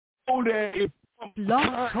that if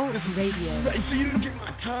Blog Talk Radio. So you didn't get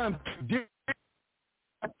my time.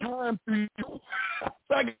 My time for you.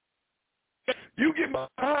 Like, you get my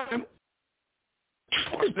time. Of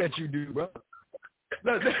course that you do, bro.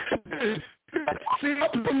 See,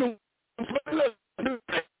 I'm from the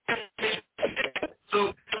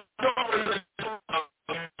so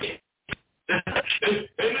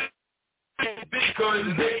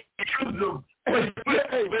Bitcoin, they use them. When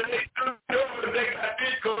they got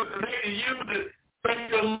Bitcoin, they can use it.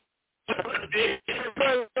 The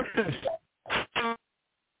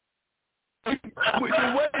way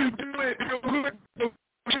you do it, the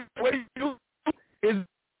way you do it is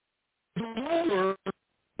longer.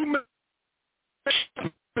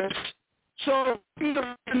 So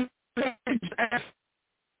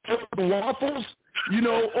the waffles, you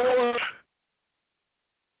know, or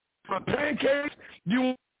for pancakes,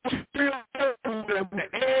 you feel the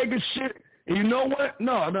egg and shit. And you know what?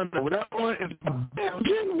 No. That one is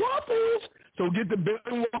getting waffles. So get the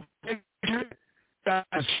building waffles.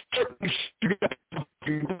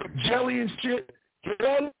 Jelly and shit. Get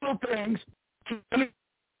all little things.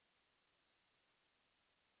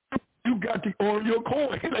 You got to earn your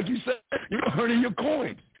coin. Like you said, you're earning your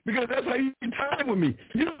coins. Because that's how you get time with me.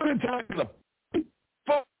 You don't have time to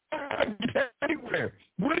fuck anywhere.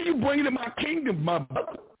 What are you bringing to my kingdom, my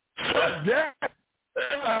brother? Fuck that.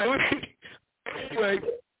 Anyway.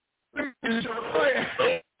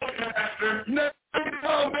 No,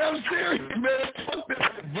 man, I'm serious, man. Fuck this,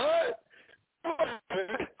 bud.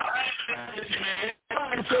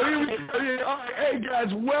 So here we go. All right, hey,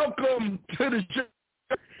 guys, welcome to the show.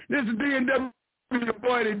 This is D&W, your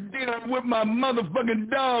boy, and I'm with my motherfucking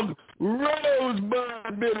dog,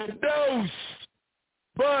 Rosebud, Billy Dose.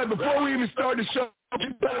 Bud, before we even start the show,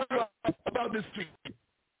 tell us about this weekend.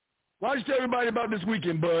 Why don't you tell everybody about this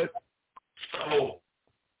weekend, Bud? So,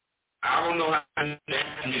 I don't know how to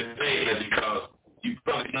say that because you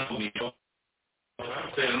probably know me.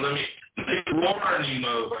 I'm saying, let me warn you,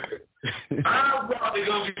 motherfucker. I'm probably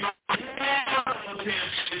going to be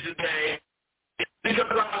today. Because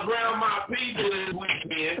I was around my people this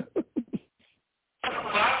weekend,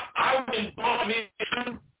 I went bought me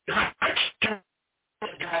goddamn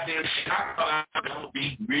shit. I thought I was going to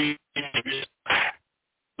be really fat.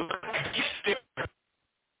 But I get there,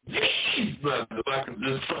 these motherfuckers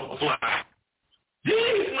just so fly.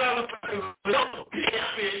 These motherfuckers don't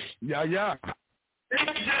fish. Yeah. They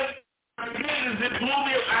just blew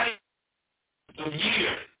me out of a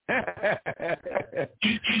year. you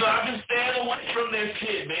know, I've been staying away from that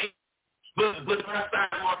shit, man. But when I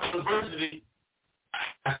started Mark University,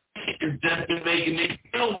 I think it's just been making me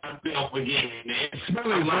feel myself again, man.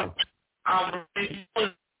 I'm really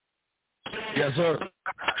yes, sir.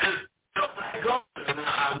 I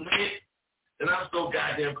went, and I'm so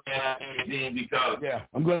goddamn glad I came in because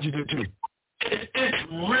I'm glad you did too.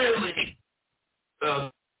 It's really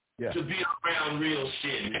to be around real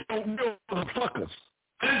shit, man. Real motherfuckers.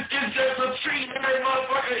 It's just a treat every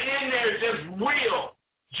motherfucker in there, just real,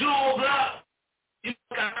 jeweled up. You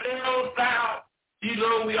got their own style. You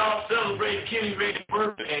know, we all celebrate Kenny Ray's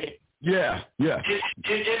birthday. Yeah. It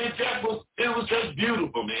was just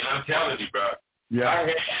beautiful, man. I'm telling you, bro. Yeah. I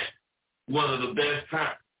had one of the best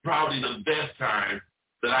times, probably the best time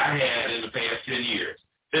that I had in the past 10 years.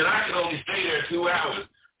 And I could only stay there 2 hours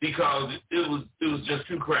because it was just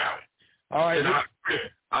too crowded. All right. And I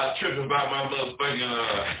was tripping about my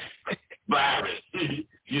motherfucking virus.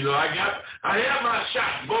 You know, I had my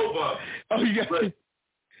shots, both of them. Oh, you got it.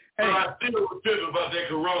 But I still was tripping about that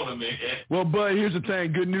corona, man. Well, Bud, here's the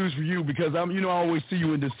thing. Good news for you because I always see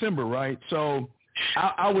you in December, right? So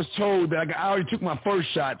I was told that I already took my first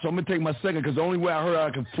shot, so I'm going to take my second because the only way I heard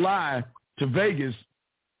I can fly to Vegas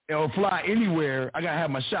or fly anywhere, I got to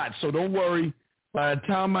have my shots. So don't worry. By the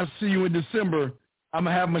time I see you in December, I'm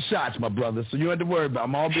going to have my shots, my brother, so you don't have to worry about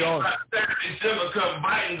them. I'll be all right. December come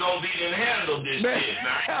Biden going to be in handle this shit,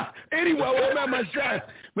 man. Anyway, I'm at my shots.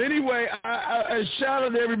 But anyway, I shout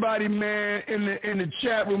out to everybody, man, in the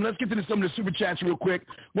chat room. Let's get to some of the super chats real quick.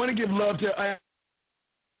 Want to give love to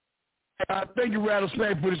thank you,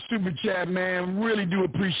 Rattlesnake, for the super chat, man. Really do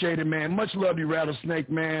appreciate it, man. Much love you, Rattlesnake,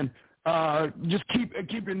 man. Just keep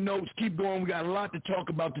your notes, keep going. We got a lot to talk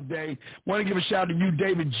about today. Want to give a shout out to you,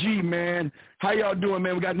 David G, man. How y'all doing,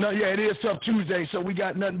 man? We got nothing. Yeah, it is Tough Tuesday, so we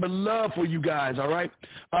got nothing but love for you guys, all right?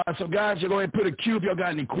 So, guys, you go ahead and put a Q if y'all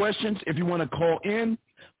got any questions. If you want to call in,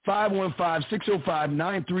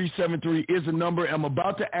 515-605-9373 is the number. I'm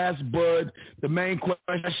about to ask Bud the main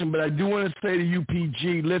question, but I do want to say to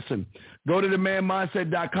UPG, listen, go to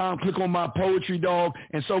themanmindset.com, click on my poetry, dog,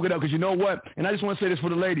 and soak it up, because you know what? And I just want to say this for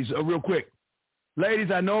the ladies real quick.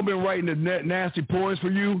 ladies, I know I've been writing the nasty poems for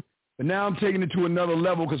you, but now I'm taking it to another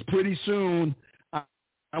level because pretty soon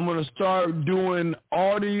I'm going to start doing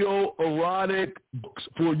audio erotic books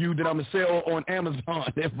for you that I'm going to sell on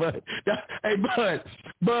Amazon. But, hey,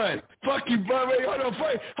 Bud, fuck you, Bud. Wait, hold on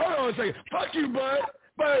a second. Fuck you, Bud.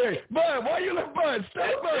 Bud, why you like Bud?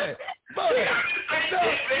 Say Bud. Bud. No,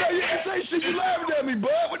 you can say shit. You laughing at me,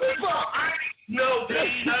 Bud. What the fuck? No, Dean, I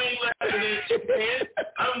ain't laughing at you, man.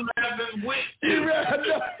 I'm laughing with you. Yeah,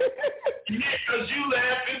 because you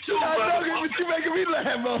laughing too, I know, but you making me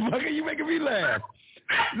laugh, motherfucker. You making me laugh.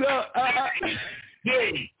 So,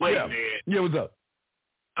 hey, wait, man. Yeah, what's up?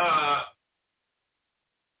 I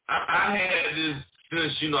had this,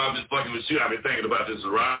 since, I've been fucking with you, I've been thinking about this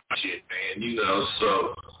erotic shit, man,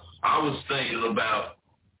 so I was thinking about,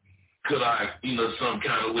 could I, some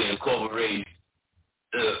kind of way incorporate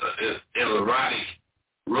an erotic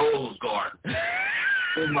rose garden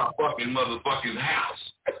in my fucking motherfucking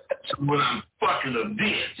house. So when I'm fucking a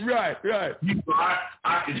bitch. Right.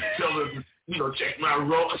 I can tell her, check my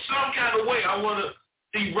rose. Some kind of way I want to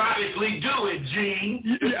erotically do it,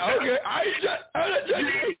 Gene. Yeah, okay.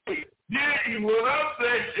 Gene, what I'm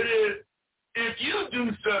saying is, if you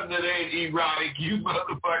do something that ain't erotic, you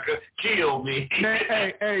motherfucker kill me.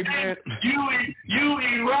 Hey, man. You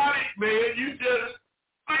erotic, man. You just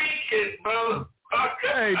think it,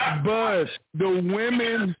 motherfucker. Hey, Buzz, the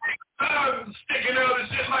women... I'm sticking out and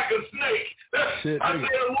shit like a snake. Shit, I said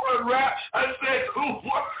the word right. I said the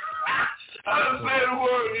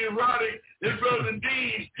word erotic in front of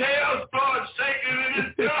Dean's tail starts shaking in his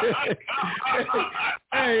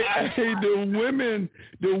Hey, the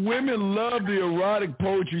women love the erotic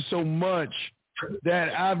poetry so much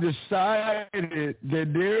that I've decided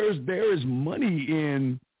that there is money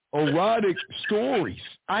in erotic stories.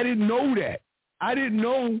 I didn't know that. I didn't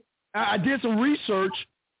know. I did some research,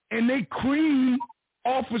 and they cream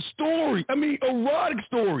off a story. I mean, erotic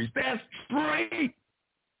stories. That's straight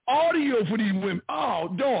audio for these women. Oh,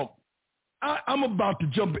 dog. I'm about to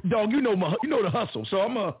jump. Dog, you know the hustle. So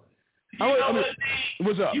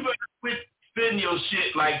what's up? You better quit spinning your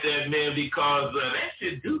shit like that, man, because that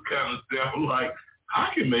shit do kind of sound like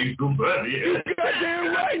I can make some money. You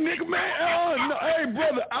goddamn right, nigga, man. No, hey,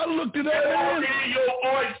 brother, I looked it up. I hear your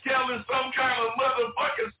voice telling some kind of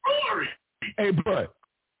motherfucking story. Hey, bud.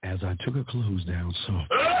 As I took her clothes down,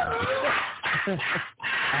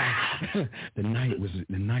 the night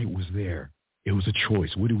was there. It was a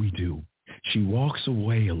choice. What do we do? She walks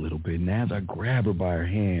away a little bit, and as I grab her by her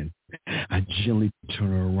hand, I gently turn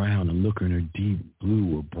her around and look her in her deep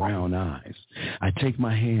blue or brown eyes. I take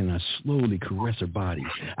my hand and I slowly caress her body.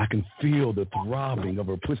 I can feel the throbbing of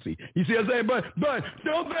her pussy. You see what I'm saying? But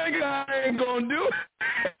don't think I ain't gonna do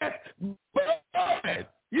it. But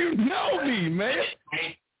you know me, man.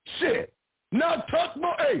 Shit. Not talk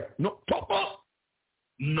about. Hey, no talk about.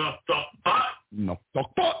 Not talk about. No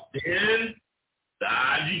talk about. Then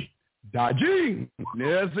Dodging.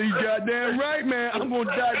 Yeah, so you goddamn right, man. I'm gonna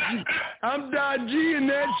dodge. I'm dodging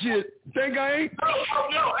that shit. Think I ain't?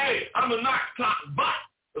 No. Hey, I'm a knock top butt.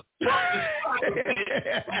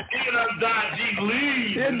 And I'm dodging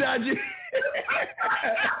lead. Yeah, dodging.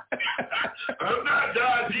 I'm not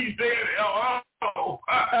dodging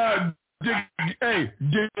saying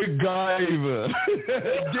Dick Guyver.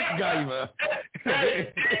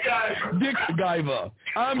 Dick Guyver.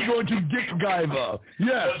 I'm going to Dick Guyver.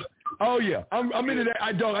 Yes. Oh yeah. I'm into that.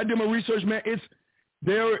 I did my research, man.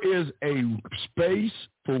 There is a space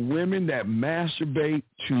for women that masturbate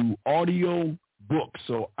to audio books.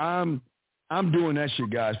 So I'm doing that shit,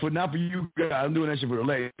 guys. Not for you guys. I'm doing that shit for the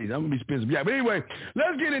ladies. I'm going to be spending some. Yeah, but anyway,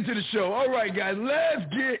 let's get into the show. All right, guys, let's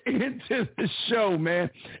get into the show, man.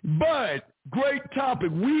 But great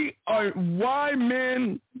topic. Why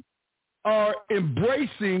men are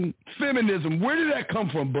embracing feminism. Where did that come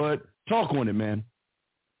from, Bud? Talk on it, man.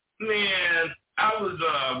 Man, I was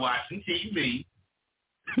watching TV,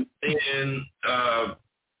 and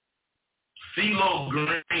CeeLo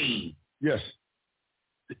Green. Yes.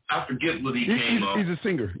 I forget what he came on. He's a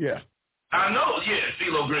singer, yeah. I know, yeah,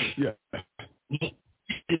 CeeLo Green. Yeah.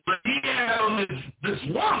 But he had on this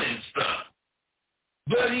woman stuff.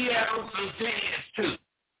 But he had on some pants, too.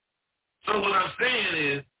 So what I'm saying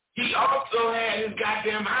is, he also had his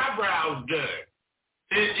goddamn eyebrows done.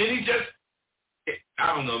 And he just,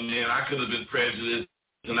 I don't know, man, I could have been prejudiced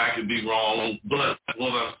and I could be wrong, but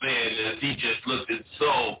what I'm saying is he just looked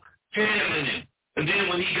so feminine. And then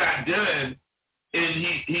when he got done, and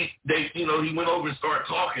he went over and started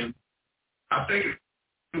talking. I think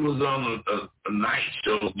it was on a night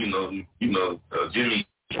show, Jimmy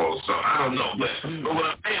or something. I don't know, but what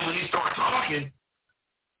I'm saying, when he started talking,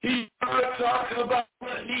 he started talking about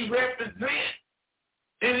what he represents.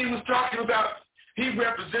 And he was talking about he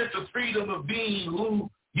represents the freedom of being who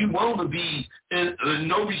you want to be and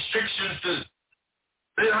no restrictions to.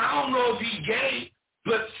 And I don't know if he gay,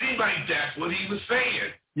 but seemed like that's what he was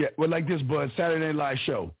saying. Yeah, well, like this, Bud, Saturday Night Live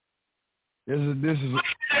show. This is.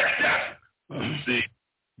 See,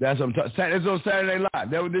 that's what I'm talking. It's on Saturday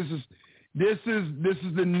Night Live. This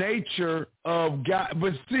is the nature of God.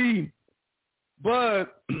 But see, Bud,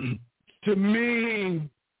 to me,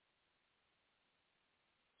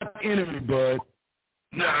 enemy, Bud.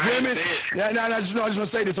 Women. I just want to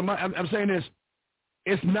say this. I'm saying this.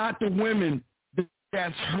 It's not the women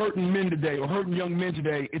that's hurting men today or hurting young men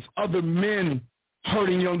today. It's other men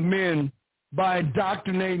hurting young men by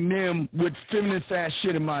indoctrinating them with feminist ass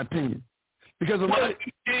shit, in my opinion. Because that's right.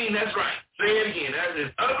 Say it again. That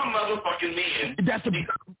is other motherfucking men.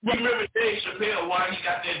 You remember Dave Chappelle, why he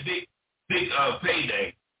got that big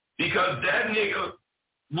payday? Because that nigga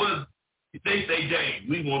was. They say, Dave,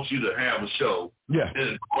 we want you to have a show. Yeah.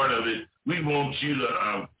 And part of it, we want you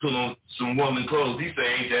to put on some woman clothes. He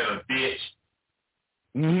say, ain't that a bitch?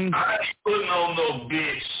 Mm-hmm. I ain't putting on no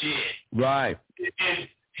bitch shit. Right. And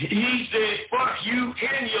he said, fuck you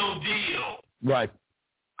and your deal. Right.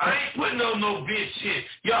 I ain't putting on no bitch shit.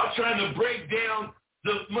 Y'all trying to break down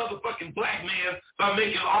the motherfucking black man by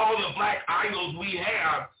making all the black idols we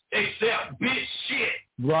have except bitch shit.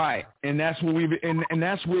 Right, and that's where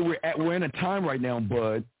that's where we're at. We're in a time right now,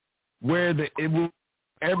 Bud, where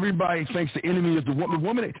everybody thinks the enemy is the woman. The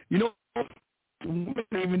woman, you know, the woman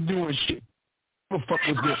ain't even doing shit. What the fuck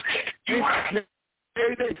was this?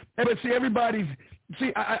 But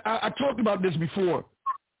see, I talked about this before.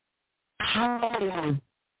 How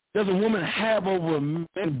does a woman have over a man,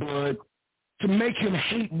 Bud, to make him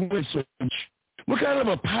hate women so much? What kind of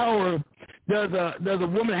a power does a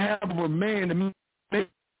woman have over a man to make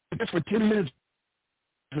for 10 minutes?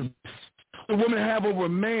 A woman have over a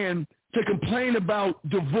man to complain about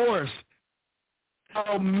divorce,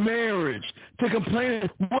 about marriage, to complain?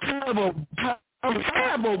 What kind of a power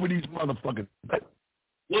have over these motherfuckers?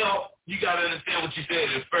 Well, you got to understand what you said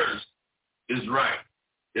at first is right.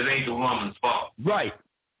 It ain't the woman's fault. Right.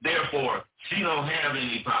 Therefore, she don't have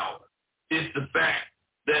any power. It's the fact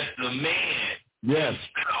that the man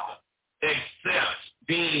himself accepts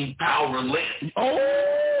being powerless.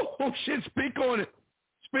 Oh, shit, speak on it.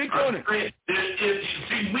 Speak on it.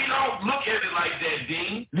 See, we don't look at it like that,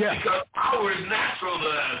 Dean. Yeah. Because power is natural to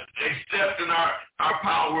us, accepting our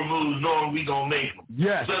power moves, knowing we going to make them.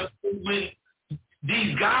 Yes. So when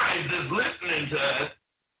these guys that's listening to us,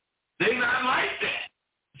 they not like that.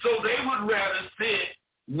 So they would rather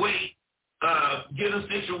wait, get a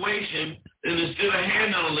situation, and instead of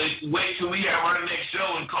handling it, wait till we have our next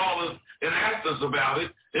show and call us and ask us about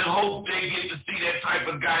it, and hope they get to see that type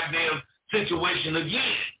of goddamn situation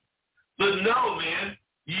again. But no, man,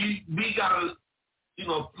 we gotta,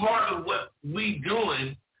 part of what we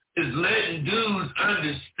doing is letting dudes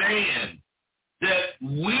understand that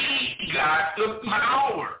we got the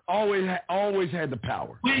power. Always had the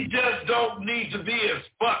power. We just don't need to be as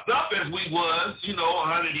fucked up as we was,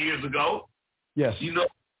 100 years ago. Yes.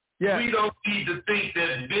 Yeah. We don't need to think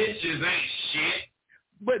that bitches ain't shit.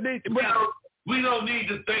 We don't need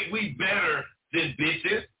to think we better than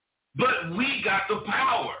bitches, but we got the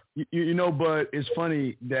power. But it's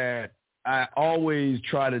funny that I always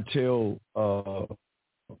try to tell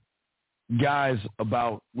guys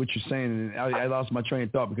about what you're saying, and I lost my train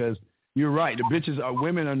of thought because you're right. The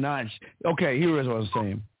women are not. Okay, here is what I'm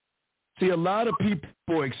saying. See, a lot of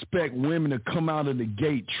people expect women to come out of the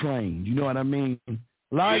gate trained. You know what I mean?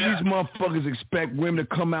 A lot of these motherfuckers expect women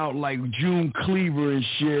to come out like June Cleaver and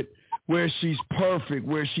shit, where she's perfect,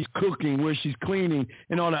 where she's cooking, where she's cleaning,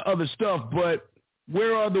 and all that other stuff. But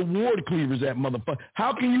where are the Ward Cleavers at, motherfucker?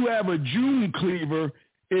 How can you have a June Cleaver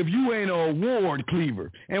if you ain't a Ward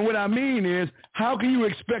Cleaver? And what I mean is, how can you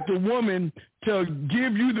expect a woman to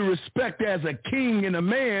give you the respect as a king and a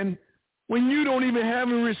man when you don't even have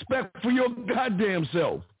any respect for your goddamn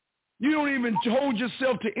self? You don't even hold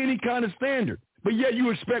yourself to any kind of standard. But yet you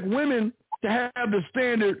expect women to have the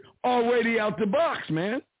standard already out the box,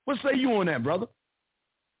 man. What say you on that, brother?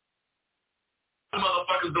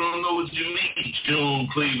 Motherfuckers don't know what you mean, June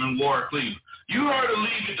Cleveland, Ward Cleveland. You heard of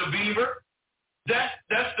Leave It to Beaver? That's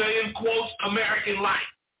the, in quotes, American life.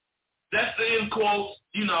 That's the, in quotes,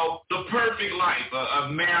 the perfect life of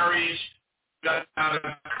marriage, got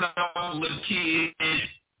a couple of kids,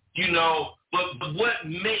 But what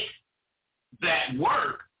makes that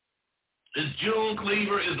work is June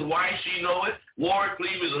Cleaver is the wife, she know it. Ward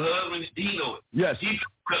Cleaver is the husband, he know it. Yes. He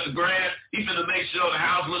cut the grass. He finna make sure the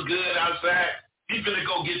house look good outside. He finna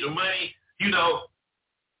go get the money. You know,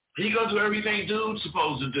 he gonna do everything dude's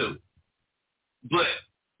supposed to do. But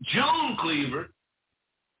June Cleaver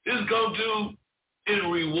is gonna do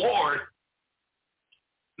in reward,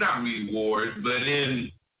 not reward, but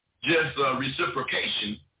in just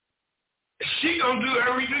reciprocation. She gonna do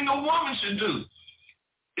everything a woman should do,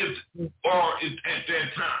 if at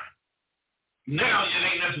that time. Now it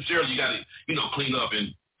ain't necessarily you gotta, clean up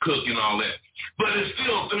and cook and all that, but it's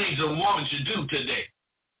still things a woman should do today.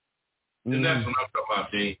 And that's what I'm talking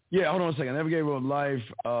about, Dean. Yeah, hold on a second. Navigator of Life,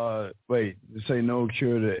 wait, say no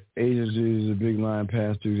cure to agency is a big line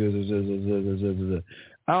past through.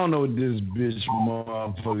 I don't know what this bitch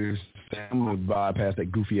motherfucker is saying. I'm going to bypass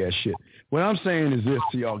that goofy ass shit. What I'm saying is this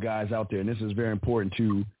to y'all guys out there, and this is very important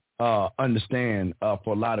to understand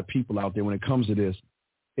for a lot of people out there when it comes to this,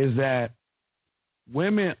 is that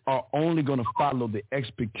women are only going to follow the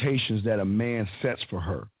expectations that a man sets for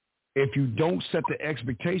her. If you don't set the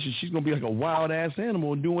expectations, she's going to be like a wild-ass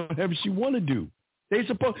animal doing whatever she want to do. They're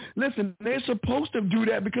supposed to do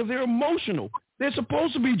that because they're emotional. They're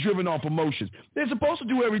supposed to be driven off emotions. They're supposed to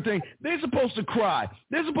do everything. They're supposed to cry.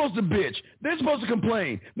 They're supposed to bitch. They're supposed to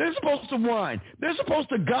complain. They're supposed to whine. They're supposed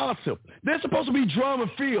to gossip. They're supposed to be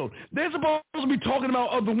drama-filled. They're supposed to be talking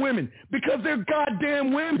about other women because they're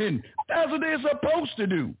goddamn women. That's what they're supposed to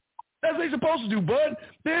do. That's what they're supposed to do, bud.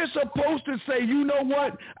 They're supposed to say, you know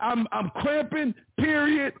what? I'm cramping,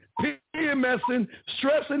 period, PMSing,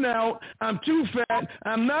 stressing out. I'm too fat.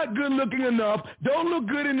 I'm not good looking enough. Don't look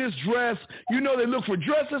good in this dress. You know, they look for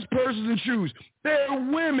dresses, purses, and shoes. They're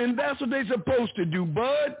women. That's what they're supposed to do,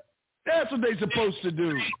 bud. That's what they're supposed to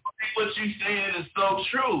do. What you're saying is so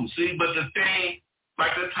true. See, but the thing,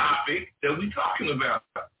 like the topic that we're talking about,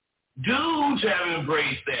 dudes have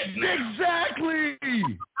embraced that now. Exactly.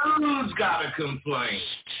 Dudes gotta complain.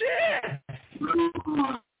 Shit.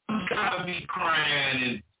 Dudes gotta be crying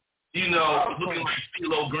and, looking like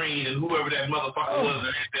CeeLo Green and whoever that motherfucker was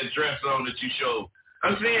that had that dress on that you showed.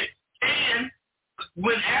 I'm saying, and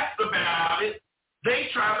when asked about it, they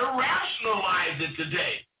try to rationalize it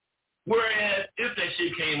today. Whereas if that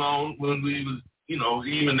shit came on when we was,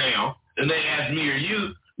 even now, and they asked me or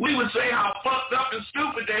you, we would say how fucked up and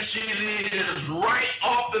stupid that shit is right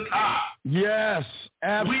off the top. Yes,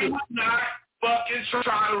 absolutely. We would not fucking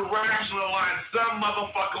try to rationalize some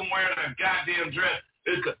motherfucker wearing a goddamn dress.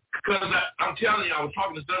 Because I'm telling you, I was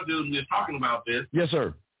talking to some dude and we were talking about this. Yes,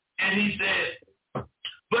 sir. And he said,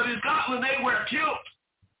 but in Scotland, they wear kilts.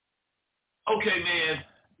 Okay, man.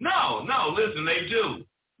 No, listen, they do.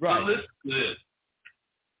 Right. But listen to this.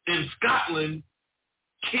 In Scotland,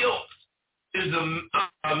 kilts is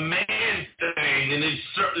a man thing, and it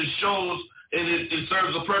shows, and it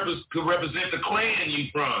serves a purpose to represent the clan you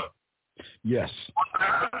from. Yes. What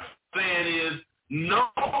I'm saying is, no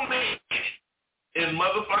man in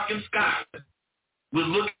motherfucking Scotland would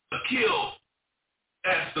look at a kill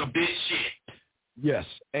as some bitch shit. Yes,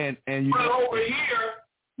 and you. But over here,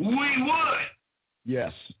 we would.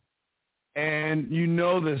 Yes. And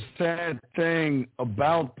the sad thing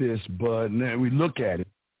about this, Bud, and we look at it,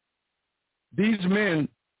 these men,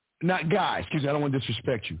 not guys, excuse me, I don't want to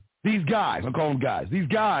disrespect you. These guys, I'll call them guys. These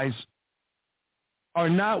guys are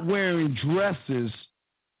not wearing dresses,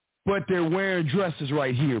 but they're wearing dresses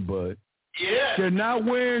right here, Bud. Yeah. They're not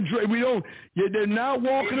wearing they're not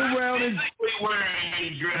walking around and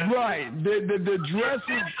wearing dresses. Right. The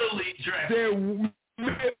dresses,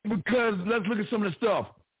 because let's look at some of the stuff.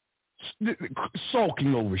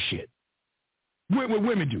 Sulking over shit. What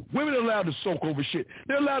women do. Women are allowed to sulk over shit.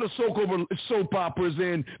 They're allowed to sulk over soap operas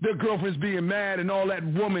and their girlfriends being mad and all that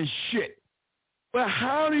woman shit. But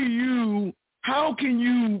how can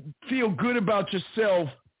you feel good about yourself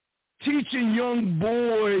teaching young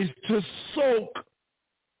boys to sulk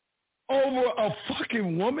over a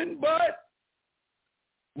fucking woman, bud?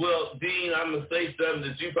 Well, Dean, I'm going to say something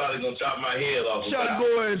that you probably going to chop my head off about.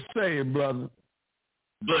 Go ahead and say it, brother.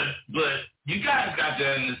 But you guys got to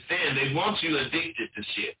understand, they want you addicted to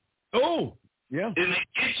shit. Oh, yeah. And they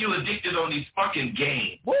get you addicted on these fucking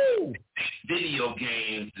games. Woo! Video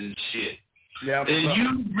games and shit. Yeah. And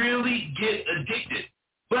you really get addicted.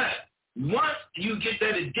 But once you get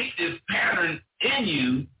that addictive pattern in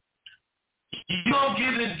you, you don't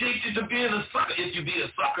get addicted to being a sucker if you be a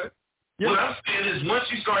sucker. Yep. What I'm saying is once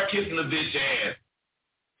you start kissing a bitch ass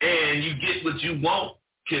and you get what you want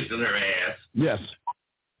kissing her ass. Yes.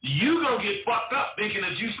 You gonna get fucked up thinking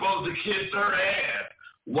that you're supposed to kiss her ass.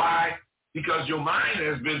 Why? Because your mind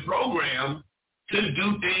has been programmed to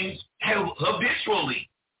do things habitually.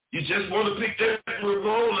 You just want to pick that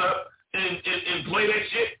roll up and play that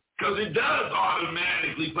shit because it does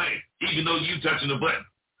automatically play, even though you touching the button.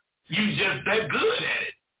 You just that good at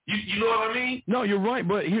it. You know what I mean? No, you're right.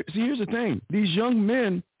 But here's the thing. These young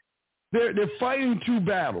men, they're fighting two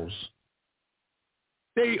battles.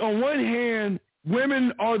 They, on one hand,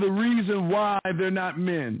 women are the reason why they're not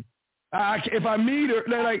men. If I meet her,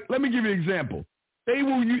 like, let me give you an example. They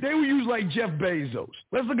will use like Jeff Bezos.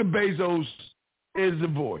 Let's look at Bezos'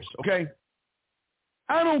 divorce, okay?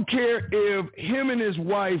 I don't care if him and his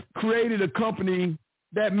wife created a company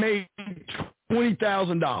that made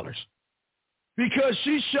 $20,000. Because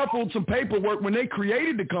she shuffled some paperwork when they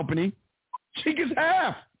created the company, she gets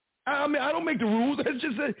half. I mean, I don't make the rules. It's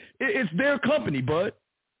just it's their company, bud.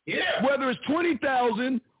 Yeah. Whether it's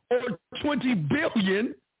 20,000 or 20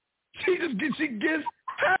 billion, she gets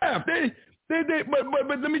half. But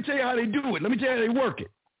let me tell you how they do it. Let me tell you how they work it.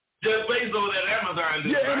 Jeff Bezos at Amazon.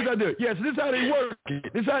 Yeah, Amazon do it. Yes, this is how they work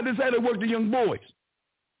it. This is how they work the young boys.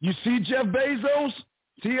 You see Jeff Bezos?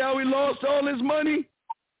 See how he lost all his money?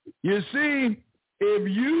 You see, if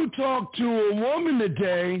you talk to a woman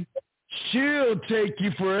today, she'll take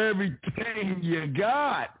you for everything you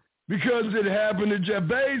got because it happened to Jeff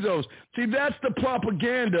Bezos. See, that's the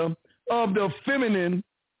propaganda of the feminine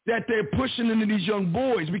that they're pushing into these young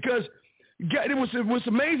boys. Because what's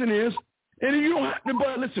amazing is, and you don't have to,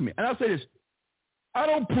 but listen to me, and I'll say this, I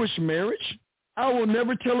don't push marriage. I will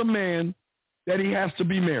never tell a man that he has to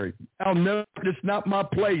be married. It's not my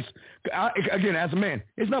place. Again, as a man,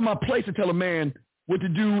 it's not my place to tell a man what to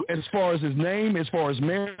do as far as his name, as far as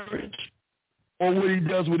marriage, or what he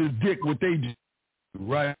does with his dick, what they do,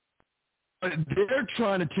 right? But they're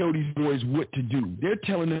trying to tell these boys what to do. They're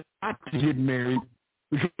telling them not to get married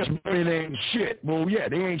because married ain't shit. Well, yeah,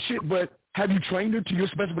 they ain't shit, but have you trained her to your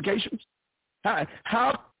specifications? How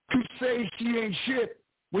can you say she ain't shit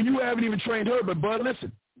when you haven't even trained her? But, bud,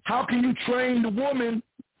 listen. How can you train the woman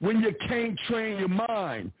when you can't train your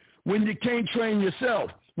mind, when you can't train yourself,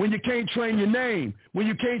 when you can't train your name, when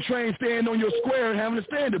you can't train staying on your square and having a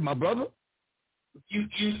standard, my brother? You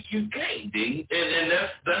can't, D. And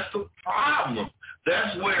that's the problem.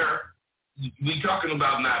 That's where we talking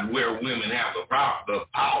about, not where women have the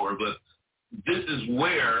power, but this is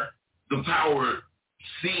where the power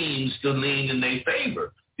seems to lean in their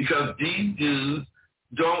favor, because these dudes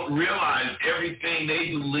don't realize everything they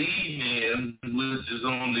believe in, which is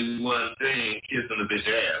only one thing, kissing a bitch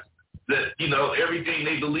ass. That, everything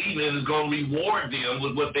they believe in is going to reward them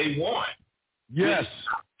with what they want. Yes.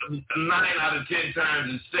 9 out of 10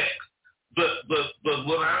 times is sex. But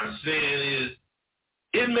what I'm saying is,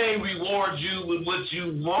 it may reward you with what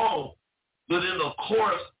you want, but in the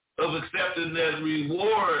course of accepting that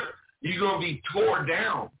reward, you're going to be torn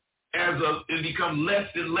down it becomes less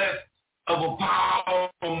and less of a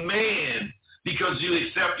powerful man because you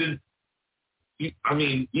accepted. You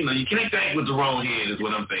can't think with the wrong head is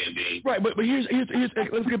what I'm saying, D. Right, but here's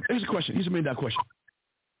a question. Here's a $1 million question.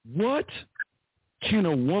 What can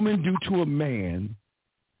a woman do to a man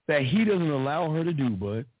that he doesn't allow her to do,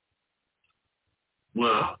 bud?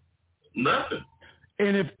 Well, nothing.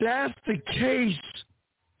 And if that's the case,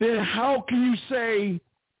 then how can you say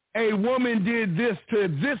a woman did this to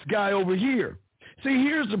this guy over here? See,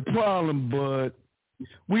 here's the problem, bud.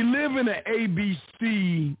 We live in an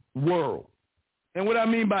ABC world. And what I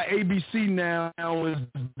mean by ABC now is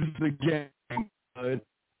the game, bud.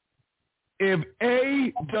 If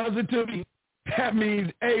A does it to me, that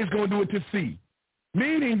means A is going to do it to C.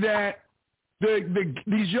 Meaning that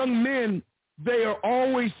these young men, they are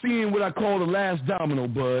always seeing what I call the last domino,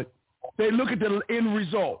 bud. They look at the end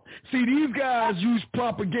result. See, these guys use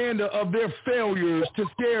propaganda of their failures to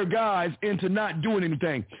scare guys into not doing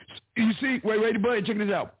anything. You see, wait, buddy, check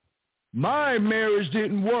this out. My marriage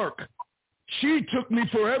didn't work. She took me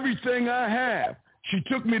for everything I have. She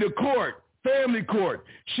took me to court, family court.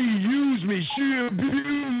 She used me. She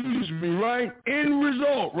abused me, right? End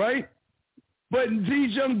result, right? But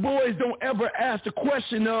these young boys don't ever ask the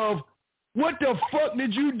question of, what the fuck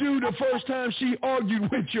did you do the first time she argued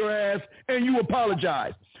with your ass and you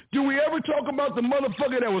apologized? Do we ever talk about the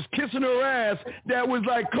motherfucker that was kissing her ass that was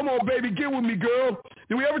like, come on, baby, get with me, girl?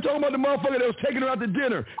 Do we ever talk about the motherfucker that was taking her out to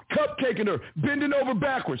dinner, cupcaking her, bending over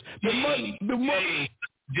backwards? G,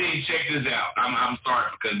 check this out. I'm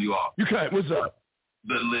sorry for cutting you off. You can't. What's up?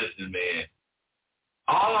 But listen, man.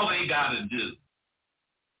 All they got to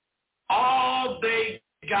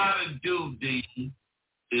do, D,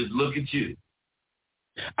 is look at you.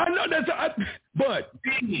 I know that's, but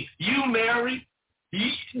D, you married.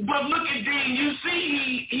 But look at Dean. You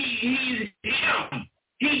see, he's him.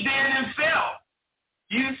 He did himself.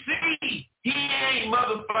 You see, he ain't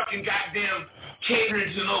motherfucking goddamn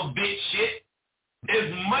catering to no bitch shit. As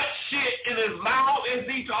much shit and as loud as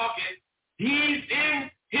he talking, he's in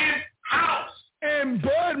his house. And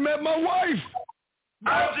Bud met my wife.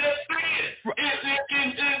 I'm just saying.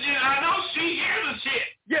 And I know she hears the shit.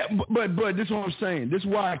 Yeah, but this is what I'm saying. This is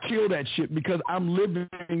why I kill that shit, because I'm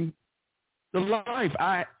living the life.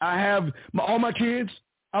 I have all my kids.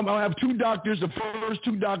 I have 2 doctors, the first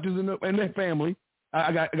 2 doctors in their family.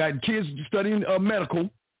 I got kids studying medical,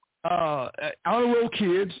 honor roll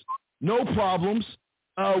kids, no problems.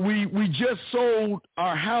 We just sold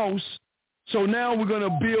our house, so now we're going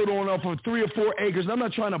to build on up for 3 or 4 acres. I'm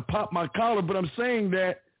not trying to pop my collar, but I'm saying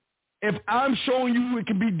that if I'm showing you it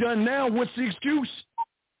can be done now, what's the excuse?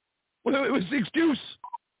 What's the excuse?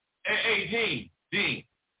 Hey, Dean,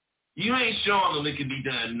 you ain't showing them it can be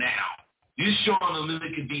done now. You're showing them that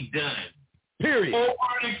it can be done. Period. Over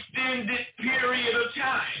an extended period of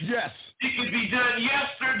time. Yes. It could be done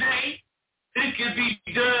yesterday. It could be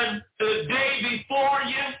done the day before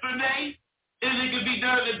yesterday. And it could be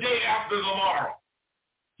done the day after tomorrow.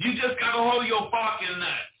 You just got to hold your fucking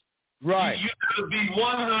nuts. Right. You got to be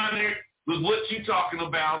 100 with what you're talking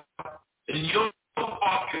about. And your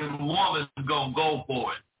fucking woman's going to go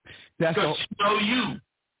for it. That's because she know you.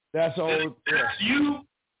 That's all. That's you.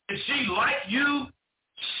 If she like you,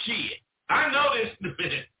 shit. I know this.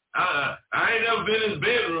 I ain't never been in his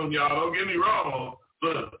bedroom, y'all. Don't get me wrong.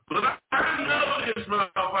 But I know this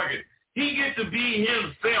motherfucker. He gets to be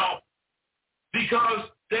himself because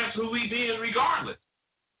that's who he is regardless.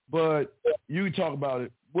 But you talk about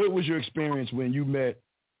it. What was your experience when you met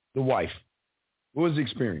the wife? What was the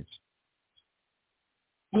experience?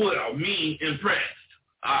 Well, me impressed.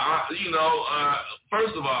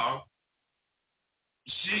 First of all,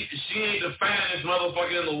 she ain't the finest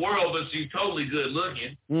motherfucker in the world, but she's totally good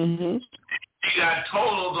looking. Mm-hmm. She got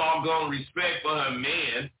total doggone respect for her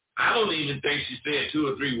man. I don't even think she said 2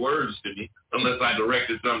 or 3 words to me unless I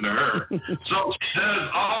directed something to her. So she does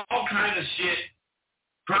all kind of shit,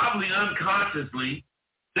 probably unconsciously,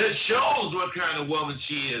 that shows what kind of woman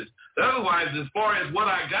she is. Otherwise, as far as what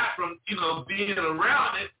I got from, being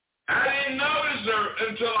around it, I didn't notice her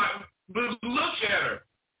until I look at her.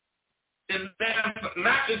 And that's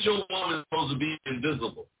not that your woman's supposed to be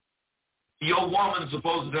invisible. Your woman's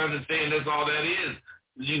supposed to understand that's all that is.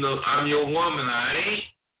 I'm your woman, I ain't.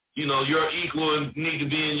 You're equal and need to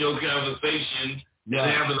be in your conversation and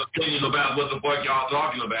have an opinion about what the fuck y'all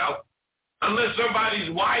talking about. Unless somebody's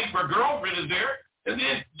wife or girlfriend is there, and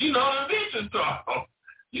then, the bitches talk.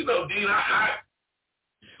 Dean,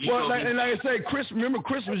 and like I say, remember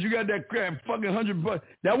Christmas, you got that fucking $100.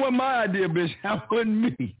 That wasn't my idea, bitch. That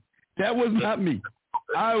wasn't me. That was not me.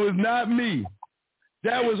 I was not me.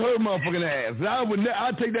 That was her motherfucking ass.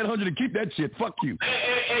 I'd take that 100 and keep that shit. Fuck you.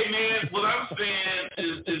 Hey, man, what I'm saying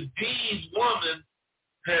is Dean's woman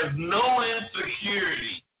has no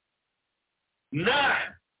insecurity.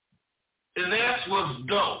 None. And that's what's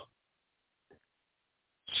dope.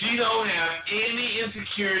 She don't have any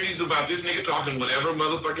insecurities about this nigga talking whatever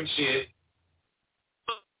motherfucking shit.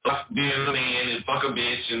 Fuck being a man and fuck a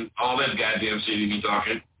bitch and all that goddamn shit he be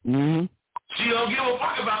talking. Mm-hmm. She don't give a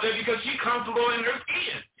fuck about that because she's comfortable in her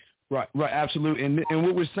skin. Right, absolutely. And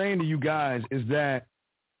what we're saying to you guys is that,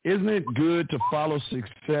 isn't it good to follow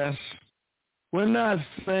success? We're not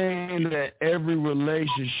saying that every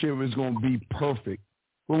relationship is going to be perfect.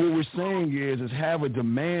 But what we're saying is have a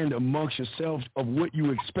demand amongst yourselves of what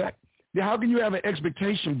you expect. How can you have an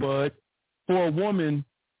expectation, Bud, for a woman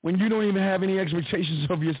when you don't even have any expectations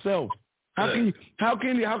of yourself? How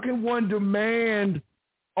can one demand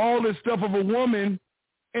all this stuff of a woman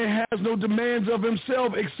and has no demands of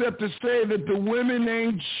himself except to say that the women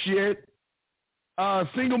ain't shit,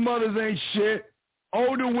 single mothers ain't shit,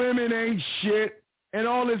 older women ain't shit, and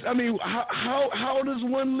all this? I mean, how does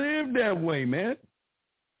one live that way, man?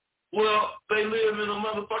 Well, they live in a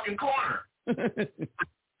motherfucking corner.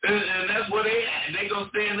 and that's where they at. They gonna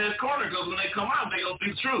stay in that corner because when they come out, they gonna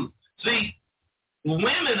see the truth. See,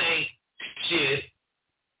 women ain't shit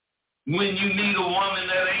when you need a woman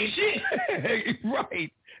that ain't shit.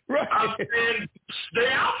 Right. I'm saying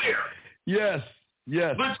stay out there. Yes. But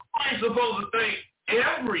you ain't supposed to think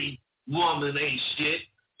every woman ain't shit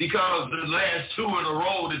because the last 2 in a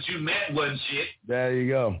row that you met wasn't shit. There you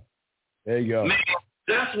go. Man,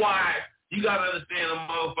 that's why you got to understand a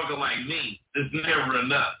motherfucker like me is never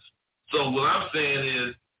enough. So what I'm saying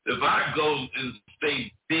is if I go and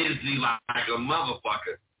stay busy like a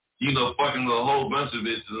motherfucker, fucking with a whole bunch of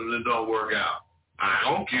bitches and it don't work out, I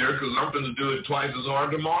don't care because I'm going to do it twice as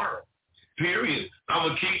hard tomorrow. Period. I'm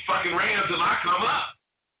going to keep fucking ran until I come up.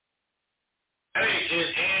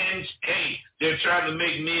 Hey, they're trying to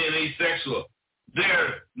make men asexual.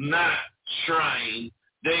 They're not trying.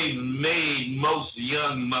 They made most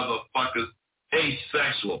young motherfuckers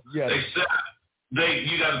asexual. Yes. Except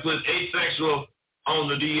you got to put asexual on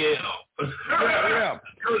the DL. Yeah.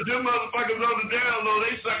 Because them motherfuckers on the down low,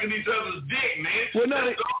 they sucking each other's dick, man. Well,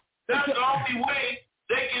 that's the only way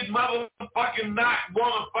they can motherfucking not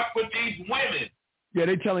want to fuck with these women. Yeah,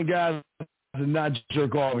 they telling guys to not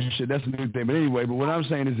jerk off and shit. That's a new thing. But anyway, what I'm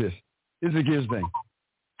saying is this. This is a kid's thing.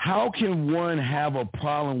 How can one have a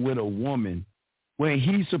problem with a woman when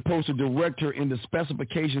he's supposed to direct her in the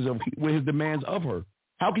specifications of with his demands of her?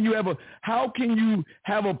 How can you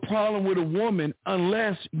have a problem with a woman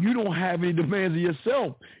unless you don't have any demands of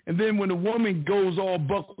yourself? And then when the woman goes all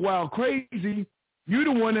buck wild crazy, you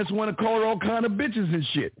the one that's want to call her all kind of bitches and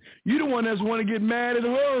shit. You the one that's want to get mad at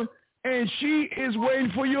her, and she is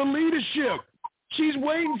waiting for your leadership. She's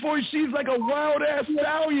waiting for you. She's like a wild-ass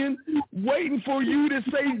stallion waiting for you to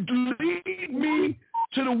say, lead me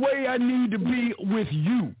to the way I need to be with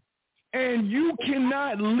you. And you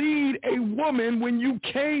cannot lead a woman when you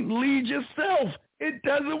can't lead yourself. It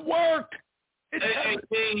doesn't work.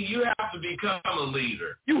 You have to become a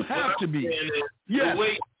leader. You have to be. Yes. The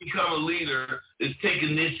way you become a leader is take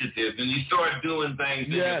initiative, and you start doing things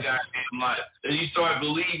in your goddamn life. And you start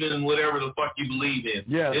believing in whatever the fuck you believe in.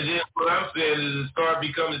 Yes. And then what I'm saying is it start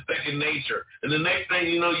becoming second nature. And the next thing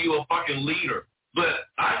you know, you're a fucking leader. But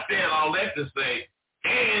I stand all that to say,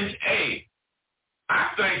 and hey,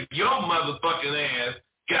 I think your motherfucking ass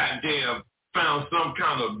goddamn found some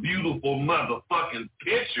kind of beautiful motherfucking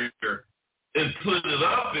picture and put it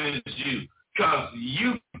up as you, because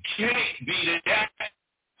you can't be that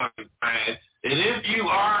fucking fine. And if you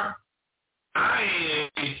are, I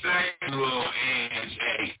ain't sexual, and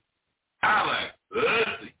hey, I like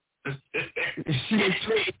pussy.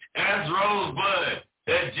 That's Rosebud.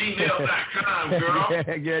 That's gmail.com, girl.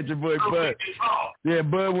 Yeah, got your boy Bud. Yeah,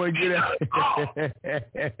 Bud want to get out. Hey,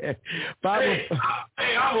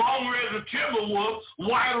 I'm hungry as a timber wolf,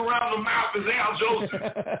 wide around the mouth as Al Joseph.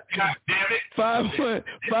 God damn it.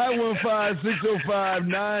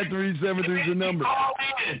 515-605-9373 is the number. Call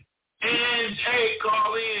in. And, hey,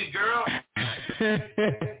 call in, girl.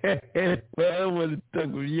 Well, I want to talk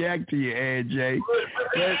react to you, AJ.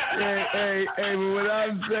 Hey,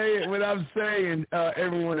 but what I'm saying,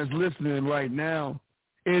 everyone that's listening right now,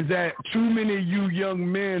 is that too many of you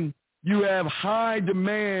young men, you have high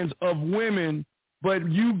demands of women,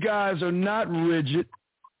 but you guys are not rigid,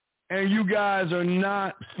 and you guys are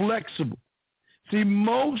not flexible. See,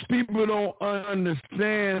 most people don't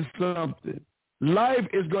understand something. Life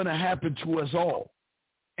is going to happen to us all.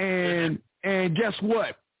 And guess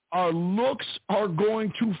what? Our looks are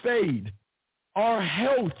going to fade. Our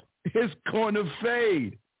health is going to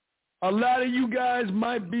fade. A lot of you guys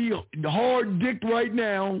might be hard-dicked right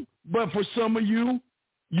now, but for some of you,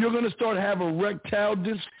 you're going to start having erectile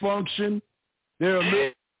dysfunction. There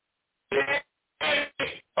are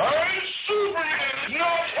Superman,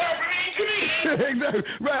 not happening to me. Exactly.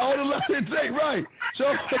 Right, all the love it take, right. So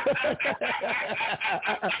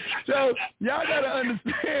y'all gotta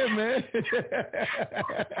understand, man. Say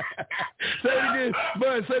it again.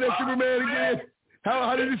 Bud, say that Superman again.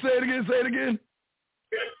 How did you say it again? Say it again.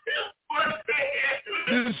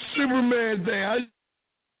 This Superman thing.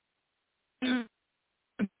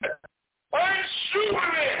 I'm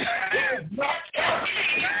Superman. It's not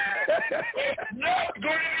happening. It's not going to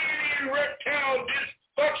be erectile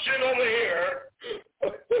dysfunction over here.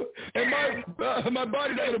 And my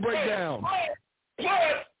body's going to break down.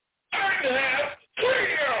 Plus, I have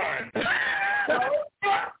Cleon.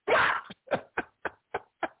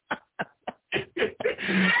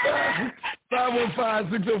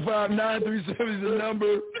 515-605-9370 is the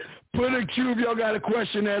number. Put a Q if y'all got a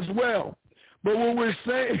question as well. But what we're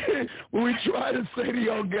saying, what we try to say to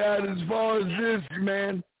y'all guys as far as this,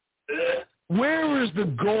 man, where is the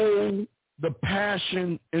goal, the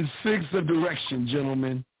passion, and sense of direction,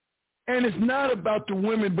 gentlemen? And it's not about the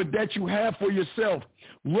women, but that you have for yourself.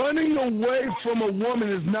 Running away from a woman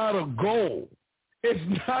is not a goal. It's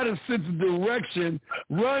not a sense of direction.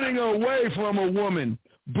 Running away from a woman,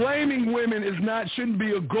 blaming women shouldn't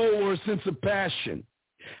be a goal or a sense of passion.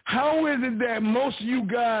 How is it that most of you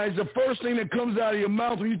guys, the first thing that comes out of your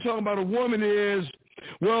mouth when you talk about a woman is,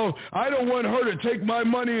 well, I don't want her to take my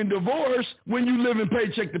money in divorce when you live in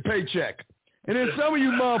paycheck to paycheck. And then some of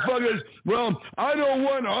you motherfuckers, well, I don't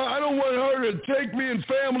want her to take me in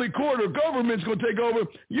family court or government's going to take over.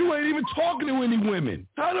 You ain't even talking to any women.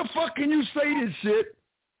 How the fuck can you say this shit?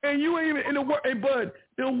 And you ain't even in the word. Hey, bud,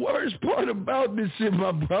 the worst part about this shit,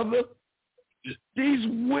 my brother, these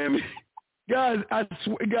women, guys, I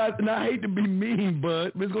swear, guys, and I hate to be mean,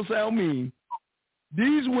 bud, but it's going to sound mean.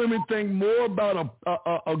 These women think more about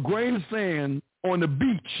a grain of sand on the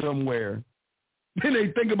beach somewhere Then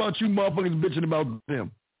they think about you motherfuckers bitching about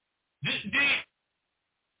them. It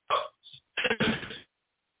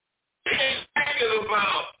ain't talking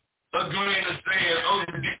about a grain of sand on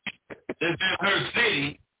the beach that's in her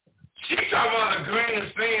city. She talking about a grain of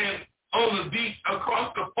sand on the beach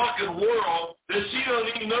across the fucking world that she don't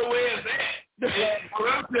even know where it's at. And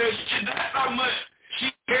what I'm saying, that's how much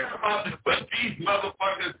she cares about these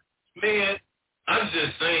motherfuckers. Man, I'm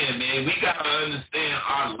just saying, man, we got to understand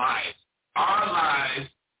our lives. Our lives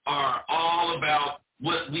are all about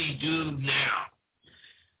what we do now.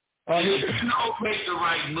 If you don't make the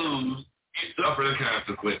right moves, you suffer the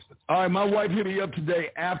consequences. All right, my wife hit me up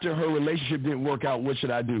today after her relationship didn't work out. What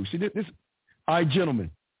should I do? See, this. All right, gentlemen,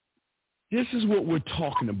 this is what we're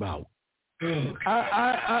talking about.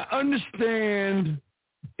 I understand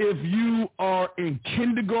if you are in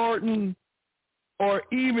kindergarten or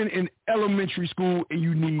even in elementary school and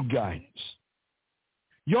you need guidance.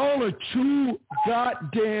 Y'all are too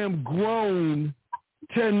goddamn grown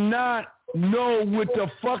to not know what the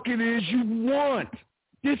fuck it is you want.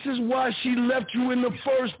 This is why she left you in the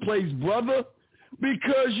first place, brother,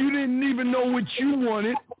 because you didn't even know what you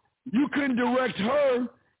wanted. You couldn't direct her,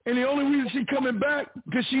 and the only reason she coming back,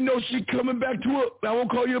 because she knows she coming back to a, I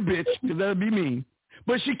won't call you a bitch, because that would be mean,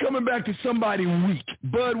 but she coming back to somebody weak.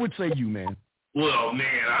 Bud, what say you, man? Well,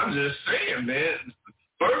 man, I'm just saying, man,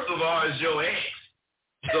 first of all, it's your ex.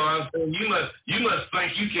 So I'm saying you must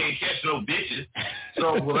think you can't catch no bitches.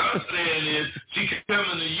 So what I'm saying is she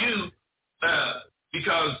coming to you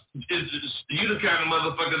because you the kind of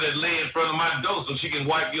motherfucker that lay in front of my door so she can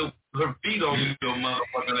wipe her feet on your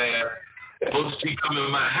motherfucking ass. Or she come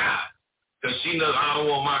in my house because she knows I don't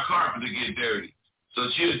want my carpet to get dirty. So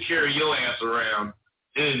she'll carry your ass around.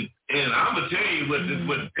 And I'm gonna tell you what you a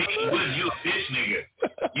bitch nigga.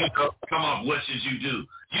 You know, come on, what should you do?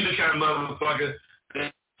 You the kind of motherfucker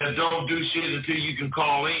that don't do shit until you can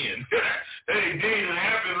call in. Hey, Dean, it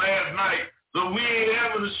happened last night, so we ain't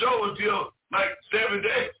having a show until like 7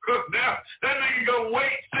 days from now. That nigga gonna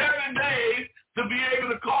wait 7 days to be able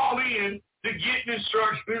to call in to get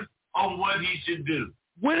instructions on what he should do.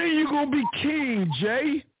 When are you gonna be king,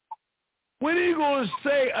 Jay? When are you going to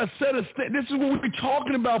say a set of this is what we're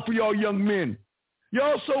talking about for y'all young men.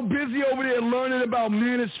 Y'all so busy over there learning about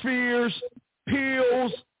manospheres,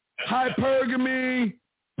 pills, hypergamy,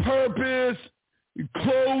 purpose,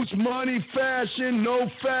 clothes, money, fashion, no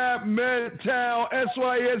fap, mental,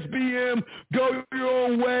 SYSBM, go your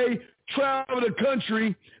own way, travel the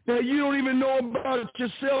country, that you don't even know about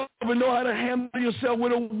yourself and know how to handle yourself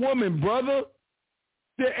with a woman, brother.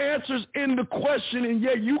 The answer's in the question, and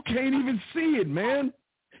yet you can't even see it, man.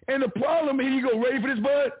 And the problem, here you go, ready for this,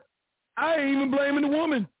 bud? I ain't even blaming the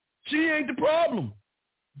woman. She ain't the problem.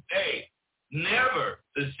 Hey, never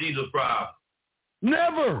to see the problem.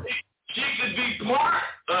 Never. She could be part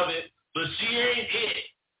of it, but she ain't it.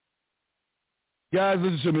 Guys,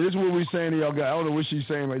 listen to me. This is what we're saying to y'all guys. I don't know what she's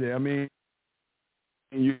saying right there. I mean,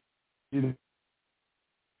 you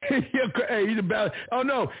hey, he's about. Oh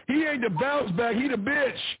no, he ain't the bounce back. He the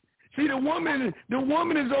bitch. See, the woman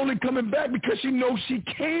is only coming back because she knows she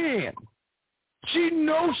can. She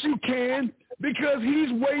knows she can because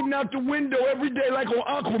he's waiting out the window every day, like on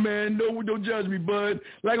Aquaman. Don't judge me, bud.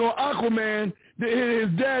 Like on Aquaman, his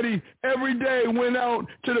daddy every day went out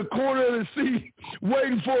to the corner of the sea,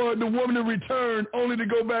 waiting for the woman to return, only to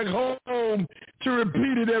go back home to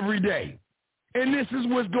repeat it every day. And this is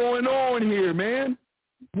what's going on here, man.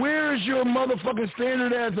 Where is your motherfucking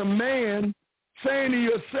standard as a man saying to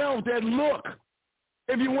yourself that, look,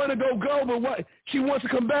 if you want to go, but what? She wants to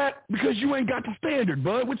come back because you ain't got the standard,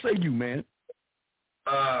 bud. What say you, man?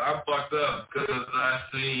 I fucked up because I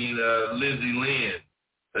seen Lizzie Lynn.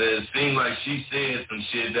 It seemed like she said some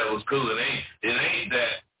shit that was cool. It ain't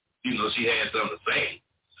that, she had something to say.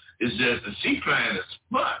 It's just that she trying to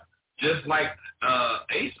smut. Just like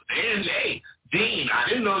Ace and A. Dean, I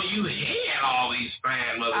didn't know you had all these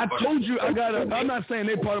fine motherfuckers. I told you I'm not saying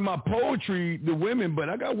they're part of my poetry, the women, but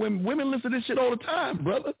I got women. Women listen to this shit all the time,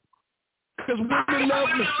 brother. Because women love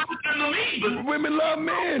women love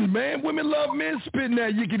men, man. Women love men spitting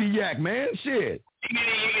that yickety yak, man. Shit.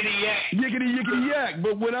 Yickety yak. Yickety yak.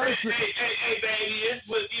 But when I say, hey, baby, it's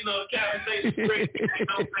what conversation straight.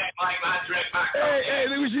 Don't act like I drank my coffee. Hey,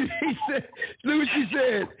 look what she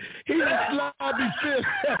said. He the sloppy fifth.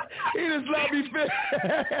 He the sloppy fifth.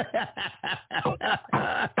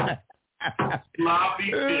 Sloppy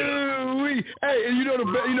fifth. Hey, and you know the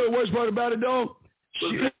worst part about it, though?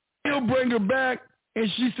 He'll bring her back, and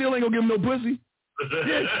she still ain't gonna give him no pussy.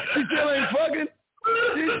 She still ain't fucking.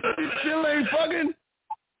 She still ain't fucking.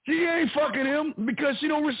 She ain't fucking him because she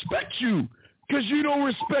don't respect you. Because you don't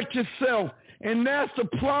respect yourself. And that's the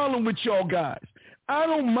problem with y'all guys. I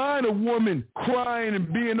don't mind a woman crying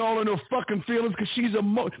and being all in her fucking feelings because she's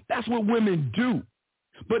that's what women do.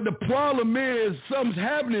 But the problem is something's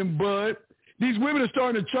happening, bud. These women are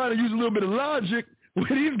starting to try to use a little bit of logic when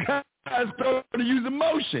these guys start to use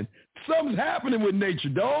emotion. Something's happening with nature,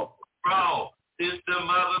 dog. Bro, it's the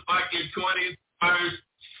motherfucking 21st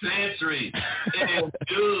century. And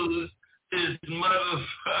dudes is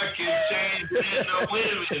motherfucking changing into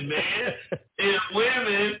women, man. And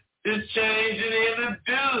women is changing into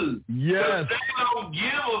dudes. Yes. They don't give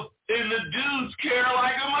a, and the dudes care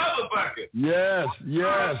like a motherfucker. Yes.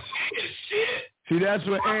 Shit. See, that's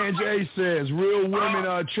what Ange A says. Real women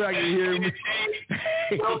are attracted here.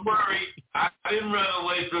 Don't worry. I didn't run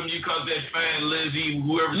away from you because that fine Lizzie,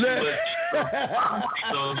 whoever she was.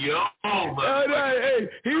 So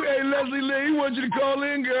hey, Leslie Lee, he wants you to call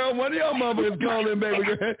in, girl. One of y'all motherfuckers call in, baby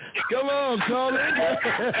girl. Come on, call in.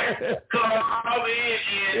 Call in,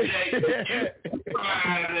 Ange. You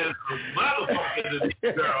fine as a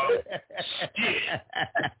motherfucker, girl. Shit.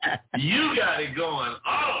 You got it going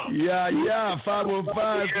on. Yeah.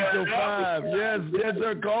 515-605. Yes,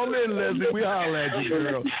 sir. Call in, Leslie. We holler at you,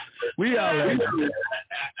 girl. We holler at you.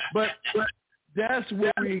 But that's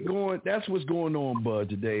where we going. That's what's going on, bud,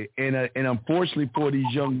 today. And unfortunately for these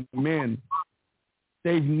young men,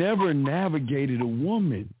 they've never navigated a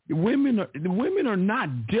woman. The women are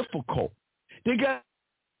not difficult. They got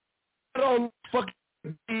all the fucking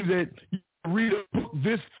things that you read a book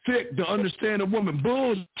this thick to understand a woman.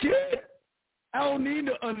 Bullshit. I don't need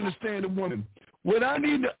to understand a woman. What I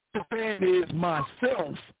need to understand is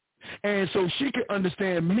myself. And so she can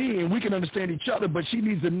understand me and we can understand each other, but she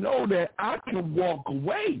needs to know that I can walk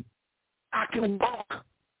away. I can walk.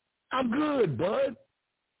 I'm good, bud.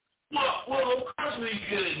 Well, of course we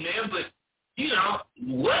good, man, but,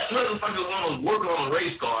 what motherfucker want to work on a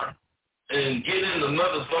race car and get in the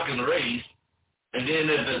motherfucking race and then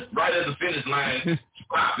right at the finish line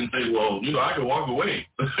stop and say, well, I can walk away.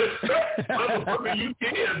 Motherfucker, you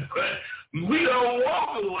can, but we don't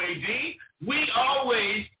walk away, D. We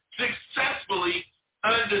always successfully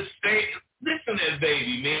understand. Listen to that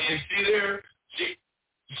baby, man. See there?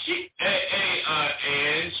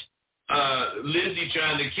 Ange, Lizzie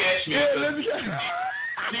trying to catch me. Yeah,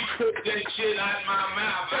 She took that shit out of my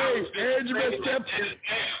mouth. Hey, Ange, you better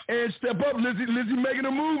step up. Lizzie making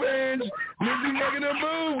a move, Ange. Lizzie making a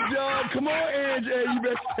move, y'all. Come on, Ange. Hey, you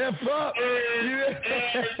better step up.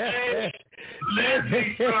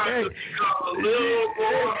 Lizzie trying to become a little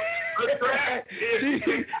more attractive.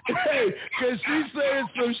 Hey, because she's saying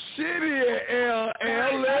some shit here,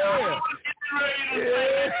 LA.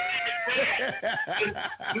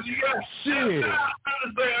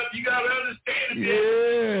 You gotta understand it.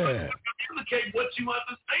 Yeah. Communicate what you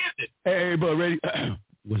understand it. Hey, but ready?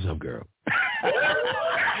 What's up, girl?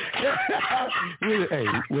 Hey,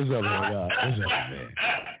 what's up, man? What's up, man?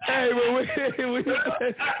 Hey,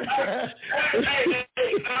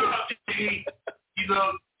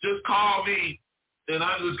 just call me, and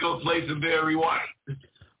I'm just gonna play some Barry White.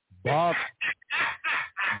 Bob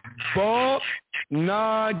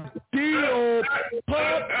Nadio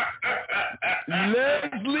Pop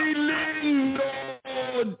Leslie Lindo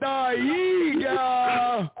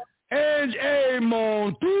Daia Ange A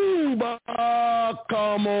Montuba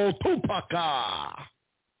como Tupaca.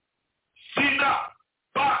 Sina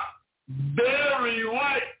Pop Barry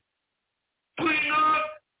White. Clean up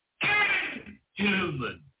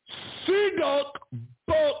human. Sea-duck,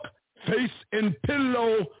 buck, face in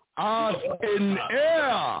pillow, ass in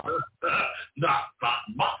air.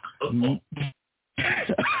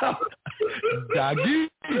 Doggy.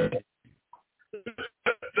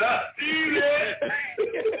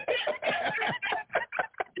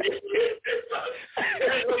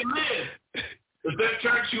 Hey, Liz, if that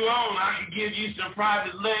turns you on, I can give you some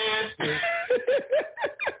private lands.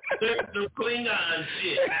 There's some Klingon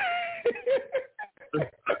shit.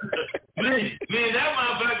 Man, that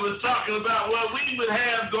motherfucker was talking about what we would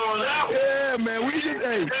have going out. Yeah, man, we just,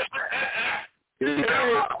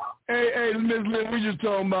 hey, Miss Lynn, we just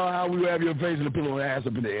talking about how we would have your face in the pillow and ass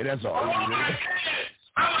up in the air. That's all. Oh, my God.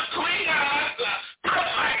 I'm a Klingon.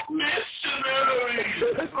 Missionary.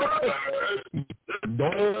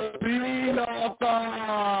 Don't be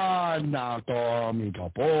naka mi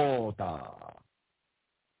kapota.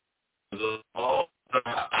 Oh,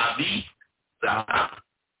 Abi.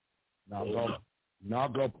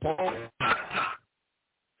 Nagapota.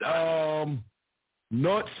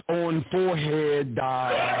 Nuts on forehead,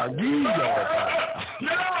 doggy. No,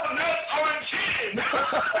 nuts on chin.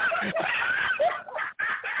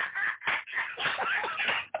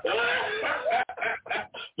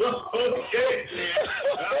 Okay.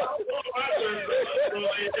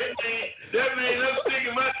 That means I'm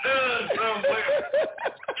sticking my tongue somewhere.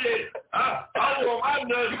 Shit, I want my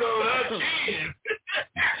nuts on her chin.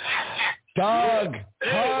 Dog,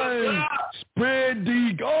 hey, spread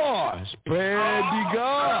the gar, spread the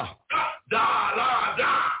gar.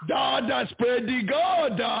 Da, spread the gar,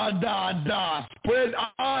 da, spread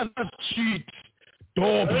on the cheeks.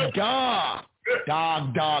 Dog, gar,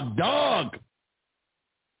 dog.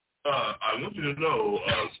 I want you to know,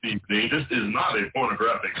 Steve D, this is not a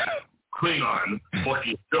pornographic Klingon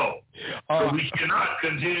fucking show. So we cannot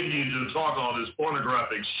continue to talk all this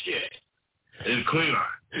pornographic shit in Klingon.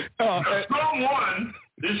 Someone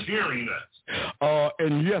is hearing us.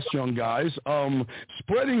 And yes, young guys,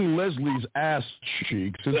 spreading Leslie's ass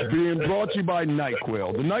cheeks is being brought to you by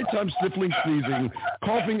NyQuil, the nighttime sniffling, sneezing,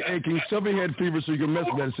 coughing, aching, stuffy head fever so you can mess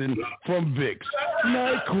medicine from Vicks.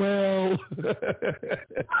 NyQuil.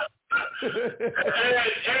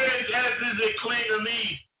 Aaron's ass isn't clean to me.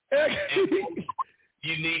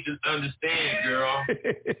 You need to understand, girl.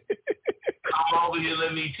 Come over here,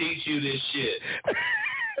 let me teach you this shit.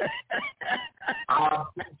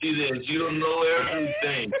 I'll teach you this. You don't know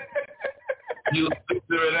everything. You'll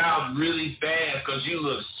figure it out really fast because you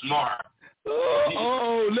look smart.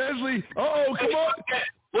 Leslie. Come on.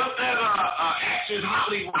 What's that actress,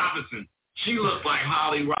 Holly Robinson? She looks like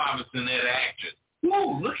Holly Robinson, that actress.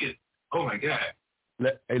 Woo, look at, oh my God.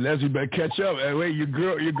 Hey, Leslie, better catch up. Hey, wait, your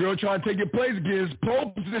girl trying to take your place again. It's pole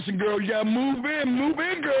position, girl. You gotta move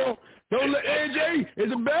in, girl. Don't let AJ.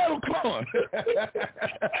 It's a battle. Come on.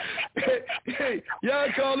 hey,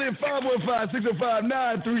 y'all call in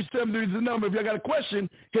 515-605-9373 is the number. If y'all got a question,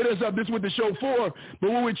 hit us up. This is what the show for.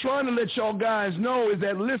 But what we're trying to let y'all guys know is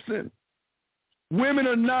that, listen, women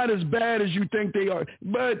are not as bad as you think they are.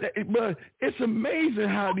 But it's amazing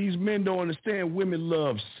how these men don't understand women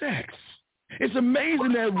love sex. It's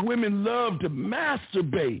amazing that women love to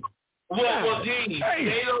masturbate. Well, Dean,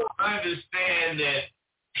 they don't understand that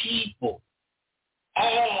people,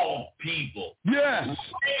 all people, yes,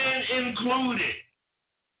 men included,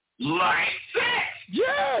 like sex.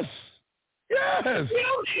 Yes. Yes.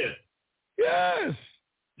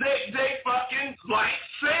 They fucking like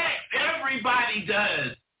sex. Everybody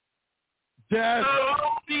does. Yes. So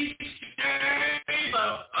don't be scared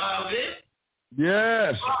of it.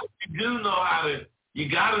 Yes. You do know how to. You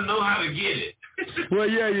gotta know how to get it. Well,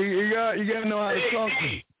 yeah, you gotta know how to talk.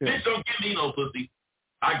 Bitch, don't give me no pussy.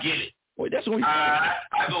 I get it. Well, that's what I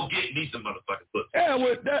go get me some motherfucking pussy. Yeah,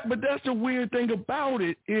 but that's the weird thing about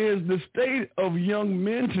it is the state of young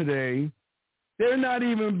men today. They're not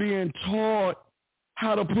even being taught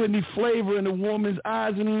how to put any flavor in a woman's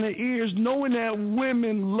eyes and in their ears, knowing that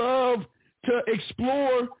women love to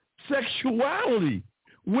explore sexuality.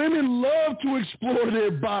 Women love to explore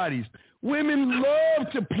their bodies. Women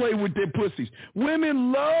love to play with their pussies.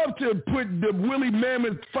 Women love to put the Willie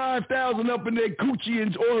Mammoth 5,000 up in their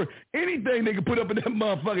coochie or anything they can put up in that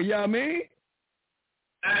motherfucker. You know what I mean?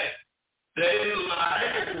 Hey, they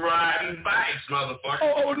like riding bikes, motherfucker.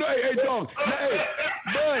 Oh no, hey, dog.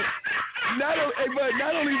 But not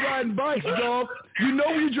only riding bikes, dog. You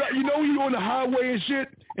know when you on the highway and shit,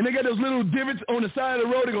 and they got those little divots on the side of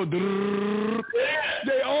the road. They go.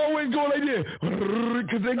 They always go like this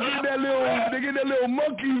because they get that little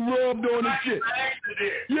monkey rubbed on and shit.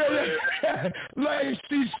 Yeah, like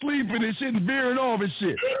she's sleeping and shit and veering off and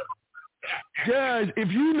shit. Guys,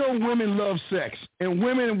 if you know women love sex and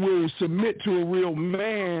women will submit to a real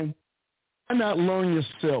man, why not learn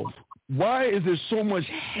yourself? Why is there so much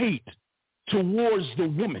hate towards the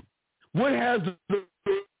woman? What has the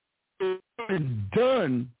woman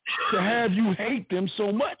done to have you hate them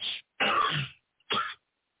so much?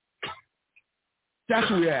 That's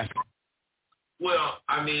what we're asking. Well,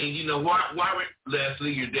 I mean, you know, why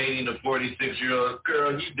Leslie, you're dating a 46-year-old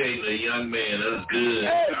girl, you dating a young man. That's good.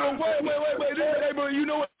 Hey, but wait. Hey, bro, you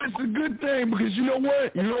know what? It's a good thing because you know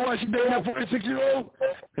what? You know why she dating that 46-year-old?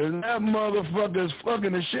 Because that motherfucker's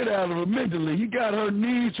fucking the shit out of her mentally. He got her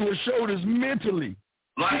knees to her shoulders mentally.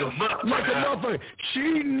 Like a motherfucker.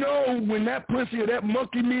 She know when that pussy or that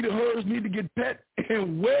monkey meat of hers need to get pet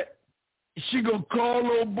and wet, she gonna call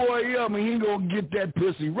old boy up and he gonna get that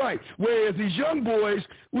pussy right. Whereas these young boys,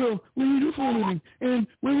 well, what do you do for a living? And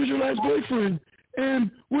when was your last boyfriend? And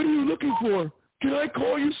what are you looking for? Can I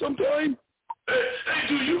call you sometime? Hey,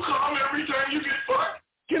 do you call every time you get fucked?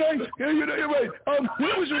 Can I? Yeah, you're right.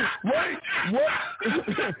 When was your right? What?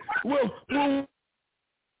 well,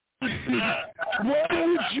 why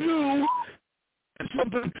would you?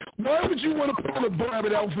 Something. Why would you want to put on a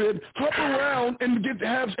Barbie outfit, hop around, and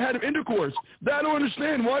have intercourse? I don't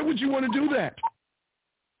understand. Why would you want to do that?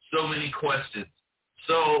 So many questions.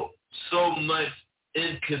 So much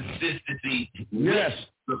inconsistency Yes.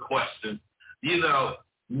 with the question. You know,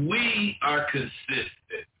 we are consistent.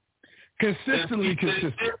 Consistently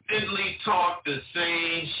consistent. Consistently talk the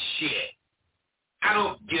same shit. I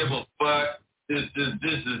don't give a fuck. This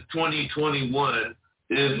is 2021.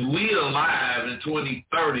 If we alive in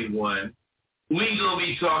 2031, we gonna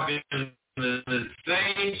be talking the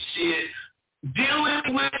same shit,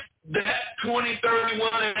 dealing with that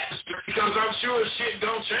 2031 answer, because I'm sure shit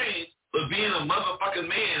don't change. But being a motherfucking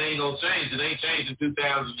man ain't gonna change. It ain't changed in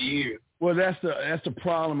 2,000 years. Well, that's the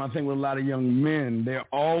problem, I think, with a lot of young men. They're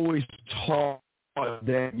always taught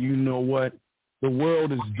that, you know what, the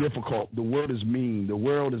world is difficult, the world is mean, the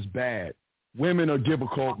world is bad. Women are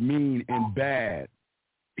difficult, mean, and bad.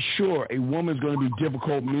 Sure, a woman's going to be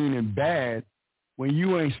difficult, mean, and bad when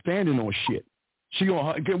you ain't standing on shit.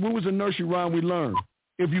 What was the nursery rhyme we learned?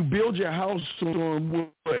 If you build your house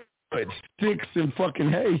on what, sticks and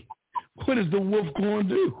fucking hay, what is the wolf going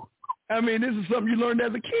to do? I mean, this is something you learned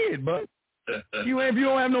as a kid, but if you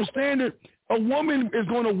don't have no standard, a woman is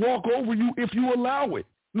going to walk over you if you allow it.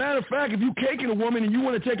 Matter of fact, if you caking a woman and you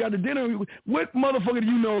want to take out to dinner, what motherfucker do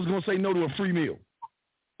you know is going to say no to a free meal?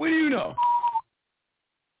 What do you know?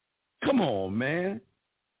 Come on, man.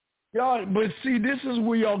 Y'all, but see, this is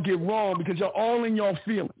where y'all get wrong because y'all all in y'all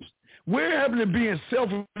feelings. Where happened to being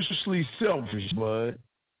selfishly selfish, bud?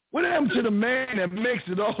 What happened to the man that makes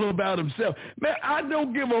it all about himself? Man, I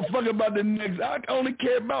don't give a fuck about the next. I only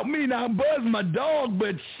care about me. Now, Buzz my dog,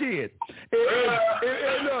 but shit.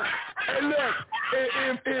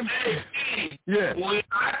 Yeah. When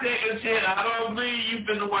I take a shit, I don't believe you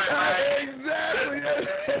been the white right. Exactly.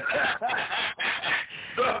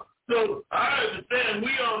 So I understand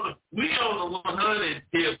we on the 100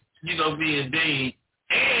 tip, you know, me and Dean.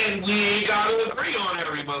 And we ain't got to agree on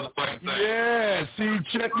every motherfucking thing. Yeah, see,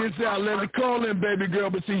 check this out. Let me call in, baby girl.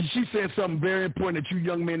 But see, she said something very important that you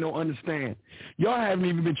young men don't understand. Y'all haven't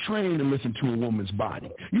even been trained to listen to a woman's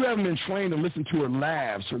body. You haven't been trained to listen to her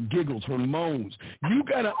laughs, her giggles, her moans. You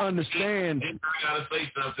got to understand. And I got to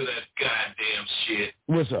say something to that goddamn shit.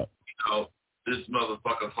 What's up? You know, this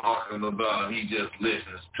motherfucker talking about he just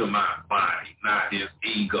listens to my body, not his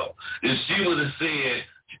ego. If she would have said,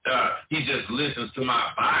 he just listens to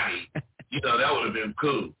my body, you know, that would have been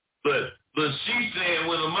cool. But she's saying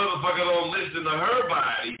when a motherfucker don't listen to her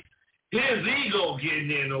body, his ego getting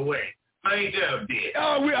in the way. Ain't that a bitch?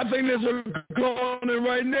 Oh, I think there's a calling in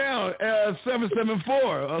right now.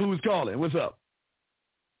 774. Who's calling? What's up?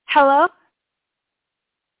 Hello?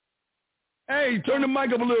 Hey, turn the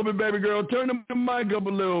mic up a little bit, baby girl. Turn the mic up a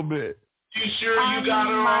little bit. You sure you got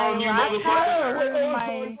her on, you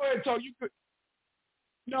motherfucker? Go ahead, talk.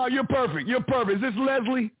 No, you're perfect. You're perfect. Is this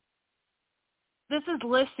Leslie? This is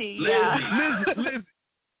Lissy, yeah. Lizzie.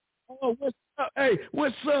 Oh, what's up? Hey,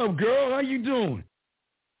 what's up, girl? How you doing?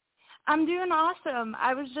 I'm doing awesome.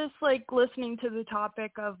 I was just, listening to the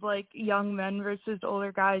topic of, young men versus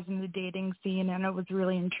older guys in the dating scene, and I was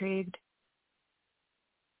really intrigued.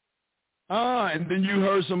 And then you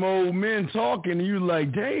heard some old men talking, and you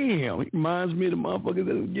like, damn, he reminds me of the motherfuckers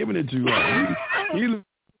that was giving it to him. I mean,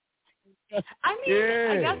 yeah.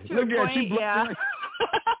 I guess to a point, yeah.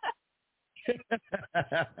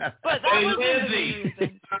 But that hey, wasn't Lizzie. the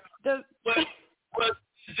reason. But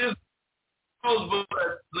just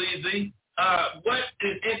Lizzie, what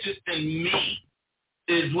is interesting me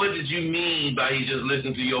is what did you mean by you just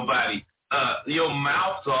listen to your body? Your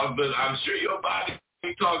mouth talk, but I'm sure your body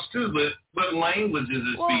talks too, but what languages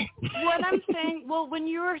it speaks? What I'm saying, when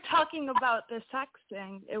you were talking about the sex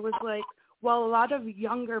thing, it was like, well, a lot of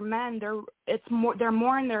younger men, they're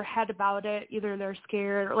more in their head about it. Either they're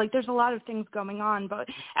scared, or there's a lot of things going on. But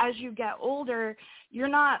as you get older, you're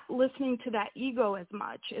not listening to that ego as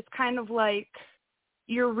much. It's kind of like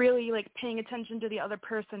you're really paying attention to the other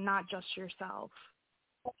person, not just yourself.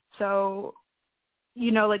 So,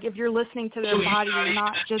 if you're listening to their body, you're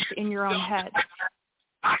not just in your own head.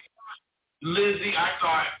 Lizzie, I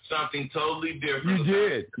thought something totally different.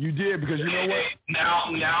 You did, because you know what? Now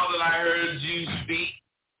that I heard you speak,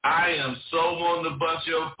 I am so on the bunch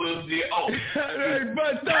of pussy. Oh, hey,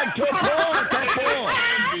 but come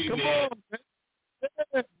on, man.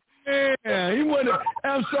 Yeah, he wanted.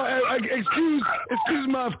 I'm sorry. Excuse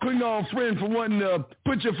my friend for wanting to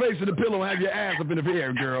put your face in the pillow and have your ass up in the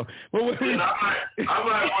air, girl. But I might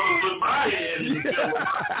want to put my head in the pillow.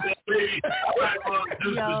 Maybe I might want to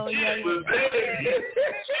do some shit with that.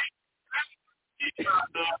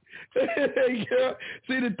 Hey, girl.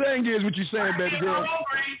 See, the thing is, what you're saying, baby girl.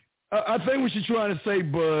 I think what she's trying to say,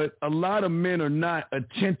 Bud, a lot of men are not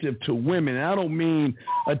attentive to women. And I don't mean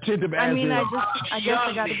attentive as I guess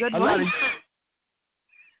I got a good one.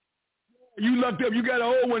 You lucked up. You got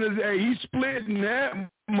an old one. Hey, he's splitting that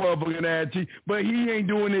motherfucking ass, but he ain't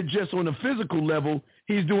doing it just on a physical level.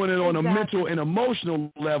 He's doing it on a mental and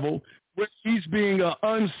emotional level, where he's being an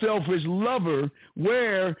unselfish lover,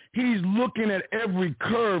 where he's looking at every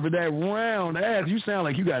curve of that round ass. You sound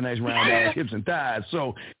like you got a nice round ass, hips and thighs.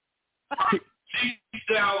 So she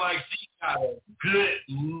sound like she got a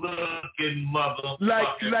good-looking mother.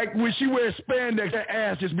 Like when she wears spandex, her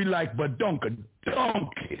ass just be like badonka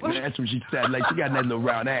donkey. That's what she said. Like she got that little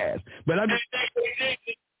round ass. But I'm just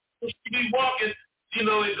when she be walking, you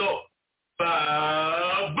know, it go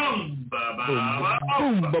ba-boom,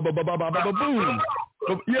 ba-ba-ba-boom, boom.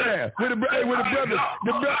 Yeah, with the brothers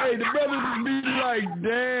be like,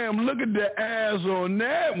 damn, look at the ass on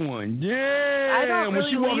that one. Yeah, I don't really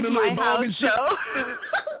when she walking leave the little my dog house, and shit.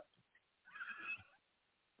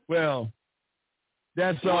 Well,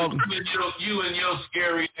 that's all. You and your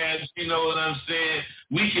scary ass, you know what I'm saying?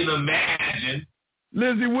 We can imagine.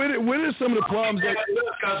 Lizzie, what are some of the problems that...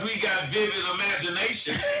 Because we got vivid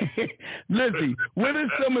imagination. Lizzie, what are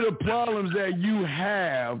some of the problems that you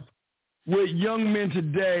have with young men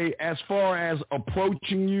today as far as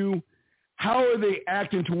approaching you? How are they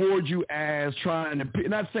acting towards you as trying to...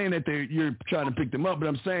 Not saying that you're trying to pick them up, but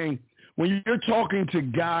I'm saying when you're talking to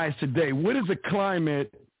guys today, what is the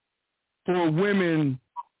climate for women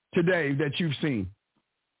today that you've seen?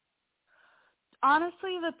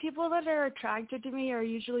 Honestly, the people that are attracted to me are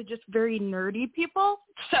usually just very nerdy people.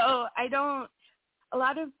 So a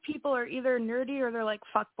lot of people are either nerdy or they're like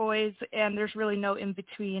fuckboys, and there's really no in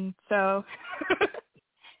between. So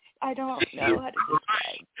I don't know how to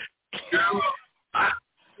describe.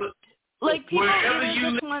 Like people either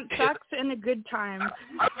just want sex and a good time. I'm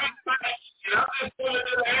just pulling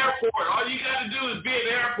to the airport. All you got to do is be at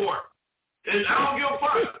the airport. And I don't give a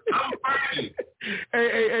fuck. I'm afraid of you.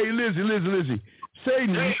 Hey, Lizzie. Say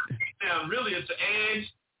now, really, it's an Ange,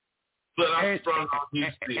 but I'm strong on you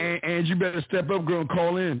still. And you better step up, girl, and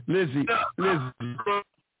call in. Lizzie.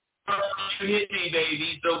 Hit me,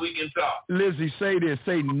 baby, so we can talk. Lizzie, say this.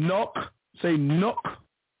 Say knock. Say knock.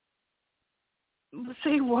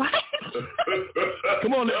 Say what?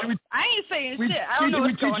 Come on, Lizzie. I ain't saying shit. I don't know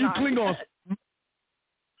what's going on. We teach you Klingon.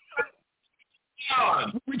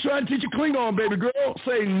 We try to teach you Klingon, baby girl.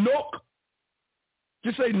 Say knock.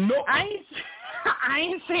 Just say knock. I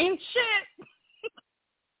ain't saying shit.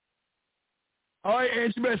 All right,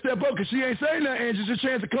 Angie, you better step up because she ain't saying that, Angie. It's your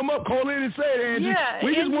chance to come up, call in and say it, Angie. Yeah,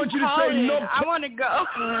 we just want you to say no. I want to go.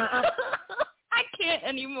 I can't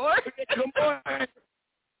anymore. Come on.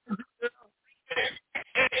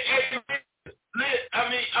 I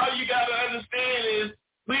mean, all you got to understand is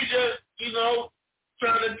we just,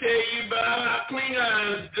 trying to tell you about how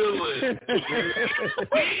Klingons do it.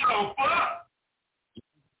 We gon' fuck.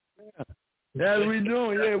 That's what we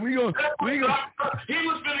doing. Yeah, we gonna. He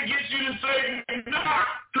was gonna get you to say knock,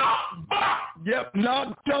 talk, buck. Yep, knock,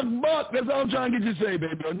 talk, buck. That's all I'm trying to get you to say,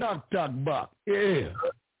 baby. Knock, talk, buck. Yeah.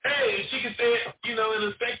 Hey, she can say it, in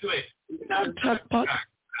a safe way. Knock, talk, buck.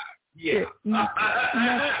 Yeah.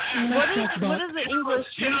 What is the English?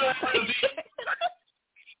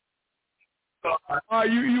 Are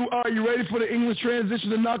you ready for the English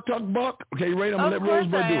transition to knock, talk, buck? Okay, you ready? I'm gonna let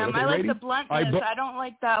Rosebud do it. Okay, I like ready? the bluntness. I don't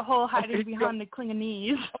like that whole hiding behind the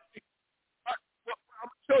Klingonese.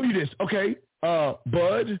 I'll show you this. Okay,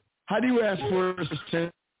 Bud, how do you ask for a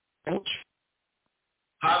sandwich?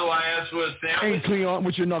 How do I ask for a sandwich? And Klingon,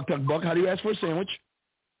 with your knock, talk, buck. How do you ask for a sandwich?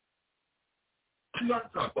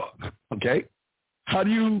 Knock, talk, buck. Okay. How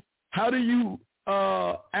do you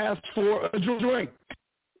ask for a drink?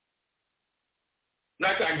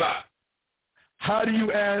 Knock, talk, buck. How do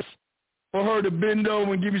you ask for her to bend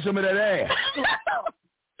over and give you some of that ass?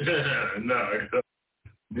 No.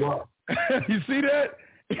 What? You see that?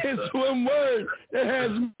 It's one word that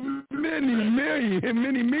has many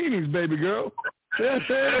meanings, baby girl. Language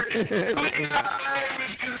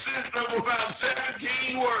consists of about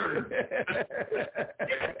 17 words.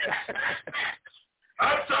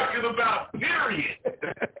 I'm talking about period.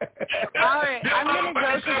 All right, I'm going to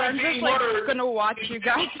go because I'm just going to watch you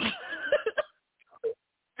guys.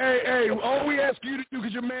 Hey, all we ask you to do,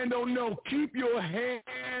 because your man don't know, keep your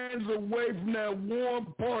hands away from that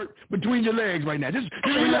warm part between your legs right now. Just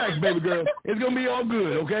relax, baby girl. It's going to be all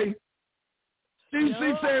good, okay? She's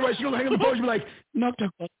saying right, she's going to hang up the phone. She'll be like, knock,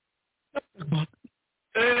 talk, buck.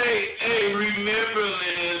 Hey, remember,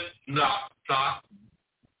 Liz, knock, talk.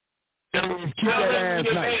 Keep that ass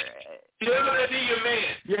nice. Tell that to your man.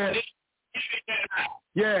 Yeah.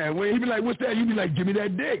 Yeah, when he be like, what's that? You be like, give me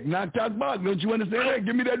that dick. Knock, talk, buck. Don't you understand that?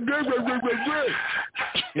 Give me that dick.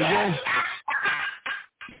 You know?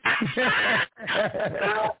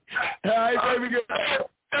 All right, baby girl.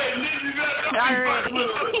 Hey, Lizzie, man,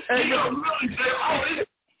 he gonna really say, oh, this.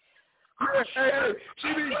 Hey, she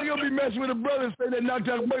gonna be messing with her brother and say that knock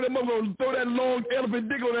talk buck. That mother gonna throw that long elephant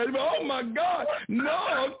dick on that. Oh my God,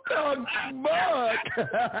 no, talk buck.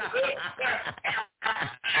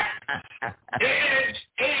 Edge,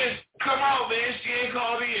 come on, man. She ain't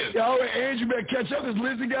called in. Yo, Ange, you better catch up because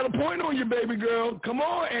Lizzie got a point on you, baby girl. Come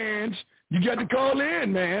on, Ange. You got to call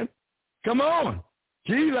in, man. Come on.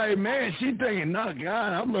 She's like, man, she thinking, no,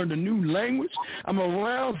 God, I've learned a new language. I'm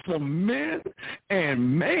around some men,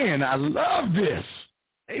 and, man, I love this.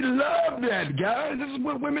 They love that, guys. This is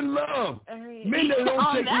what women love. Right. Men that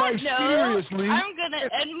don't take life seriously. I'm going to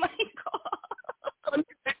end my call.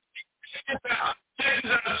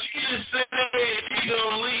 She just said she's going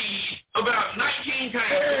to leave about 19 times.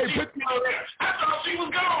 Hey, I thought she was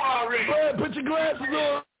gone already. Hey, put your glasses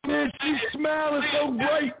on. Man, she's smiling so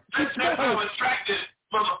bright. That's how attractive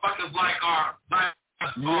motherfuckers like are.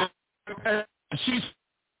 Yeah. She's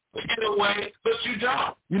get away, but you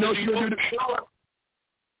don't. You know she's going to do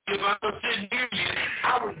if I was sitting near you,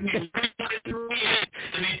 I would be and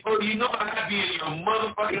before you know I'd be in your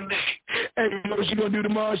motherfucking neck. Hey, you know what she's going to do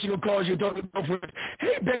tomorrow? She's going to call you and talk to her friend.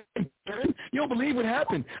 Hey, baby, you don't believe what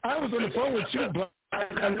happened. I was on the phone with you, but I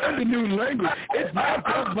learned a new language. It's not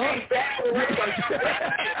that much.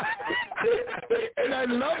 And I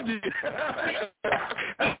loved it.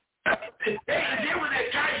 And then when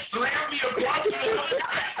that guy slammed me across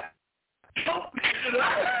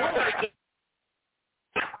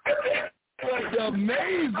It's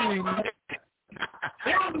amazing.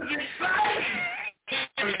 It was exciting.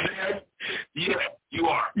 Yeah, you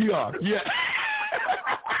are. You are, yeah.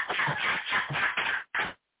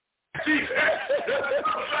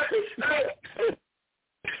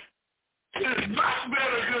 It's much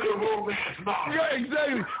better than a romance novel. Yeah,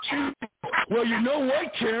 exactly. Well, you know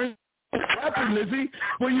what, Karen? What happened, Lizzie?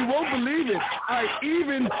 Well, you won't believe it.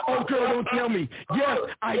 Oh, girl, don't tell me. Yes,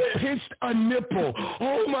 I pinched a nipple.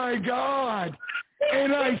 Oh, my God.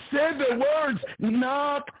 And I said the words,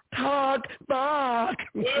 knock, talk, bark.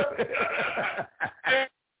 Hey,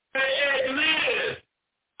 Liz.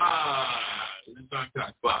 Knock,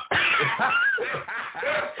 talk, bark.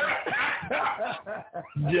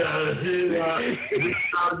 Just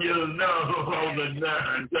you know all the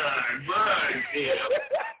knock, talk, bark.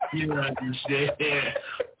 You understand?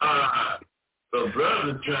 The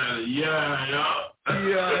brother trying to yarn up.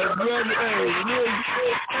 Yeah, brother.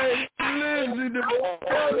 Hey, Lizzie, the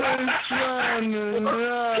brother is trying to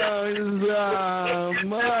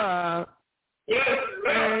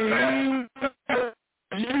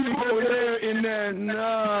you go there in that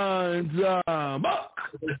buck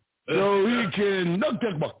so he can knock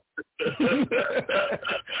that buck. As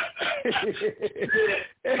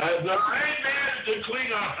I ain't managed to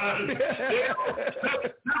clean up.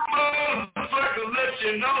 This motherfucker let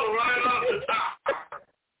you know right off the top.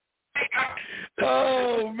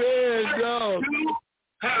 Oh, man, dog. You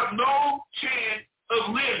have no chance of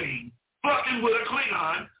living fucking with a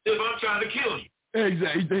Klingon if I'm trying to kill you.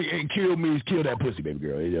 Exactly. And kill means kill that pussy, baby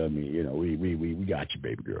girl. I mean, you know, we got you,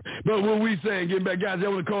 baby girl. But what we saying, getting back, guys, I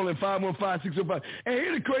want to call in 515-605. And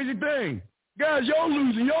here's the crazy thing. Guys, y'all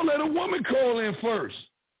losing. Y'all let a woman call in first.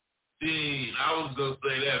 See, I was going to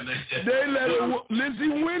say that, man. They let Lizzie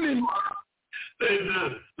winning.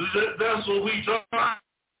 That's what we talk.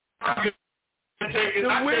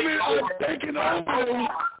 The women are taking over.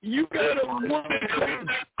 You got a woman.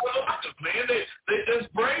 Man, that's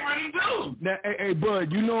bravery too. Now, hey,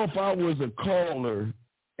 Bud, you know if I was a caller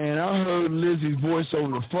and I heard Lizzie's voice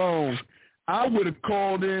over the phone, I would have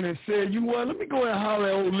called in and said, you know what, let me go and holler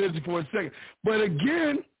at old Lizzie for a second. But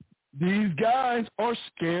again, these guys are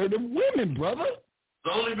scared of women, brother.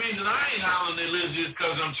 The only reason I ain't hollering at Lizzie is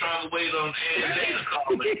because I'm trying to wait on AJ to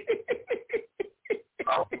call me.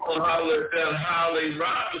 I'm going to holler at that Holly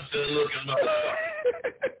Robinson looking motherfucker.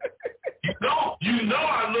 You know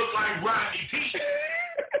I look like Rodney P.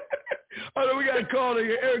 Oh, no, we got to call it.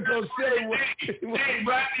 Eric goes say what. Hey,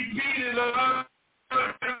 Rodney P is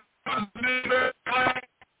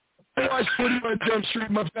I should have Jump Street.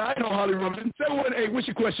 I know Holly Robinson. 718, what's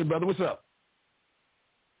your question, brother? What's up?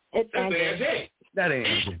 It's AJ. That ain't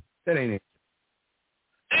Angie. That ain't it.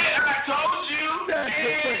 Hey, I told you. That's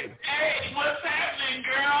hey, what's happening,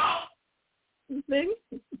 girl?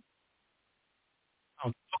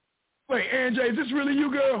 Wait, Angie, is this really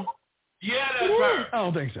you, girl? Yeah, that's her. I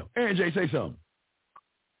don't think so. Angie, say something.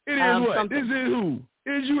 It is what? Something. Is it who?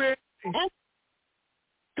 Is you Angie?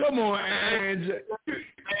 Come on, Angie.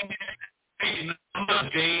 Hey,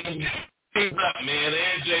 up, man.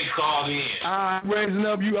 AJ called in. I'm raising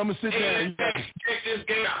up you. I'm going to sit down. Check this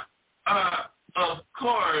game out. of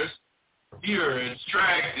course, you're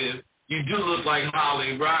attractive. You do look like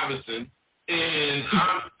Holly Robinson. And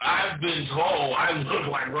I've been told I look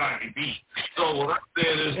like Rodney B. So what I'm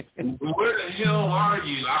saying is, where the hell are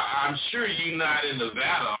you? I'm sure you're not in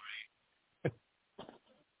Nevada, are you?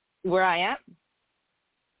 Where I am?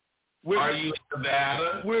 Are you in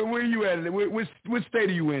Nevada? Where are you at? What state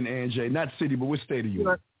are you in, Anjay? Not city, but what state are you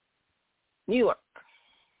in? New York.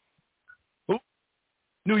 Who?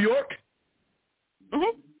 New York?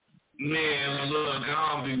 Mm-hmm. Man, look,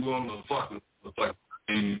 I don't be going to fucking like.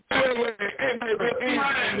 Wait,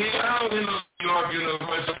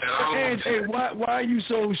 why are you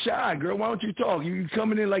so shy, girl? Why don't you talk? You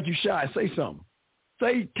coming in like you shy. Say something.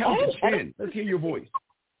 Say count to 10. Let's hear your voice.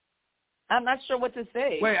 I'm not sure what to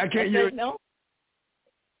say. Wait, I can't hear. No.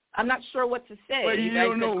 I'm not sure what to say. Wait, you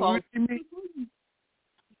don't know what you mean?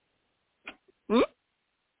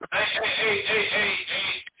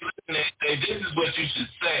 Hey, this is what you should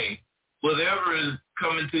say. Whatever is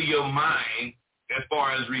coming to your mind as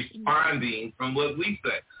far as responding from what we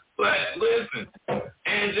say. But listen,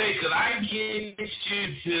 Anjay, could I get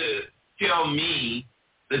you to tell me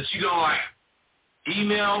that you don't like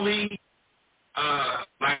email me?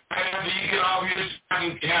 Like after you get off here, I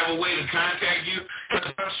can have a way to contact you.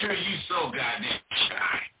 Because I'm sure you're so goddamn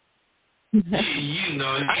shy. you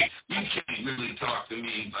know, you can't really talk to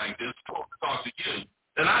me like this. Talk to you,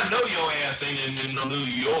 and I know your ass ain't in New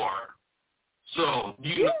York. So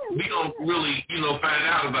we don't really, find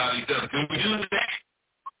out about each other. Can we do that?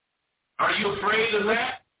 Are you afraid of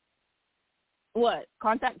that? What?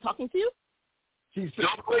 Contact talking to you?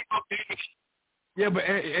 Don't play okay. Yeah, but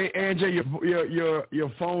Anjay,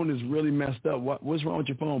 your phone is really messed up. What's wrong with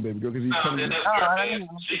your phone, baby girl? Because he's coming.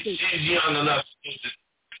 She's young enough.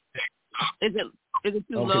 Is it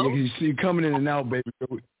too low? Okay, you see coming in and out, baby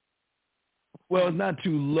girl. Well, it's not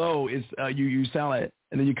too low. It's you sound like,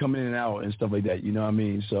 and then you come in and out and stuff like that. You know what I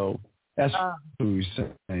mean? So that's what you're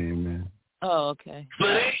saying, man. Oh, okay.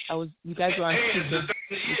 You guys were on speaker.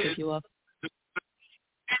 We took you up.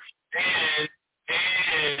 And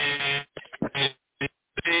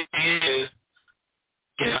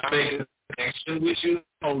can I make a connection with you?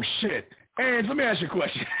 Oh shit! And let me ask you a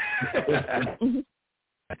question.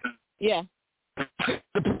 Yeah.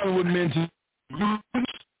 The problem with men.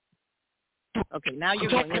 Okay, now you're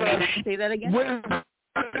going to say that again? What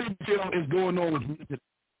do you feel is going on with men today?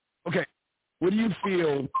 Okay, what do you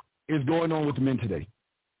feel is going on with men today?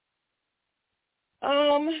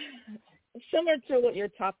 Similar to what your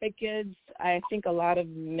topic is, I think a lot of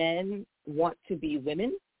men want to be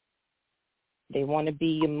women. They want to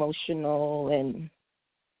be emotional and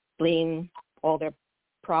blame all their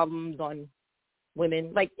problems on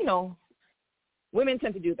women. Like, women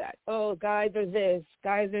tend to do that. Oh, guys are this,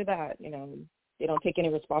 guys are that. They don't take any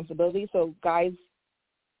responsibility. So guys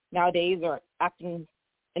nowadays are acting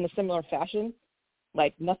in a similar fashion.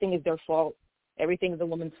 Like nothing is their fault. Everything is a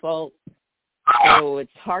woman's fault. So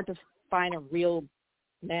it's hard to find a real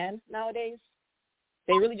man nowadays.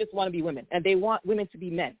 They really just want to be women. And they want women to be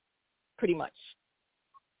men, pretty much.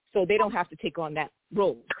 So they don't have to take on that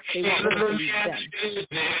role. They want women to be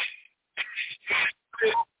them.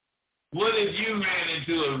 What if you ran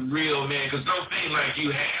into a real man? Because don't seem like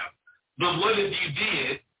you have. But what if you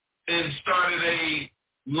did and started a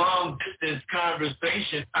long-distance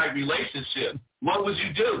conversation type relationship? What would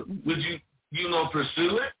you do? Would you,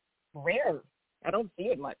 pursue it? Rare. I don't see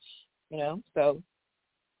it much, so.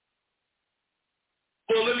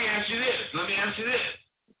 Well, let me ask you this.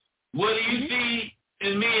 What do you see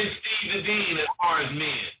in me and Steve the Dean as far as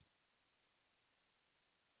men?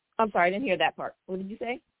 I'm sorry, I didn't hear that part. What did you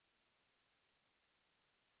say?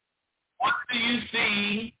 What do you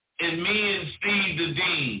see in me and Steve the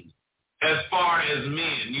Dean as far as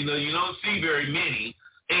men? You don't see very many.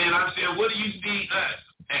 And I'm saying, what do you see us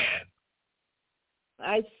as?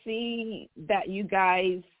 I see that you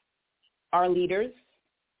guys are leaders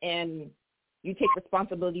and you take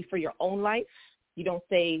responsibility for your own life. You don't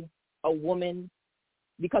say a woman,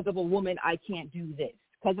 because of a woman, I can't do this.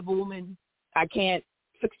 Because of a woman, I can't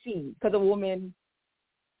succeed. Because of a woman,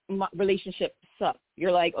 my relationship sucks.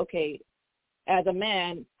 You're like, okay, as a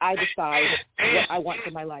man, I decide what I want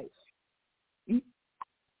for my life. And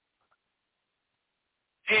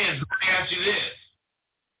let me ask you this.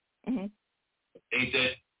 Mm-hmm. Ain't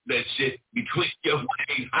that shit between your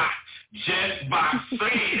legs hot just by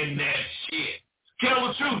saying that shit? Tell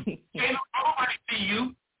the truth. Can't nobody see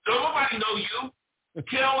you. Don't nobody know you.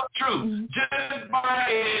 Tell the truth. Mm-hmm. Just by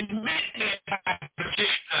admitting that shit.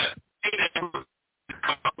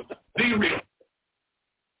 Be real.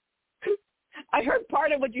 I heard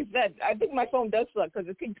part of what you said. I think my phone does suck because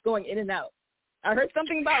it keeps going in and out. I heard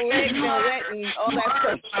something about legs and wet and all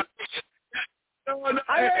that stuff.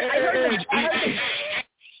 I heard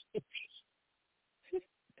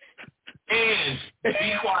And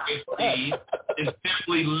be quiet, please, and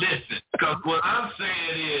simply listen. Because what I'm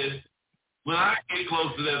saying is, when I get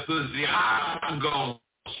close to that pussy, I'm going to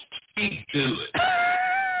speak to it.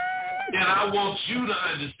 And I want you to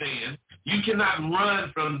understand, you cannot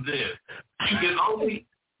run from this. You can only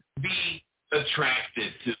be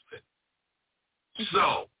attracted to it.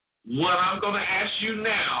 So, what I'm going to ask you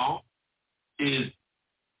now is,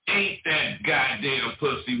 ain't that goddamn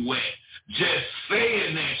pussy wet? Just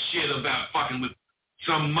saying that shit about fucking with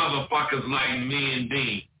some motherfuckers like me and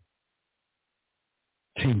Dean.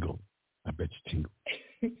 Tingle. I bet you tingle.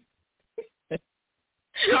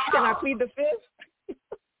 Can I plead the fifth?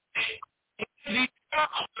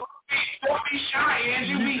 Don't be shy,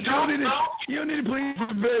 Angie. You don't need to plead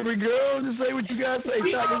for baby girl. Just say what you got to say.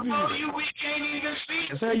 We don't know you. We can't even speak.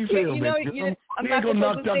 That's how you feel, baby. I'm not going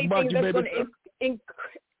to say things that's going to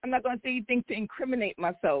I'm not going to say anything to incriminate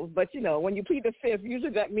myself, but, when you plead the fifth, usually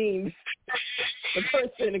that means the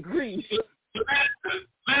person agrees.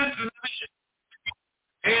 Listen.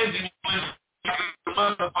 Angie, the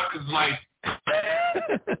motherfuckers like,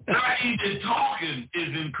 not even talking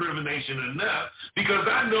is incrimination enough, because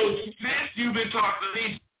I know since you've been talking to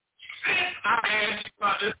me, since I asked you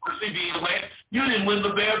about this pussy being wet, you didn't win the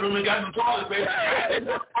bathroom and got the toilet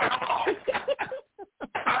paper.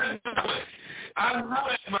 I know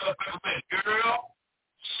that motherfucker went, girl.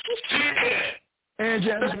 Shit. And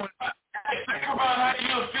just think about how you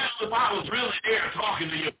feel if I was really there talking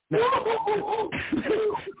to you.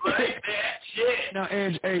 Like that shit. Now,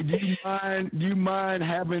 Ange, hey, do you mind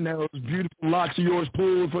having those beautiful locks of yours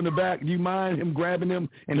pulled from the back? Do you mind him grabbing them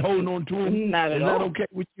and holding on to them? Not at all. Is that okay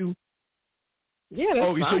with you? Yeah, that's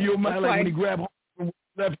fine. So you mind that's like when he grab from the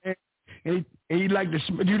left hand and he like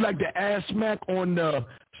you like the ass smack on the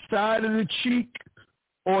side of the cheek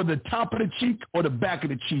or the top of the cheek or the back of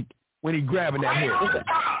the cheek when he grabbing that hair?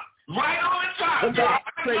 Right on the top.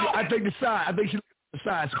 I think the side. I think she the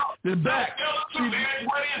side. The back. What is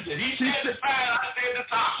it? He said the side, I said the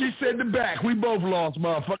top. She said the back. We both lost,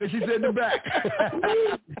 motherfucker. She said the back.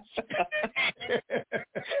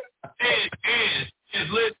 And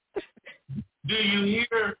do you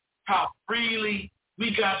hear how freely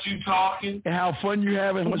we got you talking? And how fun you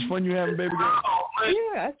having? How much fun you having, baby girl?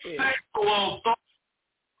 Yeah, I see.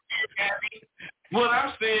 What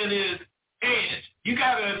I'm saying is, Ed, you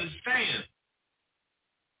got to understand,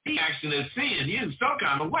 he action is seeing you some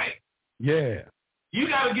kind of way. Yeah. You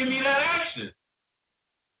got to give me that action.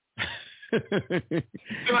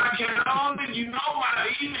 So I can only, my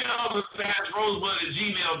email is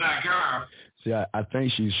fast.rosebud@gmail.com. See, I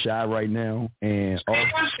think she's shy right now, and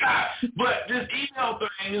she's shy, but this email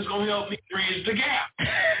thing is gonna help me bridge the gap.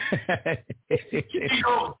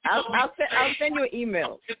 I'll send you an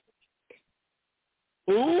email.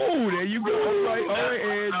 Ooh, there you go. All right,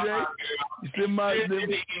 AJ.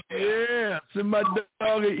 Send my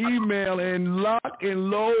dog an email and lock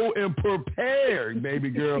and load and prepare,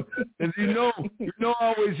 baby girl. As you know,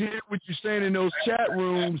 I always hear what you're saying in those chat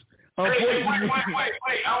rooms. Wait. I want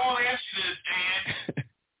to ask you this, Dan.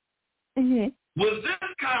 Mm-hmm. Was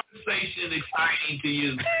this conversation exciting to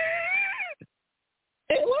you?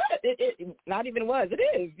 It was. It not even was. It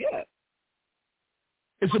is, yeah.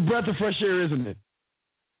 It's a breath of fresh air, isn't it?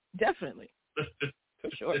 Definitely. For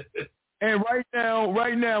sure. And right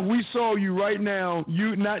now, we saw you right now.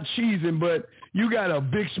 You not cheesing, but you got a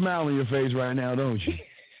big smile on your face right now, don't you?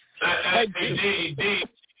 Hey,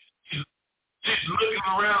 she's looking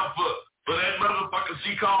around for that motherfucker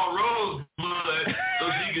she called Rosebud so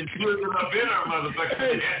she can put it up in her motherfucker.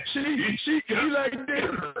 Hey, she like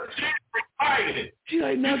this. She's excited. She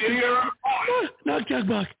like knock that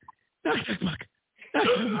buck.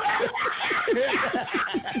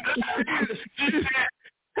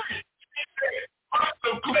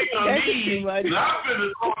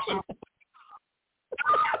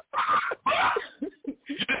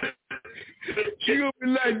 She gonna be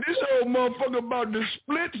like, this old motherfucker about to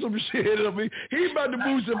split some shit up. He about to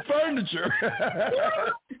move some furniture.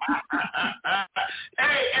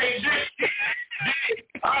 Hey,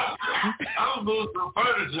 I'm gonna move some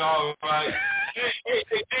furniture, all right. Hey,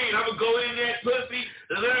 Dean, I'm gonna go in that pussy,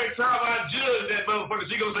 and every time I judge that motherfucker,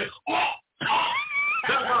 she gonna say, oh.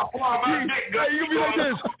 That's how far my dick goes. Hey, you be like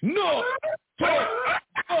this. No.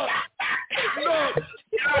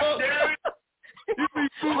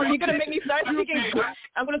 Are you gonna make me start speaking?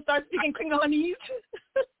 I'm gonna start speaking Klingonese.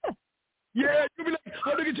 Yeah, you be like,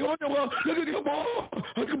 look at your ball.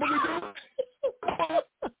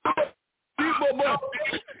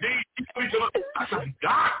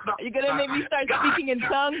 start speaking in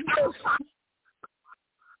tongues.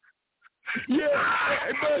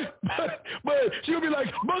 Yeah, but she'll be like,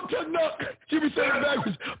 Bug Tuck Nuck. She'll be saying it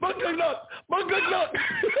backwards. Bug Tuck Nuck. Bug Tuck Nuck.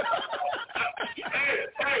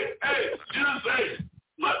 Hey, just say,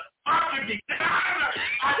 look, I'm be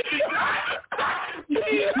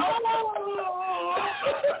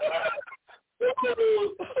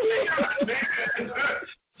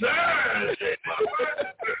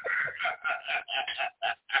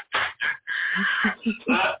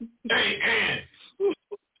Hey, Ann.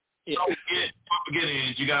 Don't forget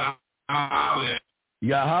it. You gotta holler at him. You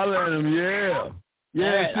gotta holler at him, yeah.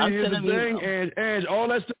 Yeah, right, see, here's the thing, and all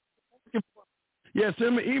that stuff. Yeah,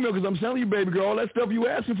 send me an email because I'm telling you, baby girl, all that stuff you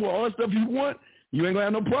asking for, all that stuff you want, you ain't gonna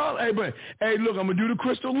have no problem. Hey, but hey, look, I'm gonna do the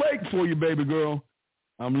Crystal Lake for you, baby girl.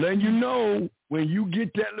 I'm letting you know when you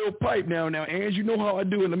get that little pipe now. Now, Ange, you know how I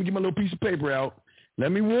do it. Let me get my little piece of paper out.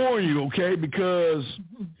 Let me warn you, okay? Because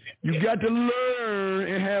you got to learn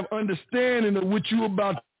and have understanding of what you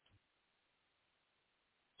about.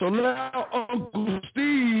 So now Uncle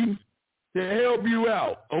Steve to help you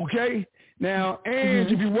out, okay? Now,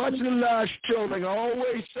 Ange, if you're watching the live show, like I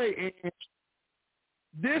always say, Ange,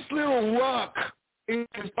 this little rock is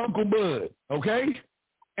Uncle Bud, okay?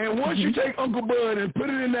 And once you take Uncle Bud and put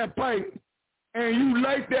it in that pipe, and you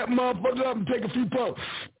light that motherfucker up and take a few puffs,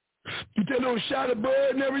 you take a little shot of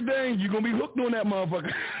Bud and everything, you're going to be hooked on that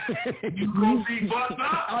motherfucker. You gonna be fucked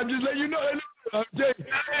up? I'll just let you know. Hey,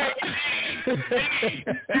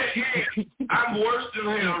 I'm worse than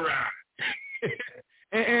hell around.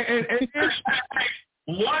 And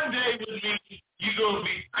one day with me, you're going to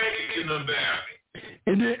be thinking about me.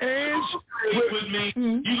 And then Ange, with me,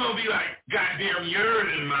 you're going to be like, goddamn, you're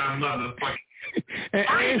in my motherfucker. And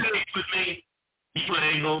Ange, with me, you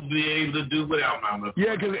ain't going to be able to do without my motherfucker.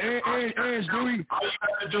 Yeah, because Ange, all you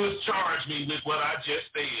have to do is charge me with what I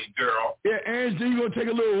just said, girl. Yeah, Ange, then you're going to take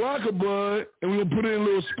a little rocker bud, and we're going to put it in a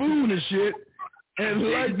little spoon and shit,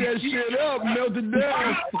 and light that shit up, melt it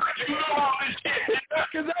down. You know all this shit.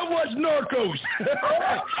 Because I watch Narcos.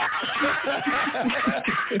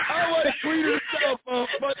 I watch Queen of the South,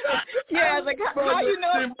 motherfucker. Yeah, like how you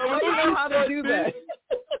know how to do that?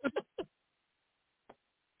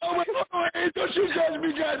 Oh, my God, Ange, don't you judge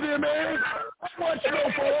me, goddamn, man. I watch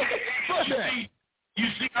Snowfall. Fuck that. You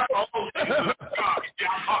see, I'm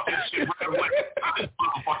talking shit right away. I just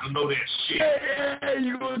motherfucker know that shit. Hey,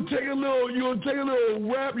 you're gonna take a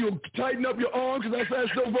little wrap. You'll tighten up your arm because that's that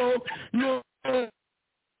Snowfall. You're gonna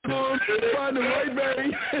find the right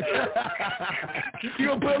bang.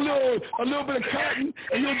 You're gonna put a little bit of cotton,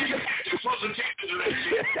 and you'll get. You're supposed to take to that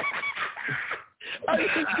shit.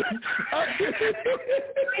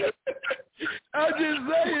 I'm just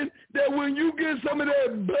saying that when you get some of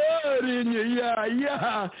that blood in you,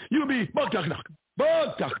 you'll be bug tucker.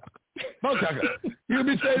 You'll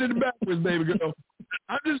be saying it backwards, baby girl.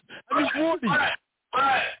 I just warning you.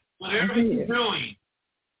 But whatever you're doing,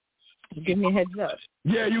 give me a heads up.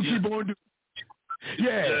 Yeah, you keep on doing.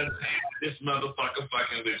 Yeah. This motherfucker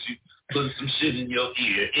fucking with you, put some shit in your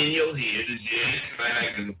ear, in your head, and you ain't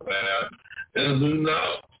flagging out. And who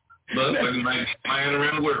knows? Motherfuckers might be flying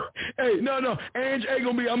around the world. Hey, no. Ange ain't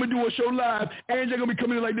gonna be. I'm gonna do a show live. Ange ain't gonna be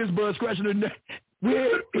coming in like this, Bud, scratching her neck.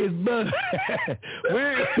 Where is Bud?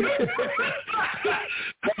 Where? She gonna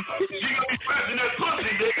be scratching that pussy,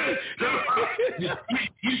 nigga.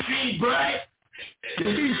 You see, Bud?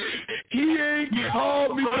 He ain't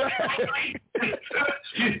called me back.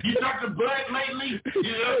 You talked to Bud lately? You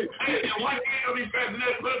know, and one hand gonna be scratching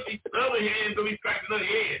that pussy, the other hand gonna be scratching her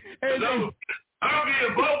head. I'm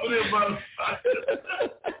getting both of them, motherfuckers.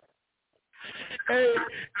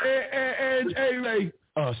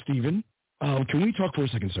 Hey, Steven, can we talk for a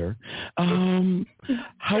second, sir?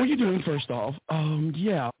 How are you doing, first off?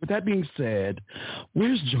 Yeah, with that being said,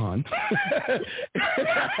 where's John?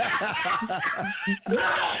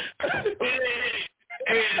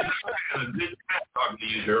 Hey, I'm a good time talking to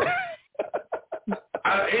you, girl.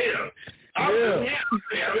 I am.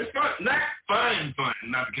 It's fun. Not fun,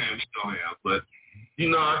 not the kind we don't have, but you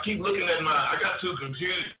know, I keep looking at I got two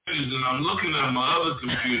computers, and I'm looking at my other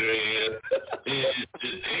computer, and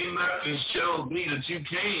it ain't nothing showed me that you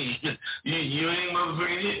came. You ain't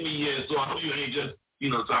motherfucking hit me yet, so I hope you ain't just,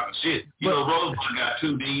 talking shit. Rosebud got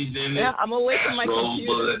 2 D's in it. Yeah, I'm away from my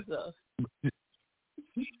computer, so.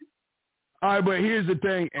 All right, but here's the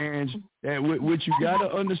thing, Ange, that what you got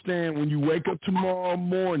to understand when you wake up tomorrow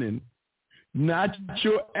morning, not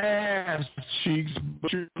your ass cheeks,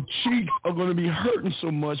 but your cheeks are going to be hurting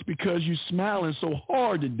so much because you're smiling so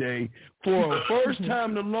hard today. For a first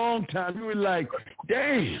time in a long time, you were like,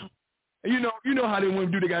 damn, You know how they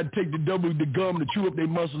women do. They got to take the gum to chew up their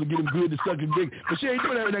muscles to get them good to suck the dick. But she ain't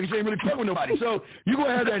doing that because she ain't really fucking with nobody. So you're going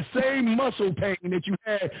to have that same muscle pain that you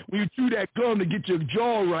had when you chew that gum to get your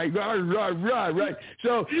jaw right. Right.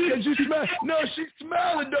 So can she smile? No, she's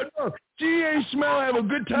smiling. No, she ain't smiling. Have a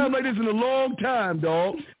good time like this in a long time,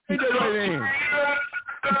 dog. Ain't that right, Ann?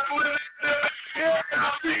 Yeah,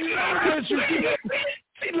 she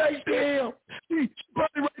like, damn. She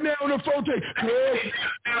probably right now on the phone saying, hey.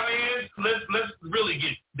 Now, let's really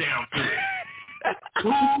get down to it.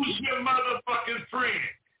 Who's your motherfucking friend?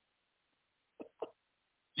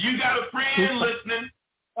 You got a friend listening?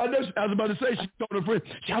 I know. I was about to say, she told her friend,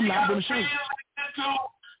 I'm not going to show you.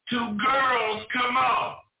 To girls, come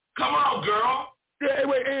on, girl. Hey,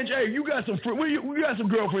 wait, Angie, hey, you got some friends. You got some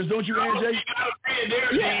girlfriends, don't you, Angie? You got a friend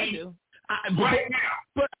there, yeah, I do. Right now.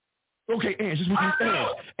 But okay, Ange, just what you saying.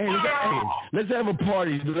 Let's have a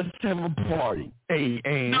party. Hey,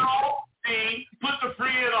 Ange. No, D, put the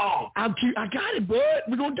friend on. I got it, bud.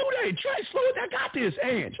 We're going to do that. Try to slow it. I got this,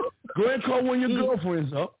 Ange. Go ahead and call one of your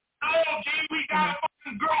girlfriends up. No, G, we got a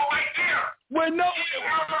fucking girl right there. Well, no.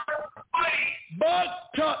 But,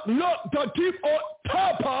 look, to keep on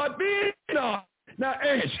top of being on. Now,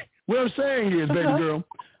 Ange, what I'm saying is, baby girl,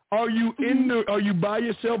 are you by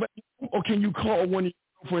yourself, or can you call one of your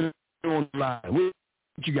girlfriends online? What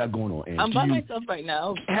you got going on, Ange? I'm by myself right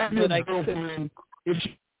now. Have your girlfriend,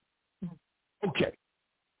 okay.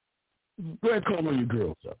 Go ahead and call one of your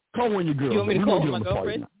girls up. Call one of your girls. You want me to call my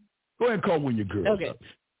girlfriend? Go ahead and call one of your girls up.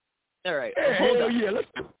 All right. Hey, hell yeah, let's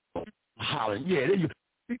holler. Yeah, there you go.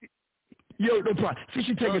 Yo, no problem. See,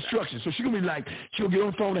 she take instructions. So she's going to be like, she'll get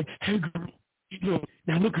on the phone like, hey, girl.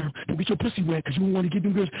 Now look, girl, don't get your pussy wet because you don't want to get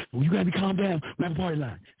them girls. Well, you got to be calm down. We have a party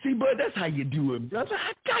line. See, bud, that's how you do it, brother.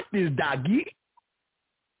 I got this, doggy.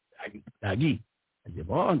 Doggy. You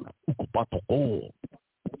know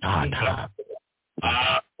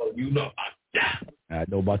I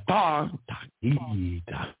know about doggy.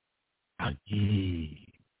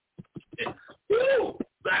 Ooh,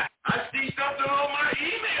 I see something on my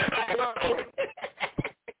email.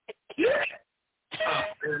 Yeah. Oh,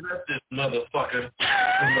 man, that's this motherfucker.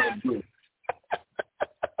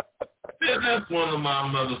 That's one of my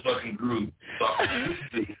motherfucking groups.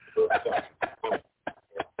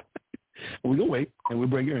 We're going to wait, and we'll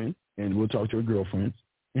bring her in, and we'll talk to her girlfriends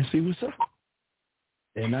and see what's up.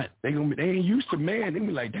 They ain't used to man. They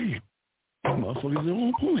be like, damn, motherfuckers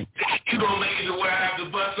on point. You gonna make it to where I have to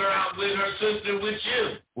bust her out with her sister with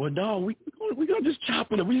you? Well, dog, we gonna just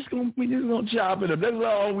chop it up. We just gonna chop it up. That's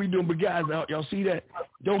all we doing. But guys, y'all see that?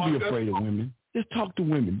 Don't be afraid of women. Just talk to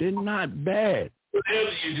women. They're not bad.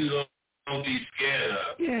 Whatever you do, don't be scared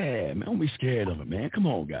of. Yeah, man, don't be scared of it, man. Come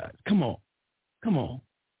on, guys. Come on.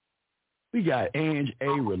 We got Ange A.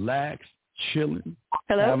 relaxed, chilling,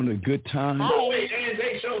 having a good time. Oh, wait, Ange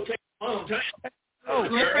A. show take a long time. Oh,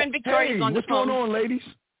 my friend Victoria's on the phone. What's going on, ladies?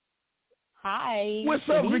 Hi. What's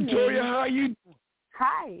up, Victoria? How are you?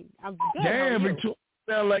 Hi. I'm good. Damn, Victoria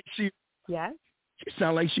sound like she. Yes. She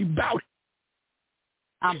sound like she bout.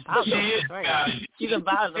 I'm about She is right. about it. She's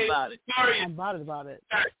about it. I'm about it.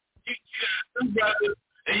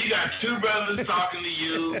 You got two brothers talking to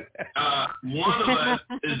you. One of us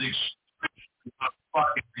is extremely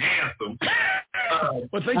fucking handsome.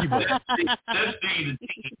 Well, thank you, brother. Let's see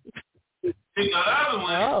the other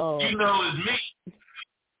one, you know, is me.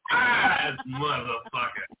 Eyes,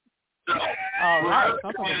 motherfucker. So, all right.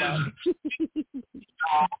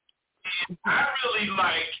 I really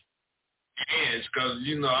like Ange because,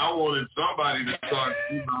 you know, I wanted somebody to talk,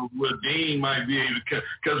 you know, where Dean might be able to,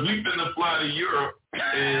 because we've been to fly to Europe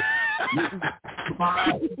and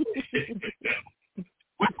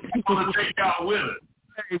we want to take y'all with us.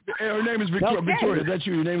 Hey, her name is Victoria. Okay. Victoria, is that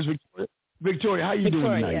you? Your name is Victoria? Victoria, how you doing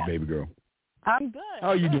tonight, baby girl? I'm good. How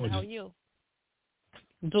are you doing? How are you?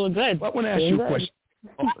 I'm doing good. Well, I want to ask you a question.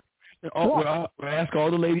 I'll ask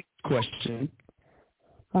all the ladies a question.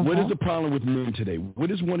 What is the problem with men today?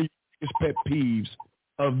 What is one of your biggest pet peeves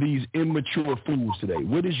of these immature fools today?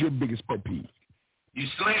 What is your biggest pet peeve? You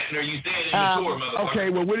slanting or you saying immature, motherfucker? Okay,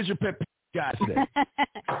 well, what is your pet peeve, guys, today?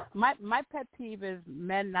 my pet peeve is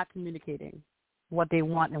men not communicating what they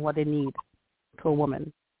want and what they need to a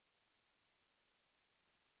woman.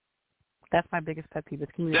 That's my biggest pet peeve is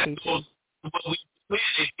communication. That's what we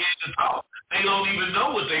can't talk. They don't even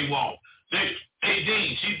know what they want. Hey,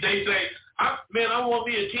 Dean, they say, I want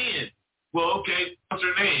me a 10. Well, okay, what's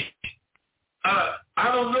her name? I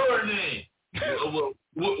don't know her name.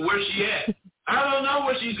 Well, where's she at? I don't know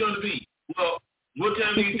where she's going to be. Well, what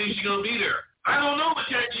time do you think she's going to be there? I don't know what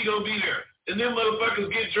time she's going to be there. and them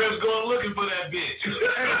motherfuckers get dressed going looking for that bitch.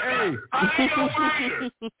 Hey. I ain't gonna find her.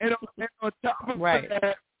 And on top of Right.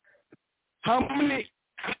 that, how many?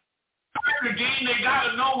 Dean, they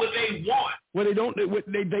gotta know what they want. Well, they don't. They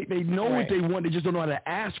know what Right. they want. They just don't know how to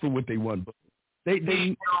ask for what they want. They Just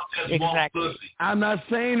want Exactly. pussy. I'm not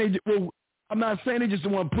saying they. Well, I'm not saying they just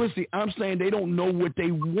want pussy. I'm saying they don't know what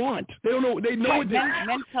they want. They don't know. They know Right. what they.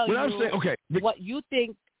 Men tell What you I'm saying, okay. what you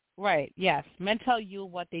think. Right. Yes. Men tell you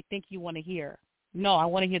what they think you want to hear. No, I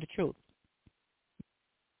want to hear the truth.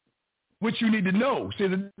 What you need to know. See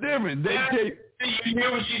the difference. You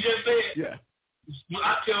hear what she just said? Yeah.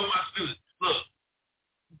 I tell my students, look,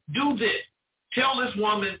 do this. Tell this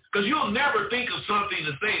woman, because you'll never think of something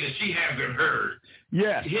to say that she hasn't heard.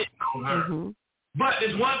 Yes. Hit on her. Mm-hmm. But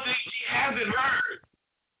there's one thing she hasn't heard.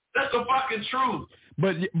 That's the fucking truth.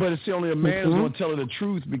 But it's only a man who's going to tell her the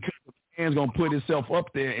truth, because the man's going to put himself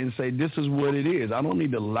up there and say, this is what it is. I don't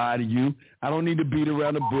need to lie to you. I don't need to beat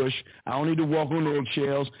around the bush. I don't need to walk on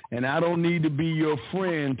eggshells. And I don't need to be your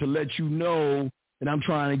friend to let you know that I'm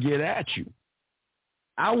trying to get at you.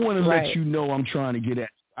 I want to let you know I'm trying to get at you.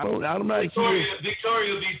 I'm not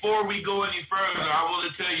Victoria, before we go any further, I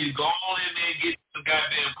want to tell you, go on in there and get some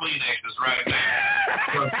goddamn Kleenexes right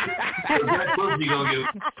now. That pussy gonna get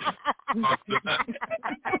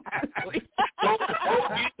go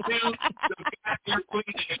get them some goddamn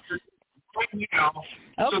Kleenexes right now.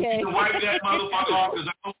 So you can wipe that motherfucker off, because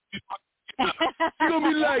I don't You're going to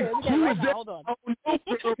be like, who is that? Hold on. Oh, no,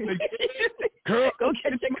 girl. Go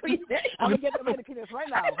get the Kleenex. I'm gonna get the Kleenex right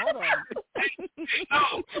now. Hold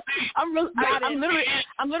on. I'm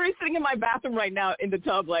literally sitting in my bathroom right now in the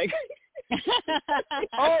tub, like.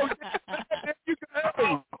 Oh,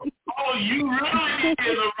 you really in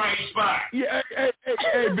the right spot. Yeah,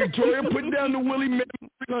 hey, Victoria, put down the Willie man.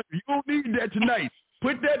 You don't need that tonight.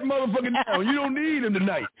 Put that motherfucker down. You don't need him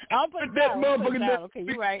tonight. I'll put that motherfucker down. Okay,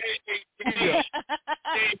 you're right.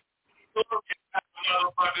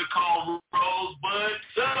 Motherfucker called Rosebud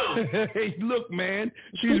too. Hey, look, man,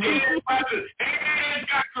 she's and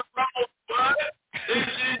got the Rosebud.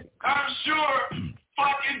 I'm sure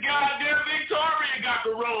fucking goddamn Victoria got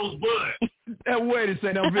the Rosebud. Now wait a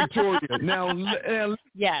second, now Victoria. Now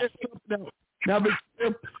yes. Now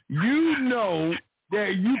Victoria, you know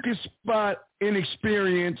that you can spot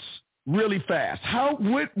inexperience really fast.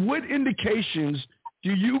 What indications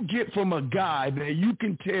do you get from a guy that you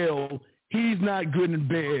can tell he's not good in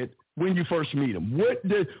bed when you first meet him?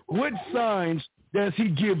 What signs does he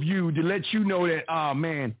give you to let you know that, oh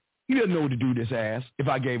man, he doesn't know what to do this ass if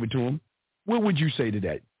I gave it to him? What would you say to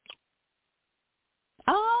that?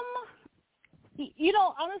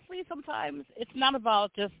 Honestly, sometimes it's not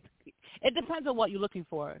about just. It depends on what you're looking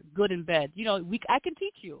for. Good in bed. I can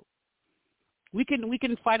teach you. We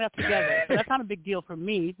can find out together. So that's not a big deal for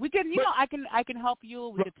me. We can, I can help you.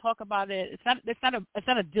 We can talk about it. It's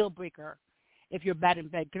not a deal breaker if you're bad in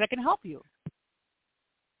bed, because I can help you.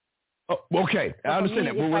 Oh, okay, I understand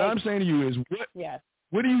that. But what I'm saying to you is,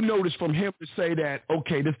 what do you notice from him to say that,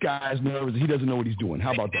 okay, this guy's nervous, he doesn't know what he's doing?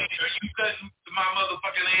 How about that? Are you cutting my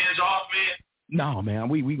motherfucking hands off, man? No, man,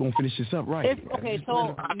 we gonna finish this up right.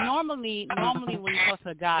 So normally when you talk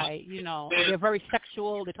to a guy, they're very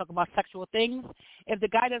sexual. They talk about sexual things. If the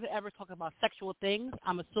guy doesn't ever talk about sexual things,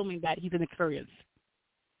 I'm assuming that he's inexperienced.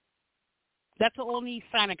 That's the only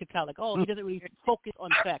sign I could tell. Like, he doesn't really focus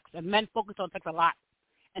on sex, and men focus on sex a lot.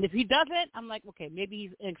 And if he doesn't, I'm like, okay, maybe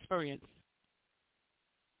he's inexperienced.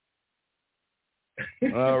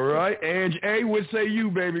 All right, Ange A, what say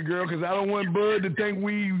you, baby girl? Because I don't want Bud to think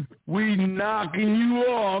we knocking you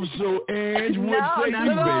off. So, Ange, what say you,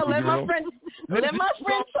 baby girl? Let my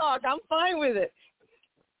friend talk. I'm fine with it.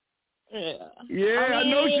 Yeah, I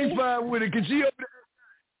know she's fine with it, because she up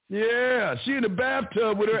there. Yeah, she in the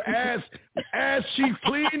bathtub with her ass cheek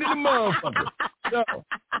clean in the motherfucker. So,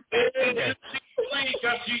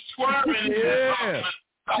 she's swerving. Yeah,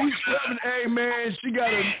 she's swerving. Hey, man, she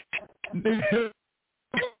got a...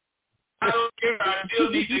 I don't care. I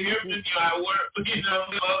still need to hear from you. I work, on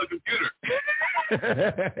the computer.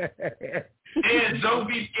 And don't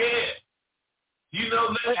be scared.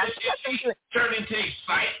 Let that shit turn into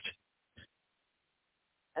excitement.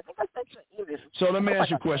 I think I sent you an email. So let me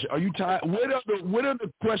ask you a question. Are you tired? What are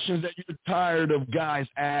the questions that you're tired of guys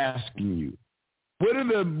asking you? What are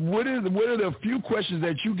the few questions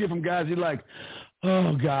that you get from guys you're like,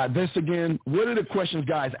 oh God, this again? What are the questions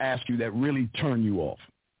guys ask you that really turn you off?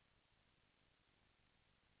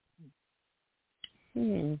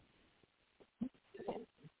 Okay,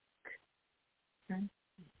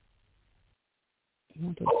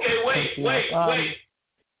 wait. What are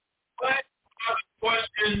the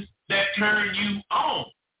questions that turn you on?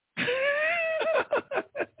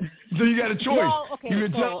 So you got a choice. Well, okay, You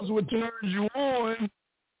can tell us what turns you on.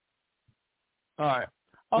 All right.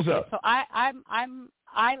 What's okay, up? so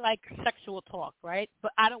I like sexual talk, right?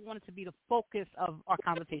 But I don't want it to be the focus of our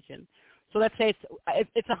conversation. So let's say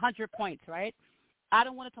it's 100 points, right? I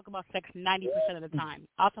don't want to talk about sex 90% of the time.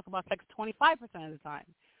 I'll talk about sex 25% of the time.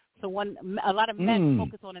 So when a lot of men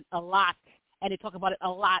focus on it a lot and they talk about it a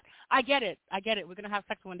lot, I get it. We're going to have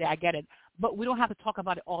sex one day. I get it. But we don't have to talk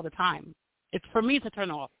about it all the time. It's for me to turn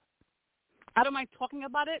off. I don't mind talking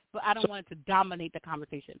about it, but I don't want it to dominate the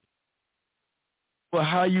conversation. Well,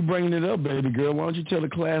 how you bringing it up, baby girl? Why don't you tell the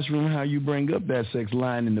classroom how you bring up that sex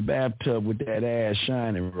line in the bathtub with that ass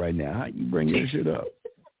shining right now? How you bring that shit up?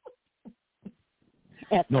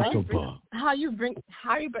 I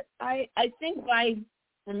think by,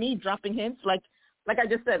 for me, dropping hints, like I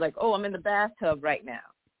just said, like, oh, I'm in the bathtub right now.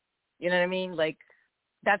 You know what I mean? Like,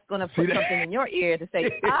 that's going to put something in your ear to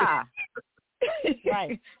say,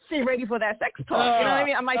 right. She ready for that sex talk. You know what I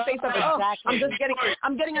mean? I might say something, exactly.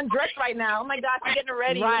 I'm getting undressed right now. Oh my gosh, I'm getting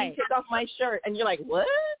ready. Right. Let me take off my shirt. And you're like, what?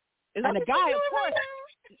 And the guy, of course,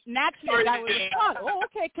 naturally, the guy would respond, oh,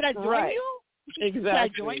 okay, could I join you? Exactly. Could I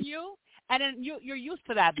join you? And then you're used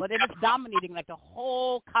to that, but if it's dominating like the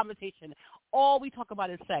whole conversation, all we talk about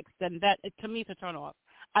is sex, then that, to me, is a turn off.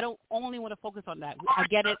 I don't only want to focus on that. I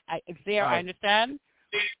get it. It's there. I understand.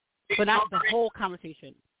 But not the whole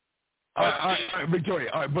conversation. All right,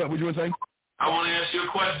 Victoria. All right, but what you want to say? I want to ask you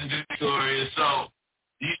a question, Victoria. So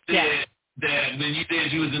you said that when you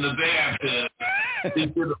said you was in the bathtub, you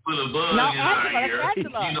could have put a bug in her ear.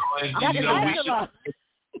 Angela. That's Angela.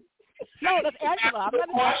 No, that's Angela. I'm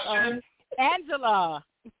not Angela.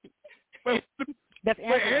 That's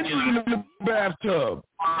Angela. Wait, Angela's in the bathtub.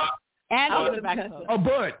 Angela's in the bathtub. Oh,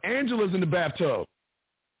 but Angela's in the bathtub.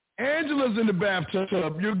 Angela's in the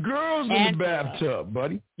bathtub. Your girl's in the bathtub,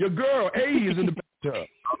 buddy. Your girl, A, is in the bathtub.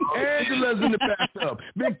 Angela's in the bathtub.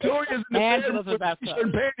 Victoria's in the bathtub. T-shirt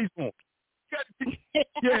and panties on.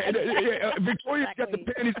 Yeah. Victoria's got the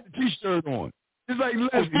panties and the T-shirt on. It's like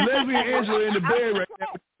Leslie. Leslie and Angela in the bed right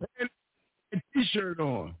now with the panties and T-shirt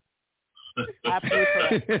on. Absolutely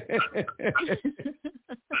correct.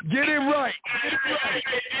 Get it right.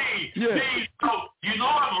 Yeah. So, you know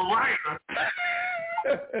I'm a writer.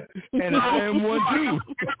 And I am one too.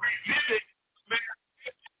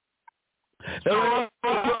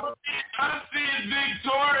 I'm seeing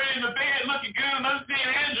Victoria in the bed looking good, and I'm seeing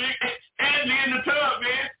Angie in the tub,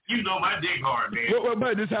 man. You know my dick hard, man.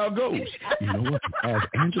 But this is how it goes. You know what? As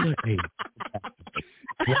Angela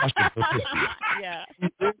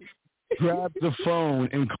grabs the phone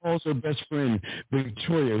and calls her best friend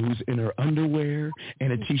Victoria, who's in her underwear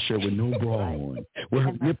and a T-shirt with no bra on, with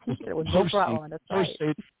her nipples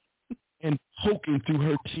posting and poking through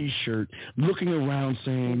her T-shirt, looking around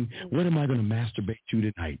saying, what am I going to masturbate to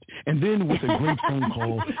tonight? And then with a great phone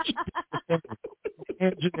call,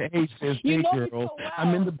 Angela A says, hey, girl,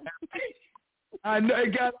 I'm in the bathroom. I know,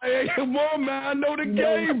 come on, man. I know the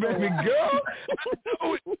game, baby girl. I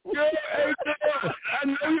know it, girl. Hey, girl. I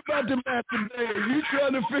know you're about to masturbate. You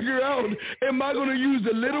trying to figure out, am I going to use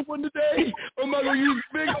the little one today, or am I going to use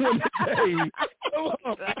the big one today? Come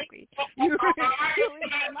on. Exactly. You're in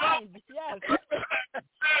my mind. Yes.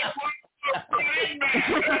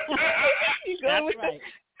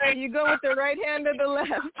 You go with the right hand or the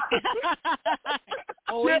left?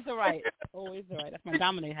 Always the right. Always the right. That's my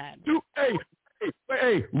dominant hand.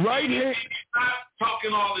 Hey, right hand. Stop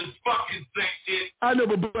talking all this fucking sex shit. I know,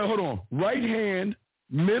 but hold on. Right hand,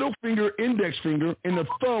 middle finger, index finger, and the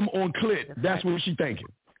thumb on clit. That's what she's thinking.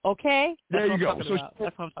 Okay. There you go. So that's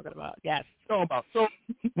what I'm talking about. Yes. So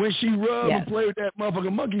when she rubbed and played with that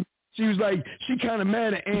motherfucking monkey, she was like, she kind of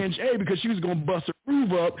mad at Ange A because she was going to bust her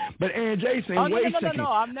groove up, but Ange A saying, wait a second. No,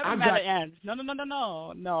 I'm never mad at Ange. No,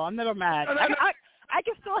 I'm never mad. I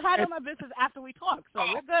can still handle my business after we talk, so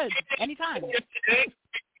we're good. Anytime. Hey,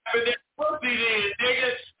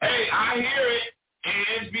 I hear it.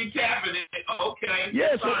 Ange be tapping it. Okay.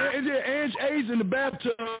 Yeah, so Ange A's in the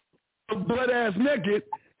bathtub, butt-ass naked,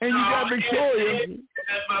 and you got Victoria.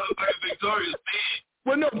 That motherfucker Victoria's man.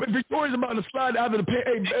 Well, no, but Victoria's about to slide out of the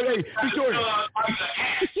panties. Hey, Victoria.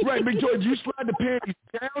 Right, Victoria, do you slide the panties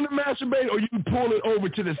down to masturbate, or you pull it over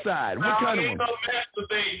to the side? What kind of one? No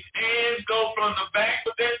masturbate. Hands go from the back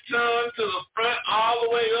of that tongue to the front, all the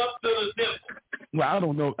way up to the nipple. Well, I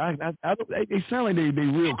don't know. I don't. They sound like they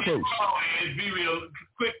real close. Oh, man, be real.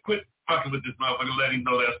 Quit fucking with this motherfucker. Let him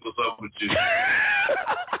know that's what's up with you.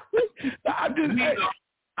 I can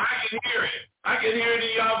hear it. I can hear it in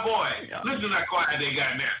your voice. Listen how quiet they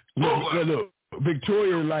got now. Look.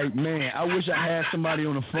 Victoria, like, man, I wish I had somebody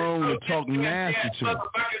on the phone to talk nasty to.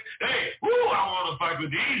 Hey, I want to fuck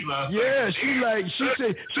with these motherfuckers. Yeah, she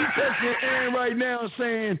texting Aaron right now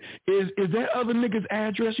saying, is that other nigga's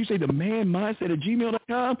address? You say the man mindset at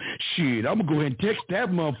gmail.com? Shit, I'm gonna go ahead and text that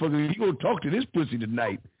motherfucker. He gonna talk to this pussy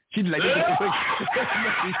tonight. She'd be like,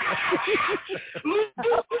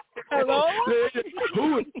 hello?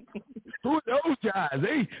 Who are those guys?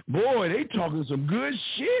 They talking some good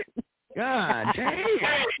shit. God damn.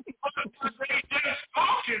 Hey, they just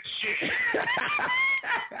talking shit.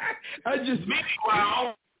 I just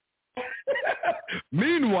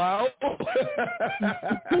Meanwhile,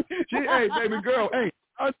 hey, baby girl, hey,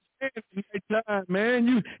 understand the time,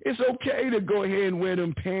 man. It's okay to go ahead and wear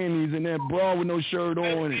them panties and that bra with no shirt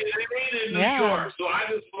on. It ain't in New York, so I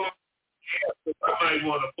just want somebody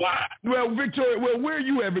want to fly. Well, Victoria, where are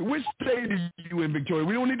you at? Which state are you in, Victoria?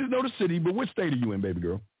 We don't need to know the city, but which state are you in, baby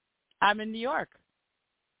girl? I'm in New York.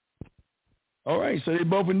 All right, so they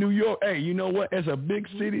both in New York. Hey, you know what? It's a big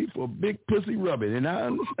city for big pussy rubbing, and I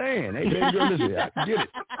understand. Hey, baby girl, listen, I get it.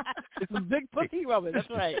 It's a big pussy rubbing. That's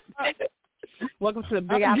right. Welcome to the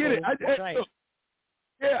Big I Apple. get it. That's right.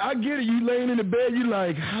 Yeah, I get it. You laying in the bed, you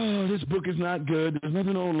like, oh, this book is not good. There's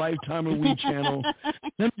nothing on Lifetime or We Channel.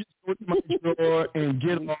 Let me just go to my drawer and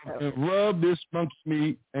get off and rub this monkey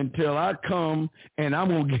meat until I come, and I'm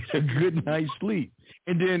going to get a good night's sleep.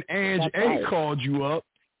 And then Ange A called you up.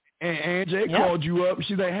 And Ange A called you up.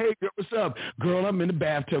 She's like, hey, girl, what's up? Girl, I'm in the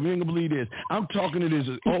bathtub. You ain't going to believe this. I'm talking to this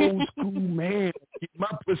old school man.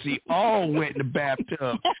 My pussy all wet in the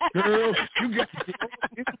bathtub. Girl, you got to get on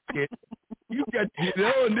this shit. You got to get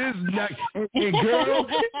on this night. And girl,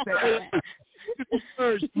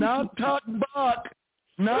 first, not talk bark.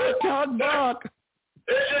 Not talk bark.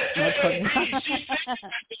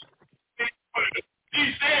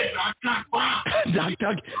 She said, knock bark.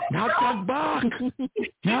 Knock bark.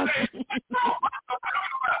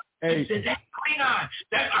 Hey. She said, that's Klingon.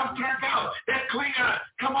 I'm turned out. That's Klingon.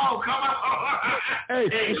 Come on. Hey,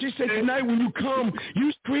 and she said tonight when you come,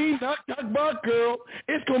 you scream, knock bark, girl.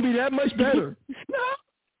 It's going to be that much better.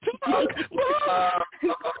 Knock bark.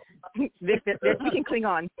 They're speaking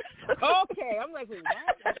Klingon. Okay, I'm like, wait,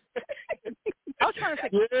 what? I was trying to say,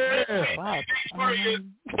 yeah. Wow.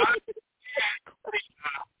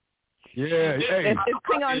 Yeah, hey. It's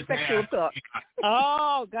Klingon sexual talk.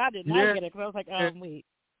 Oh, got it. Now I get it. Because I was like, wait,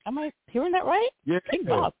 am I hearing that right? Yeah.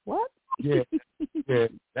 Bob, what? Yeah.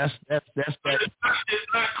 That's that. It's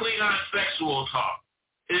not Klingon sexual talk.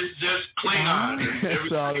 It's just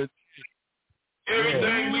Klingon.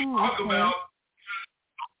 Everything we talk about.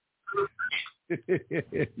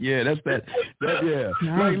 Yeah, that's that. Yeah.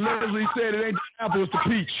 Like Leslie said, it ain't the apple, it's the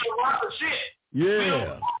peach. A lot of shit.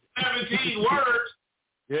 Yeah. 17 words.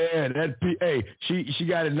 Yeah, hey, she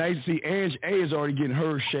got it nice. See, Ange A is already getting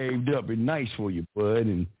hers shaved up and nice for you, bud.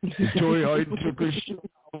 And Victoria already took her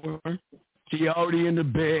shower. She already in the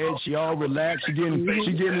bed. She all relaxed. She getting in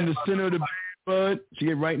the center of the bed, bud. She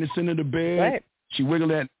get right in the center of the bed. Right. She wiggle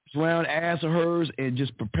that round ass of hers and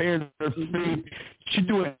just preparing her feet. She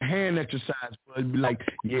doing a hand exercise, bud. Be like,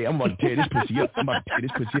 yeah, I'm about to tear this pussy up.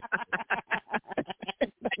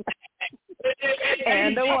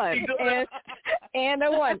 And the one. And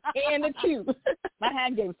the one. And the two. My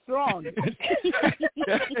hand game strong. Hand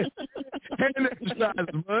exercise,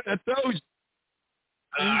 bud. I told you.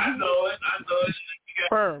 I know it.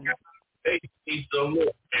 Firm. He's so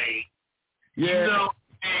little, man. Yeah. You know,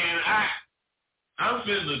 and I'm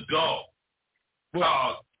finna go.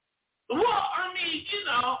 Well, I mean, you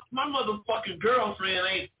know, my motherfucking girlfriend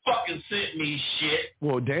ain't fucking sent me shit.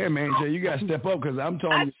 Well, damn, man, Jay, you gotta step up because I'm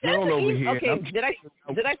telling you, girl over here. Okay, did I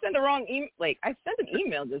send the wrong email? Like, I sent an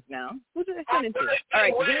email just now. Who did I send it to? All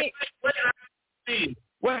right,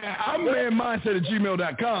 Well, I'm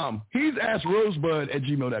manmindset@gmail.com. He's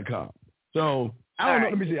askrosebud@gmail.com. So I don't know.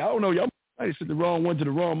 Let me see. I don't know. Y'all might have sent the wrong one to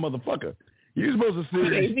the wrong motherfucker. You're supposed to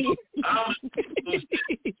see.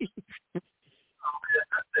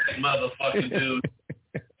 Motherfucking dude.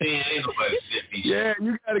 Ain't nobody sent me shit. Yeah,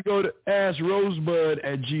 you got to go to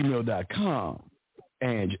askrosebud@gmail.com.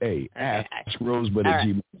 Ange A.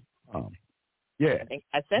 Askrosebud@gmail.com. Yeah.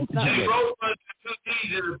 I sent something.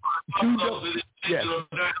 Yes.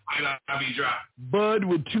 Bud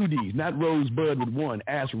with 2 D's, not Rosebud with 1.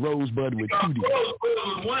 Ask Rosebud with 2 D's.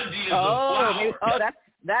 Rosebud with 1 D is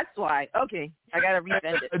that's why. Okay, I gotta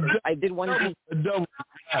resend it. I did 1 D.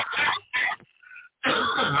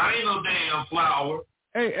 I ain't no damn flower.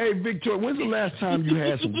 Hey, Victoria, when's the last time you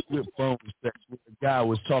had some good phone sex where a guy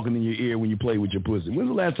was talking in your ear when you played with your pussy? When's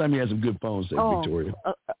the last time you had some good phone sex, Victoria?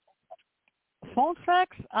 Phone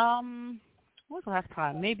sex? When was the last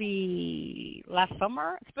time? Maybe last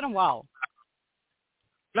summer? It's been a while.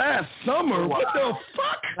 Last summer? What the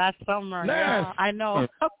fuck? Last summer. Yeah, I know.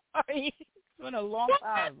 It's been a long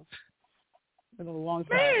time. Man,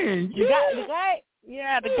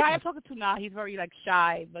 the guy I'm talking to now, he's very like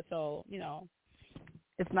shy, but so, you know,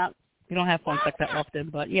 it's not, we don't have phone sex that often,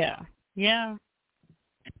 but yeah. He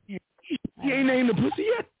ain't named the pussy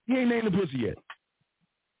yet?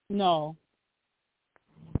 No.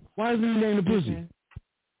 Why isn't he named the pussy? Mm-hmm.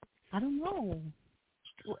 I don't know.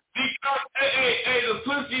 Hey, the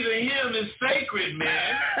pussy to him is sacred,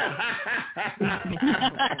 man.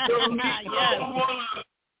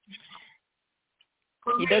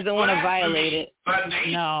 He doesn't want to violate it.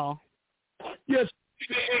 No. Yes.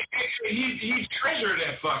 He treasured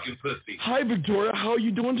that fucking pussy. Hi, Victoria. How are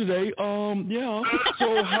you doing today? Yeah.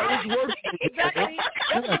 So how does it work? Exactly.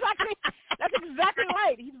 That's exactly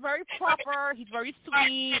right. He's very proper. He's very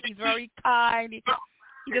sweet. He's very kind. He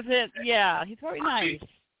doesn't. Yeah, he's very nice.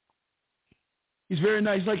 He's very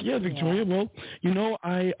nice. Like, yeah, Victoria. Yeah. Well, you know,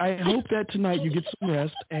 I hope that tonight you get some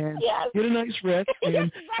rest and get a nice rest. And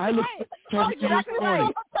exactly I look forward to exactly this right.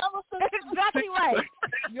 morning. That's exactly right.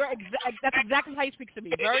 That's exactly how he speaks to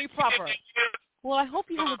me. Very proper. Well, I hope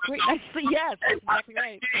you have a great night. Yes, that's exactly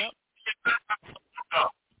right. Yep.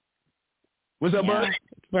 What's up, bud?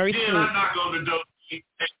 Very sweet. I'm not going to do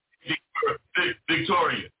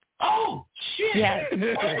Victoria. Oh, shit. Yes.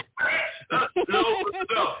 No.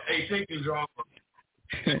 Hey, take this wrong.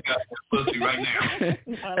 Got pussy right now.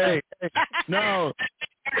 Hey, no.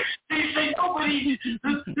 Nobody.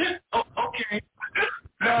 Okay.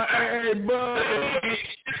 Hey, bud.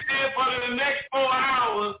 For the next 4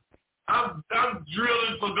 hours, I'm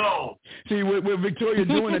drilling for gold. See, what Victoria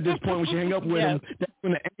doing at this point when she hang up with him, that's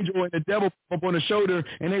when the angel and the devil come up on the shoulder,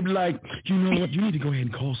 and they be like, you know what, you need to go ahead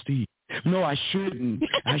and call Steve. No, I shouldn't.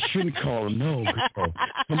 I shouldn't call him. No, girl.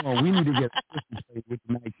 Come on, we need to get Christmas with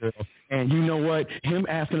tonight, girl. And you know what? Him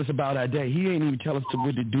asking us about our day, he ain't even tell us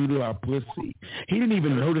what to do to our pussy. He didn't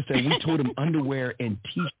even notice that we told him underwear and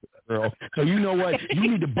t-shirts, girl. So you know what? You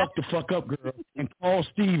need to buck the fuck up, girl, and call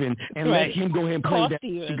Steven and let him go ahead and play that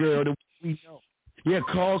Steven. Girl that we know. Yeah,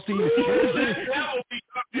 call Steven.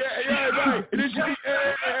 Yeah, right. And then she,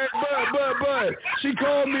 Bud. She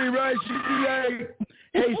called me, right? She be like,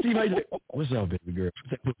 hey, Steve, what's up, baby girl? What's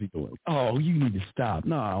that pussy doing? Oh, you need to stop.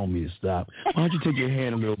 No, I don't mean to stop. Why don't you take your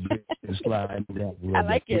hand a little bit and slide down a little I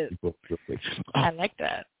like bit? I like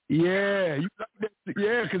that. Yeah, you like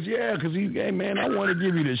that? Cause hey man, I want to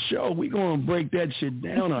give you the show. We gonna break that shit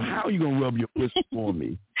down on how you gonna rub your pussy for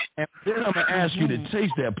me, and then I'm gonna ask you to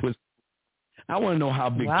taste that pussy. I want to know how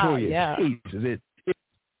Victoria tastes. Is it?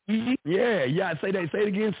 Yeah. Say that. Say it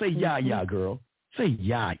again. Say yeah, girl. Say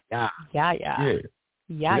yeah. Yeah.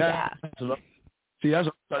 See, that's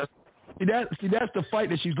the fight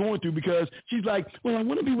that she's going through because she's like, well, I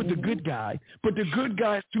want to be with the good guy, but the good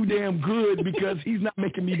guy is too damn good because he's not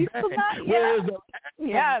making me bad. Whereas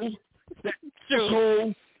the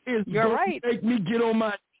asshole is going to make me get on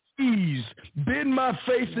my knees, bend my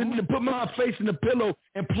face and put my face in the pillow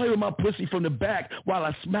and play with my pussy from the back while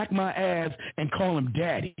I smack my ass and call him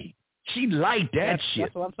daddy. She liked that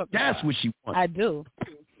shit. That's what she wants. I do.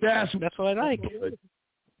 That's what I like.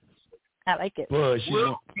 I like it. Bud,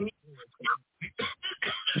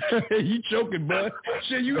 you choking, bud.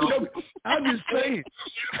 Shit, you choking. I'm just saying.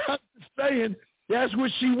 That's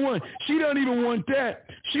what she wants. She don't even want that.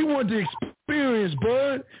 She wants the experience,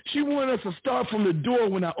 bud. She wants us to start from the door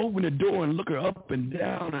when I open the door and look her up and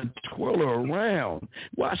down and twirl her around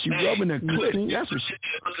while she rubbing her clit. That's what she.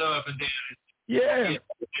 Look her up and down. Yeah.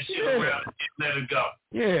 Around and let her go.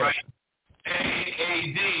 Yeah. Right.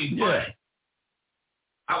 But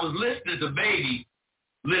I was listening to Baby,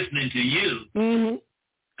 listening to you, and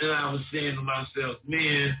I was saying to myself,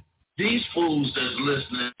 man, these fools that's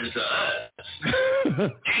listening to us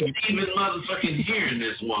ain't even motherfucking hearing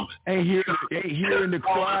this woman. Ain't hearing the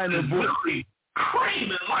cry in the voice.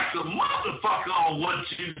 Screaming like a motherfucker on what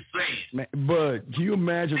you saying. Bud, can you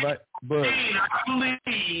imagine I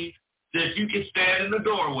believe that you can stand in the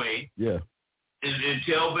doorway and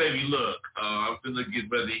tell Baby, look, I'm gonna get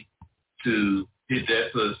ready to hit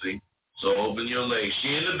that pussy, so open your legs. She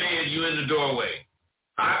in the bed, you in the doorway.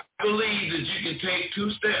 I believe that you can take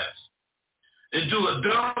 2 steps and do a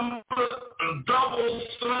double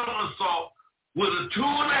somersault with a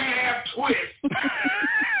 2.5 twist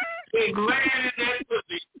and land in that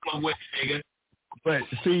pussy somewhere, nigga. But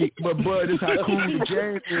see, Bud, this how cool the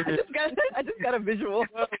game is. I just got a visual.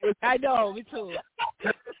 I know, me too.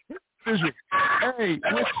 Visual. Hey, a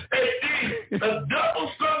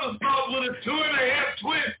double somersault with a 2.5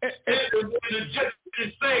 twist and the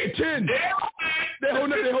judges say 10. They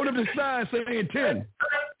hold up the sign saying 10.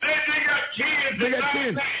 They got kids. They got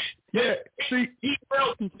kids. Yeah, see. He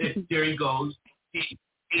felt it. There he goes. He's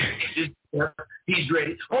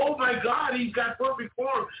ready. Oh my God, he's got perfect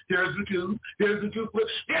form. There's the two. There's the two.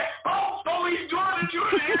 Yeah. Oh, he's doing the two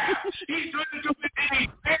and a half. He's doing the two and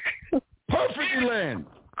a half. Perfectly land.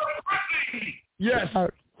 Perfectly. Yes.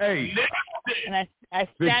 Hey. And I stand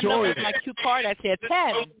Victoria. up with my cue card. I said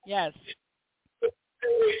 10. Yes.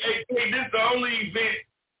 Hey, this is the only event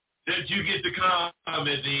that you get to come at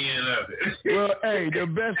the end of it. Well, hey, the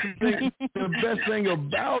best thing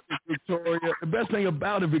about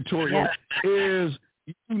it, Victoria, is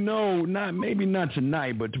maybe not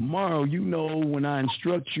tonight, but tomorrow, when I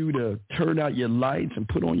instruct you to turn out your lights and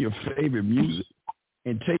put on your favorite music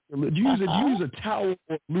and use a towel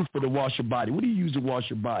or a loofah to wash your body. What do you use to wash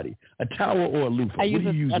your body? A towel or a loofah? I use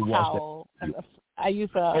what do you use a to towel. Wash that? I use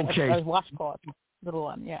a washcloth, little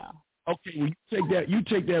one, yeah. Okay, well, you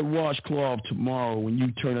take that washcloth tomorrow when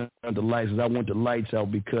you turn on the lights. I want the lights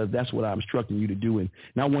out because that's what I'm instructing you to do, and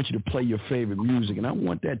I want you to play your favorite music, and I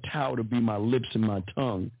want that towel to be my lips and my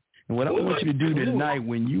tongue. And what I want you to do tonight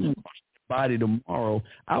when you wash your body tomorrow,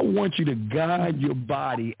 I want you to guide your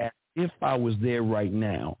body as if I was there right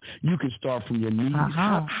now. You can start from your knees.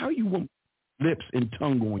 How you want lips and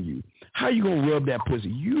tongue on you? How you going to rub that pussy?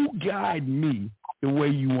 You guide me the way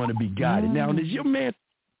you want to be guided. Now, is your man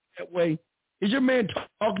that way? Is your man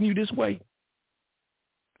talking to you this way?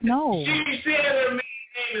 No. She said her man's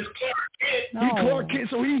name is Clark Kent. No. He Clark Kent,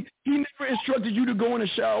 so he never instructed you to go in the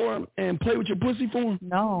shower and play with your pussy for him?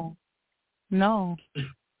 No.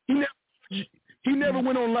 He never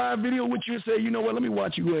went on live video with you and said, you know what, let me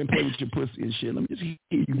watch you go ahead and play with your pussy and shit. Let me just hear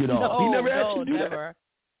you get off. He never asked you to do that.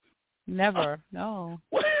 Never. No.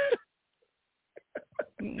 What?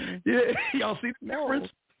 Yeah, y'all see the difference?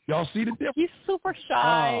 Y'all see the difference? He's super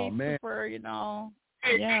shy. Oh, man. Super, yeah,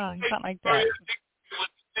 he's not like that.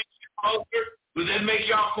 Would that make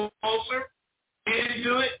y'all closer? Can you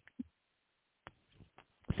do it?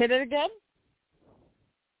 Say that again?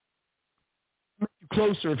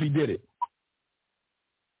 Closer if he did it.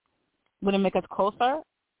 Would it make us closer?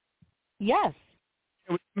 Yes.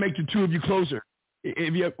 It would make the two of you closer.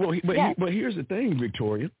 But here's the thing,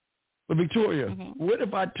 Victoria. But Victoria, what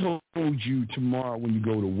if I told you tomorrow when you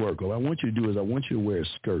go to work, all I want you to do is I want you to wear a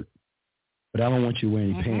skirt, but I don't want you to wear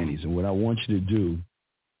any panties. And what I want you to do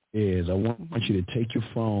is I want you to take your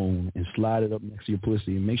phone and slide it up next to your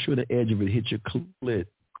pussy and make sure the edge of it hits your clit.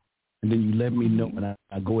 And then you let me know when I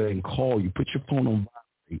go ahead and call you. Put your phone on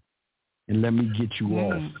vibrate and let me get you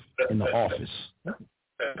off in the office. Okay.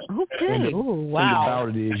 And the wow. thing about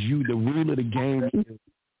it is the rule of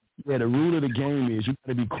the game is you got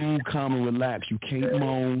to be cool, calm, and relaxed. You can't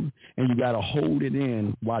moan, and you got to hold it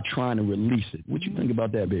in while trying to release it. What you think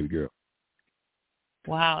about that, baby girl?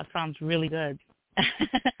 Wow, it sounds really good.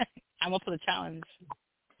 I'm up for the challenge.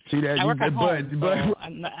 See that? I work at home, so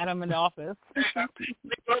I'm in the office.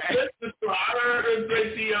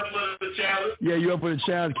 Yeah, you up for the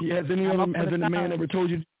challenge. Has any man ever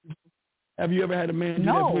told you? Have you ever had a man do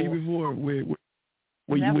that for you before? Where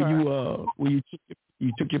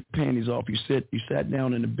you took your panties off. You sat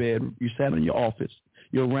down in the bed. You sat in your office.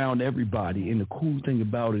 You're around everybody. And the cool thing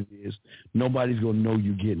about it is nobody's going to know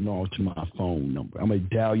you're getting off to my phone number. I'm going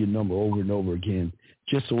to dial your number over and over again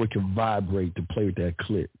just so it can vibrate to play with that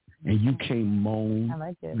clip. And you can't moan. I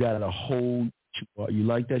like it. You got to hold. You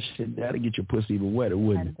like that shit? That'll get your pussy even wetter,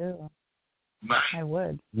 wouldn't it? I do. I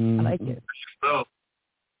would. Mm-hmm. I like it.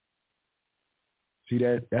 See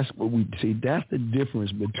that? That's what we see. That's the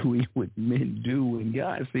difference between what men do and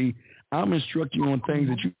guys. See, I'm instructing you on things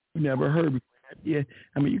that you never heard before. Yeah,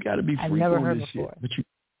 I mean, you got to be free on this shit. But you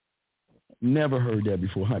never heard that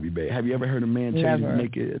before, have you, babe? Have you ever heard a man tell you to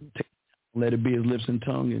make it, let it be his lips and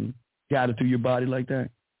tongue and guide it through your body like that?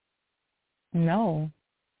 No,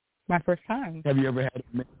 my first time. Have you ever had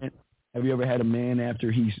a man after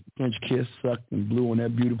he French kissed, sucked, and blew on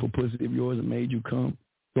that beautiful pussy of yours and made you come?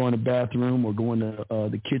 Go in the bathroom or go in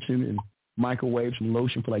the kitchen and microwave some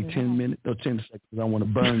lotion for like 10 minutes or 10 seconds. I want to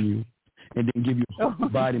burn you, and then give you a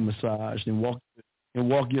body massage, and walk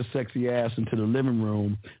your sexy ass into the living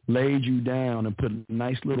room, laid you down, and put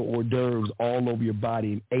nice little hors d'oeuvres all over your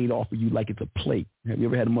body and ate off of you like it's a plate. Have you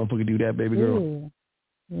ever had a motherfucker do that, baby girl? Ooh,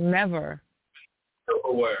 never.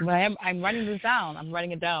 But I'm writing this down. I'm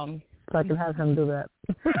writing it down so I can have him do that.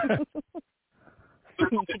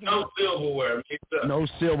 No silverware. No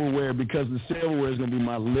silverware, because the silverware is going to be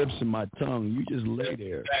my lips and my tongue. You just lay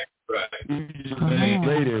there. Right. You just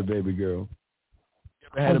lay there, baby girl. You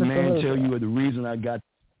ever had a man tell you the reason I got,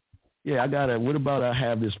 what about I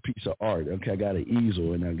have this piece of art? Okay, I got an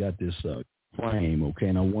easel and I got this frame, okay,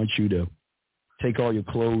 and I want you to take all your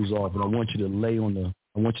clothes off, and I want you to lay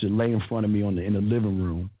in front of me in the living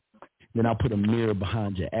room. Then I'll put a mirror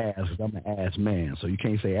behind your ass, because I'm an ass man. So you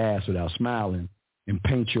can't say ass without smiling, and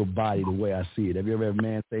paint your body the way I see it. Have you ever had a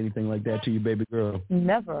man say anything like that to you, baby girl?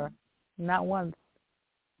 Never. Not once.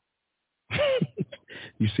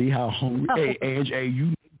 You see how hungry? No. Hey, Ange, you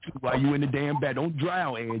need to while you in the damn bed. Don't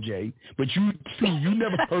drown, Ange. But you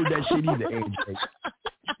never heard that shit either, Ange.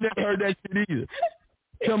 You never heard that shit either.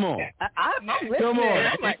 Come on. I'm listening. Come on.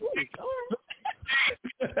 I'm like,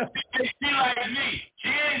 she like me. She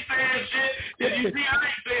ain't saying shit. If you see, I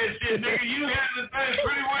ain't saying shit, nigga. You handle things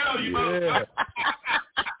pretty well, you know.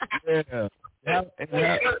 Yeah.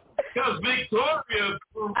 Because Victoria.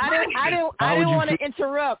 I didn't want to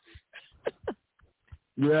interrupt.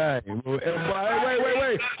 Right.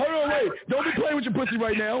 Wait. Hold on, wait. Don't be playing with your pussy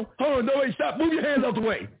right now. Hold on, no, wait, stop. Move your hands out the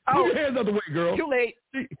way. Move your hands out the way, girl. Too late.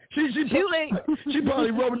 Too late. She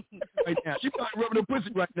probably rubbing right now. She probably rubbing her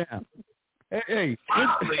pussy right now. Hey,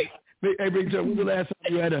 Big Joe, when's the last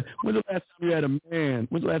time you had a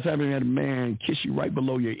man kiss you right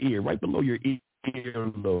below your ear, right below your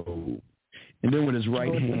earlobe? And then with his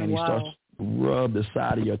right hand, he starts to rub the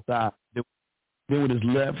side of your thigh. Then with his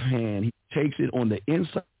left hand, he takes it on the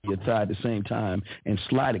inside of your thigh at the same time and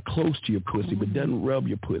slide it close to your pussy, but doesn't rub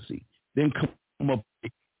your pussy. Then come up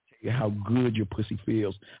and tell you how good your pussy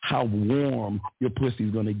feels, how warm your pussy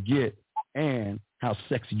is going to get, and how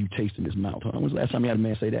sexy you taste in his mouth. When was the last time you had a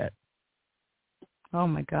man say that? Oh,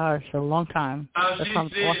 my gosh, a long time. That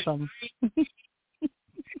sounds awesome.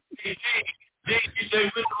 She said,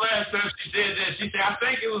 when's the last time she said that? She said, I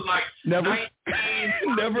think it was like Never.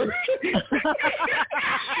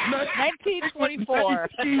 1924.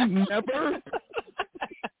 Never.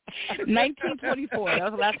 1924. That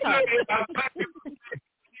was the last time.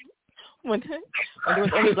 When there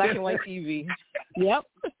was only black and white TV. Yep.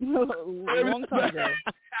 A long time ago.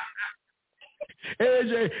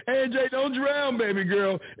 AJ, don't drown, baby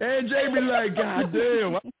girl. AJ be like, God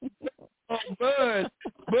damn. Oh, Bud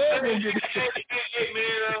gonna get it. Hey,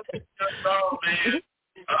 man.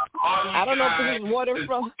 I don't know if this is water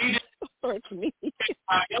from or to me.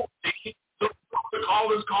 The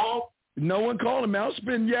caller's call. No one called him. I'll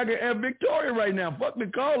spin yak at Victoria right now. Fuck the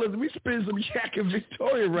callers. We spin some yak at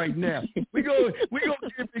Victoria right now. We gonna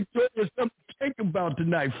give Victoria something to think about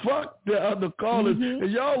tonight. Fuck the other callers.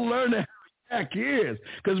 And y'all learn how yak is.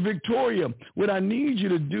 Because Victoria, what I need you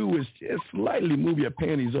to do is just slightly move your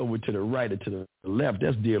panties over to the right or to the left.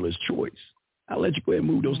 That's dealer's choice. I'll let you go ahead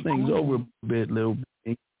and move those things over a little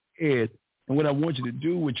bit. And what I want you to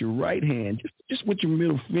do with your right hand, just with your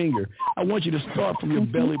middle finger, I want you to start from your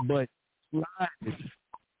belly button, slide it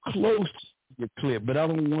close to your clit, but I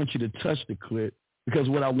don't want you to touch the clit because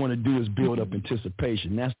what I want to do is build up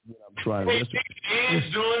anticipation. That's what I'm trying to do.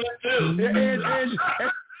 He's doing it too.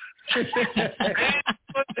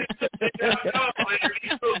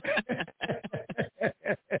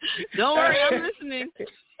 Don't worry, I'm listening.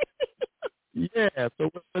 Yeah, so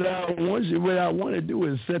what I want to do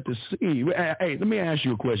is set the scene. Hey, let me ask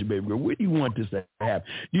you a question, baby girl. Where do you want this to happen?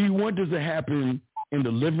 Do you want this to happen in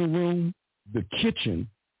the living room, the kitchen,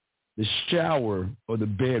 the shower, or the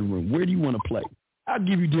bedroom? Where do you want to play? I'll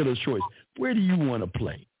give you dealer's choice. Where do you want to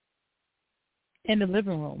play? In the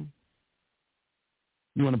living room.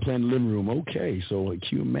 You want to play in the living room? Okay, so can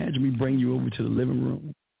you imagine me bring you over to the living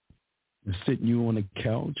room and sitting you on the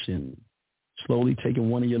couch and slowly taking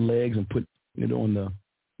one of your legs and putting it on the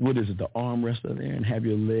armrest there and have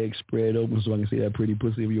your legs spread open so I can see that pretty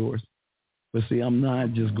pussy of yours? But see, I'm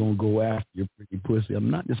not just going to go after your pretty pussy.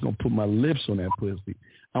 I'm not just going to put my lips on that pussy.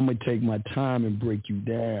 I'm going to take my time and break you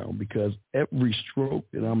down because every stroke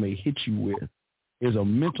that I'm going to hit you with is a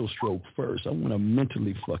mental stroke first. I want to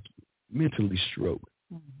mentally fuck you, mentally stroke.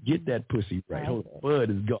 Get that pussy right. Hold on. Bud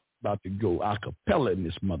is about to go a cappella in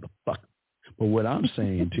this motherfucker. But what I'm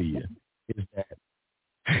saying to you is that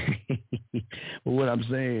what I'm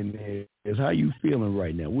saying is how you feeling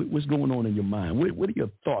right now? What's going on in your mind? What are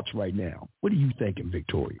your thoughts right now? What are you thinking,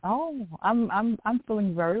 Victoria? Oh, I'm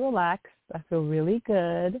feeling very relaxed. I feel really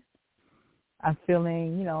good. I'm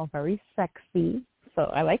feeling, very sexy.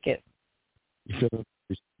 So I like it. You feel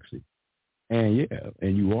very sexy. And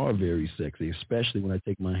and you are very sexy, especially when I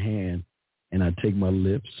take my hand and I take my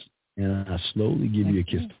lips and I slowly give you a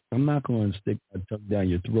kiss. I'm not going to stick my tongue down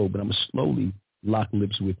your throat, but I'm going to slowly lock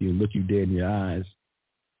lips with you and look you dead in your eyes.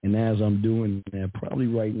 And as I'm doing that, probably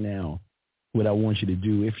right now, what I want you to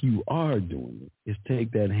do, if you are doing it, is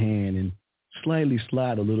take that hand and slightly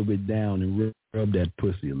slide a little bit down and rub that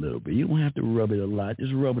pussy a little bit. You don't have to rub it a lot.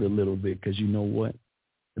 Just rub it a little bit because you know what?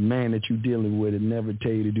 The man that you're dealing with will never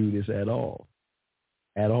tell you to do this at all.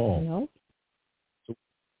 At all. No.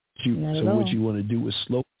 what you want to do is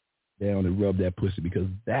slow down and rub that pussy, because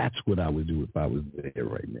that's what I would do if I was there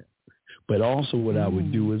right now. But also what I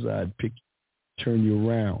would do is I'd turn you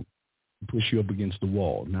around, and push you up against the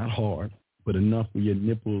wall, not hard, but enough where your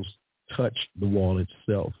nipples touch the wall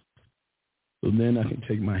itself. So then I can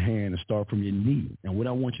take my hand and start from your knee. And what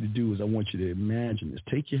I want you to do is I want you to imagine this.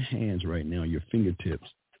 Take your hands right now, your fingertips,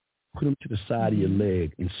 put them to the side of your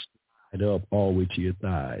leg and slide up all the way to your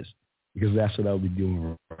thighs, because that's what I'll be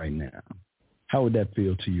doing right now. How would that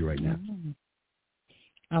feel to you right now?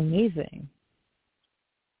 Amazing.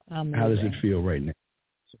 How does it feel right now?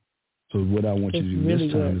 So what I want you to do really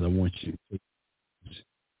this time good. is I want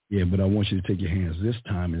you to take your hands this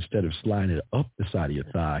time, instead of sliding it up the side of your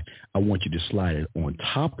thigh, I want you to slide it on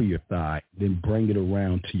top of your thigh, then bring it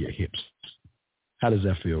around to your hips. How does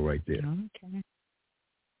that feel right there? Okay.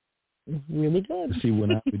 Really good. See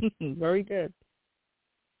what I would, Very good.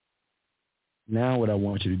 Now what I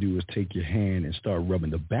want you to do is take your hand and start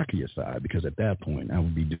rubbing the back of your thigh, because at that point I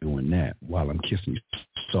would be doing that while I'm kissing you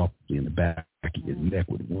softly in the back of your neck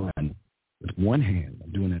with one hand.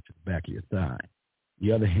 I'm doing that to the back of your thigh.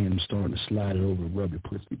 The other hand, I'm starting to slide it over and rub your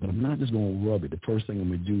pussy. But I'm not just going to rub it. The first thing I'm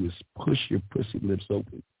going to do is push your pussy lips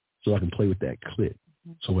open so I can play with that clit.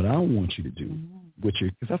 So what I want you to do, because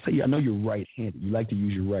I tell you, I know you're right-handed. You like to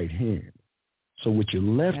use your right hand. So with your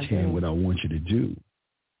left hand, what I want you to do,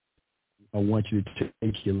 I want you to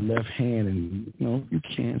take your left hand and, if you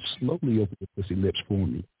can, slowly open your pussy lips for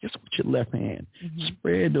me. Just with your left hand.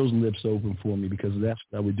 Spread those lips open for me, because that's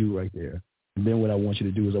what I would do right there. And then what I want you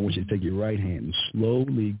to do is I want you to take your right hand and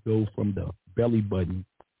slowly go from the belly button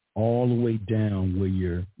all the way down where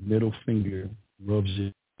your middle finger rubs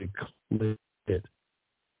your clit,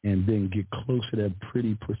 and then get close to that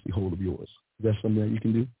pretty pussy hole of yours. Is that something that you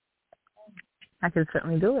can do? I can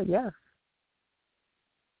certainly do it, yes.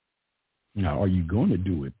 Now, are you going to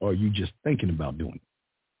do it, or are you just thinking about doing it?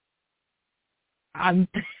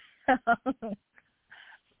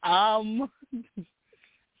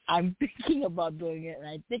 I'm thinking about doing it, and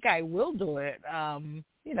I think I will do it.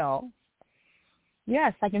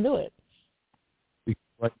 Yes, I can do it.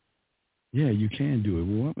 Yeah, you can do it.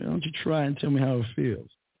 Well, why don't you try and tell me how it feels?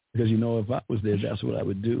 Because, if I was there, that's what I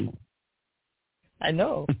would do. I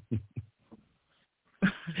know.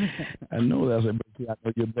 I know that's it.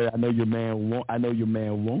 I know your man won't. I know your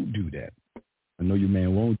man won't do that. I know your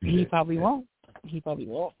man won't do that. He probably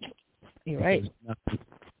won't. You're right.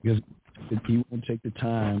 Because he won't take the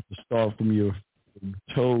time to start from your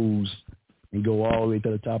toes and go all the way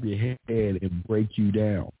to the top of your head and break you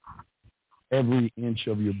down. Every inch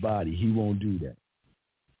of your body, he won't do that.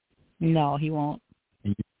 No, he won't.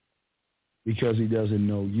 Because he doesn't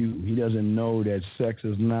know you. He doesn't know that sex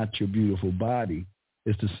is not your beautiful body.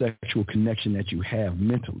 It's the sexual connection that you have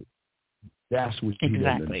mentally. That's what he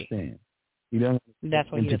doesn't understand. He doesn't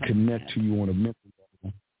understand to connect to you on a mental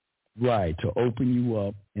level. Right, to open you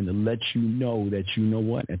up and to let you know that, you know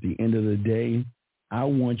what, at the end of the day, I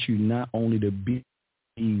want you not only to be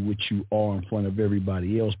what you are in front of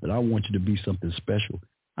everybody else, but I want you to be something special.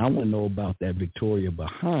 I want to know about that Victoria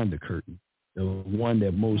behind the curtain, the one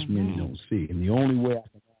that most men don't see. And the only way I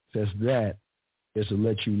can access that is to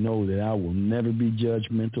let you know that I will never be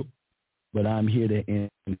judgmental, but I'm here to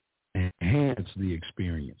enhance the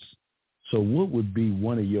experience. So what would be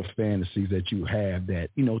one of your fantasies that you have that,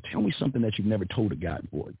 tell me something that you've never told a guy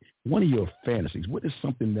before. One of your fantasies. What is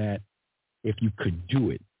something that if you could do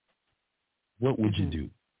it, what would you do?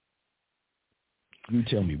 You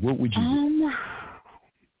tell me, what would you do?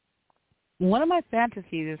 One of my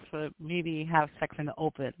fantasies is for maybe have sex in the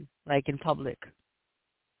open, like in public.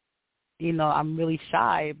 I'm really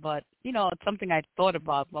shy, but, it's something I thought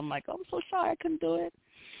about. I'm like, I'm so shy I couldn't do it.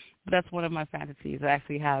 But that's one of my fantasies, to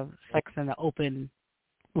actually have sex in the open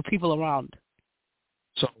with people around.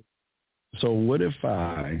 So what if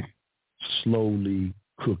I slowly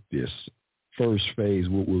cook this? First phase,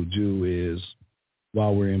 what we'll do is,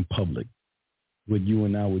 while we're in public, what you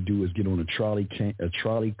and I would do is get on a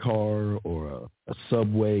trolley car or a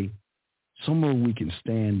subway, somewhere we can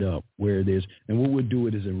stand up where there's, and what we'll do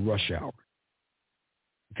it is in rush hour.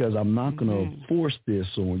 Because I'm not going to force this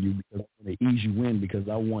on you, because I'm going to ease you in, because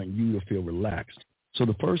I want you to feel relaxed. So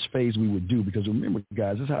the first phase we would do, because remember,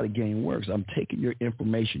 guys, this is how the game works. I'm taking your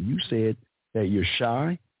information. You said that you're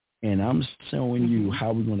shy, and I'm showing you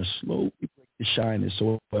how we're going to slowly break the shyness.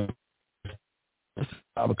 So at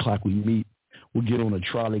 5 o'clock we meet. We'll get on a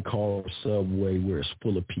trolley car or subway where it's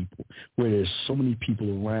full of people, where there's so many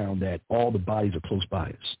people around that all the bodies are close by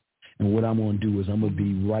us. And what I'm going to do is I'm going to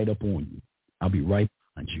be right up on you. I'll be right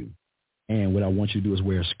behind you. And what I want you to do is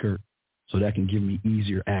wear a skirt. so that can give me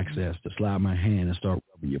easier access to slide my hand and start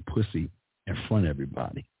rubbing your pussy in front of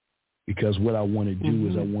everybody. Because what I want to do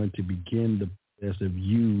is I want to begin the process of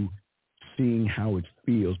you seeing how it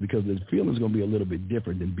feels, because the feeling is going to be a little bit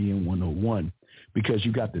different than being 101, because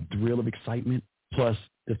you got the thrill of excitement plus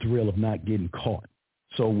the thrill of not getting caught.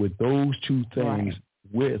 So with those two things,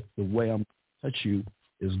 with the way I'm going to touch you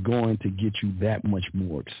is going to get you that much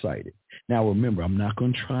more excited. Now, remember, I'm not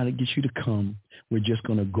going to try to get you to come. We're just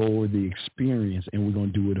going to go over the experience, and we're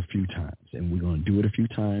going to do it a few times. And we're going to do it a few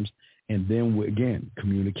times. And then, again,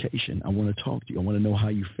 communication. I want to talk to you. I want to know how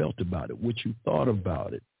you felt about it, what you thought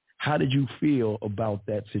about it. How did you feel about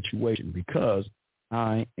that situation? Because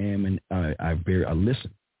I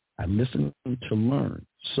listen. I listen to learn.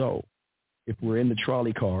 So if we're in the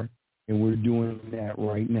trolley car and we're doing that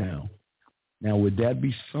right now, would that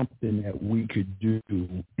be something that we could do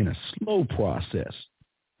in a slow process?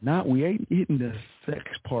 We ain't hitting the sex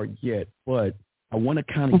part yet, but I want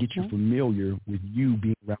to kind of get you familiar with you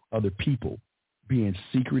being around other people, being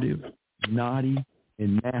secretive, naughty,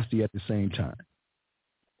 and nasty at the same time.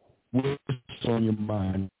 What's on your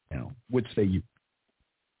mind now? What say you?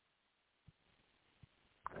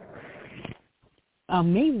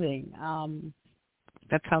 Amazing.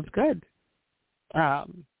 That sounds good.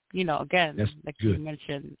 Again, that's like good. You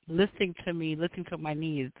mentioned, listening to me, listening to my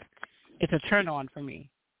needs, it's a turn on for me.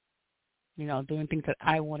 Doing things that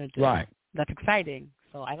I want to do. Right. That's exciting.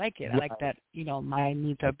 So I like it. Right. I like that, my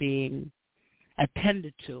needs are being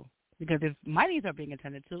attended to. Because if my needs are being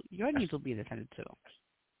attended to, your needs will be attended to.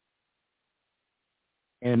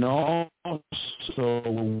 And also,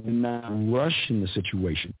 we're not rushing the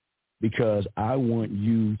situation, because I want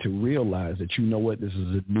you to realize that, you know what, this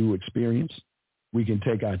is a new experience. We can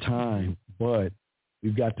take our time, but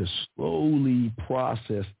we've got to slowly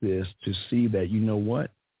process this to see that, you know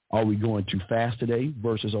what, are we going too fast today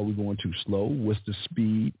versus are we going too slow? What's the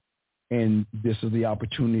speed? And this is the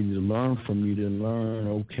opportunity to learn from you, to learn,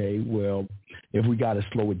 okay, well, if we got to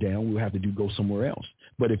slow it down, we'll have to go somewhere else.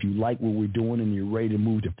 But if you like what we're doing and you're ready to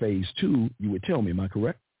move to phase 2, you would tell me. Am I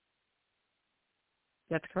correct?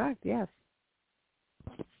 That's correct, yes.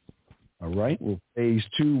 All right. Well, phase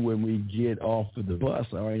 2, when we get off of the bus,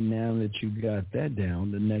 all right, now that you got that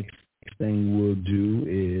down, the next thing we'll do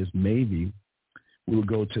is maybe we'll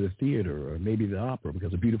go to the theater or maybe the opera,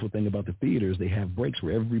 because the beautiful thing about the theater is they have breaks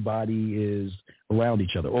where everybody is around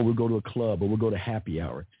each other. Or we'll go to a club, or we'll go to happy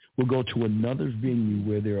hour. We'll go to another venue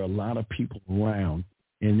where there are a lot of people around.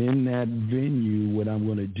 And in that venue, what I'm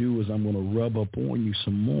going to do is I'm going to rub up on you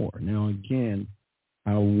some more. Now, again,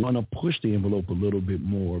 I want to push the envelope a little bit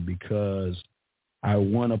more, because I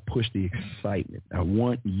want to push the excitement. I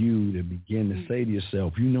want you to begin to say to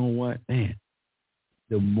yourself, you know what, man,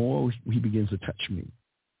 the more he begins to touch me,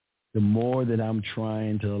 the more that I'm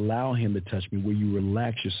trying to allow him to touch me, where you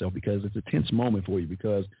relax yourself, because it's a tense moment for you,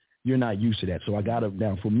 because you're not used to that. So I got to,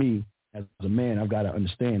 now for me, as a man, I've got to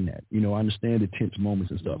understand that. I understand the tense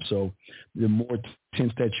moments and stuff. So the more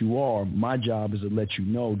tense that you are, my job is to let you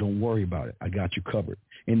know, don't worry about it. I got you covered.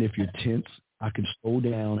 And if you're tense, I can slow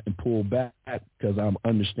down and pull back, because I'm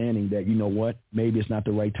understanding that, you know what, maybe it's not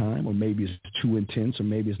the right time, or maybe it's too intense, or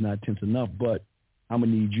maybe it's not tense enough, but I'm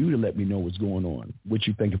going to need you to let me know what's going on. What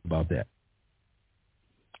you think about that?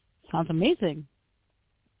 Sounds amazing.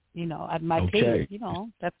 At my pace,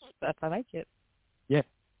 that's I like it. Yeah.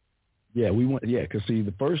 Yeah, because see,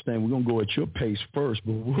 the first thing, we're going to go at your pace first,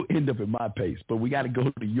 but we'll end up at my pace. But we got to go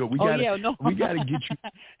to your, we got to get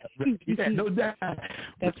you, yeah, no doubt.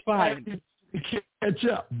 That's fine. Catch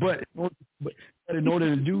up. But in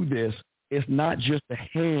order to do this, it's not just the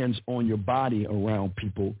hands on your body around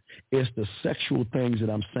people. It's the sexual things that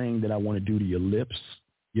I'm saying that I want to do to your lips,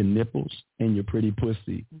 your nipples, and your pretty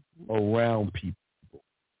pussy around people.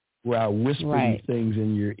 Where I whisper these things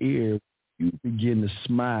in your ear, you begin to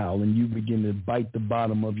smile and you begin to bite the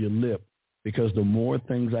bottom of your lip, because the more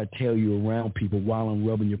things I tell you around people while I'm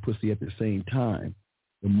rubbing your pussy at the same time,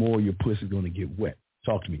 the more your pussy's going to get wet.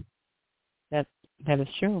 Talk to me. That is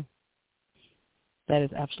true. That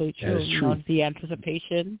is absolutely true. That is true. The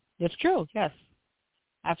anticipation. It's true. Yes.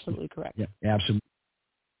 Absolutely correct. Yeah, absolutely.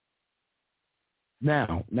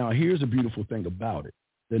 Now, here's a beautiful thing about it.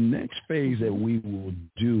 The next phase that we will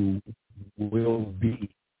do will be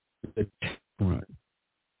the test run.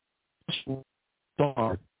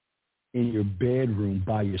 Start in your bedroom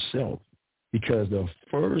by yourself, because the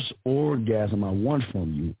first orgasm I want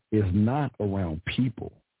from you is not around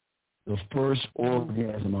people. The first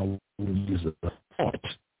orgasm I want from you is a thought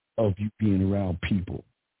of you being around people.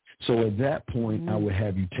 So at that point, I would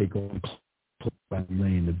have you take on by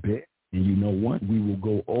laying in the bed, and you know what? We will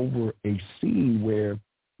go over a scene where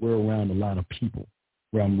we're around a lot of people,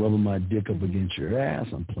 where I'm rubbing my dick up against your ass,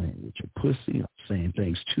 I'm playing with your pussy, I'm saying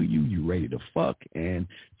things to you, you ready to fuck, and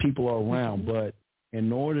people are around. But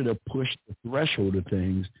in order to push the threshold of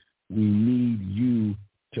things, we need you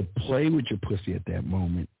to play with your pussy at that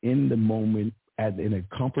moment, in the moment, in the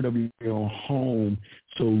comfort of your own home,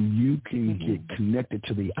 so you can get connected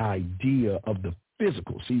to the idea of the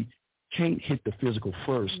physical. See, can't hit the physical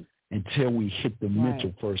first until we hit the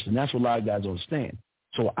mental first, and that's what a lot of guys don't understand.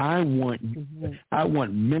 So I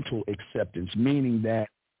want mental acceptance, meaning that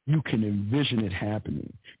you can envision it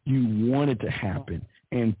happening. You want it to happen.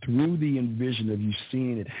 And through the envision of you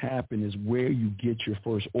seeing it happen is where you get your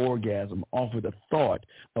first orgasm off of the thought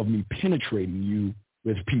of me penetrating you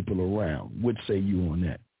with people around. What say you on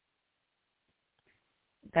that?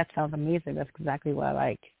 That sounds amazing. That's exactly what I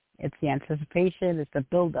like. It's the anticipation. It's the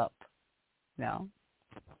build-up,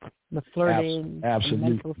 the flirting, the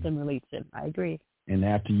mental stimulation. I agree. And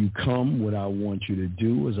after you come, what I want you to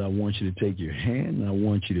do is I want you to take your hand and I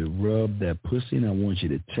want you to rub that pussy and I want you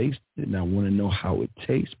to taste it and I want to know how it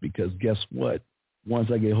tastes, because guess what? Once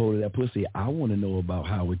I get hold of that pussy, I want to know about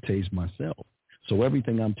how it tastes myself. So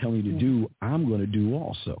everything I'm telling you to do, I'm going to do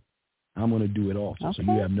also. I'm going to do it also. Okay.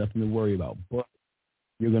 So you have nothing to worry about. But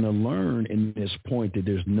you're going to learn in this point that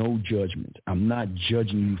there's no judgment. I'm not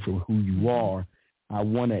judging you for who you are. I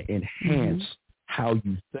want to enhance how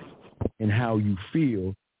you think and how you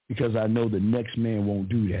feel, because I know the next man won't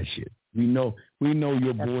do that shit. We know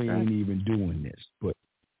your boy ain't even doing this, but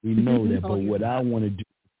we know that. But what I want to do,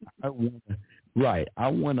 I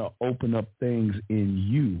want to open up things in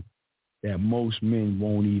you that most men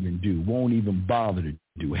won't even do, won't even bother to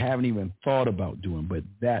do, haven't even thought about doing. But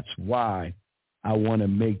that's why I want to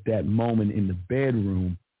make that moment in the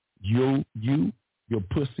bedroom, you, your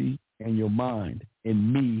pussy, and your mind,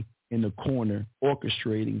 and me in the corner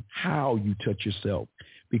orchestrating how you touch yourself.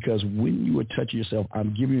 Because when you are touching yourself,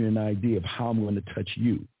 I'm giving you an idea of how I'm going to touch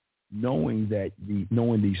you. Knowing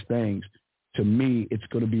these things, to me, it's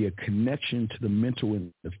going to be a connection to the mental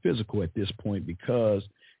and the physical at this point, because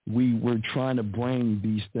we're trying to bring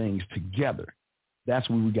these things together. That's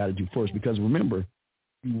what we got to do first. Because remember,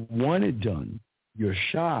 you want it done, you're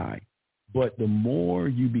shy, but the more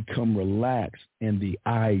you become relaxed and the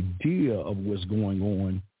idea of what's going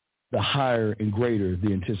on, the higher and greater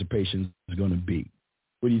the anticipation is going to be.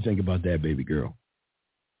 What do you think about that, baby girl?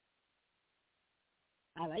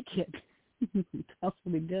 I like it. That's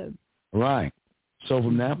really good. Right. So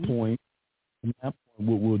from that point,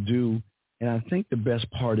 what we'll do, and I think the best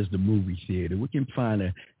part is the movie theater. We can find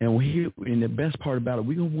and the best part about it,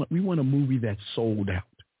 we want a movie that's sold out.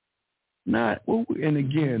 And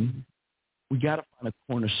again, we got to find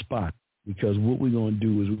a corner spot, because what we're going to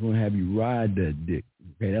do is we're going to have you ride that dick.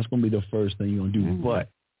 Okay, that's going to be the first thing you're going to do. But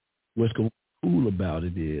what's going to be cool about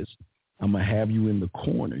it is I'm going to have you in the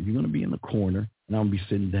corner. You're going to be in the corner, and I'm going to be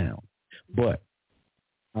sitting down. But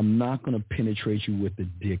I'm not going to penetrate you with the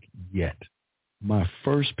dick yet. My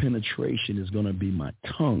first penetration is going to be my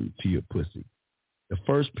tongue to your pussy. The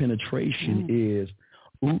first penetration is,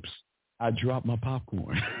 oops, I dropped my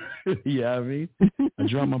popcorn. You know what I mean? I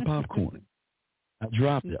dropped my popcorn. I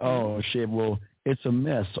dropped it. Oh, shit, well, it's a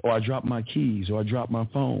mess. Or I dropped my keys, or I dropped my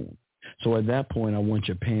phone. So at that point, I want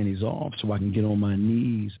your panties off so I can get on my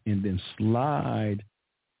knees and then slide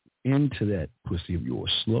into that pussy of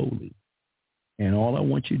yours slowly. And all I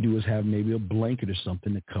want you to do is have maybe a blanket or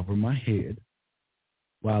something to cover my head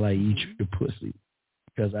while I eat your pussy.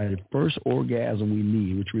 Because the first orgasm we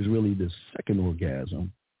need, which was really the second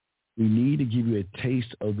orgasm, we need to give you a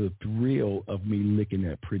taste of the thrill of me licking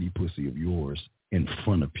that pretty pussy of yours in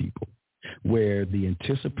front of people, where the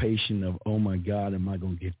anticipation of, oh, my God, am I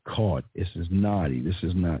going to get caught? This is naughty. This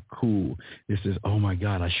is not cool. This is, oh, my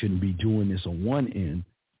God, I shouldn't be doing this on one end.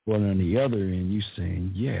 But on the other end, you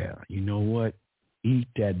saying, yeah, you know what? Eat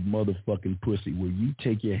that motherfucking pussy, where you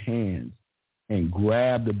take your hands and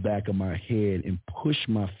grab the back of my head and push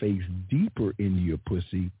my face deeper into your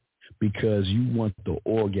pussy, because you want the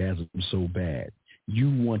orgasm so bad. You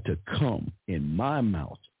want to come in my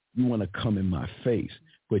mouth. You want to come in my face,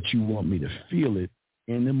 but you want me to feel it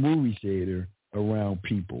in the movie theater around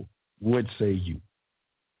people. What say you?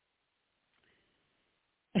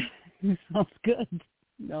 Sounds good.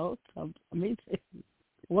 No, sounds amazing.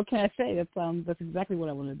 What can I say? That's exactly what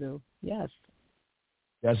I want to do. Yes.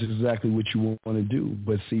 That's exactly what you want to do.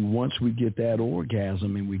 But see, once we get that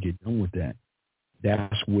orgasm and we get done with that,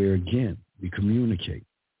 that's where, again, we communicate,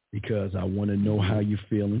 because I want to know how you're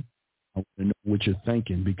feeling. I want to know what you're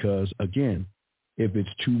thinking, because, again, if it's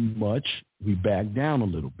too much, we back down a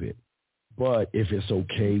little bit. But if it's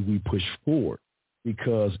okay, we push forward,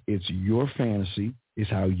 because it's your fantasy, is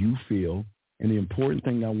how you feel. And the important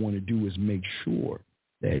thing I want to do is make sure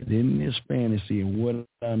that in this fantasy and what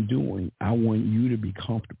I'm doing, I want you to be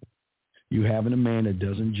comfortable. You having a man that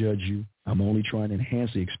doesn't judge you. I'm only trying to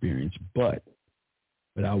enhance the experience. But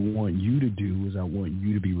what I want you to do is I want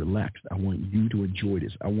you to be relaxed. I want you to enjoy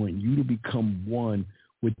this. I want you to become one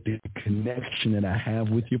with the connection that I have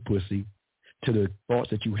with your pussy to the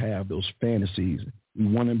thoughts that you have, those fantasies. You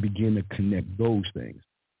want to begin to connect those things.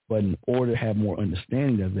 But in order to have more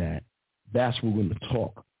understanding of that, that's where we're going to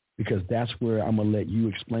talk, because that's where I'm going to let you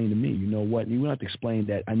explain to me, you know what, you don't have to explain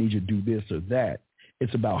that I need you to do this or that.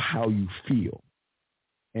 It's about how you feel.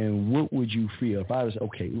 And what would you feel if I was,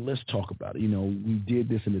 okay, let's talk about it. You know, we did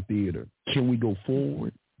this in the theater. Can we go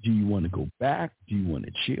forward? Do you want to go back? Do you want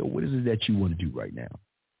to chill? What is it that you want to do right now?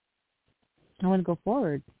 I want to go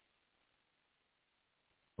forward.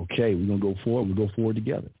 Okay, we're going to go forward. We'll go forward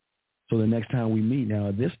together. So the next time we meet,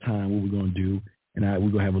 now this time what we're going to do, and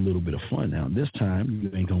we're going to have a little bit of fun now. This time you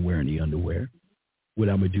ain't going to wear any underwear. What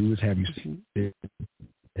I'm going to do is have you sit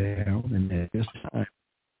down, and at this time,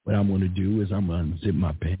 what I'm going to do is I'm going to unzip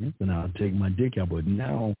my pants and I'll take my dick out. But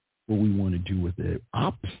now what we want to do with the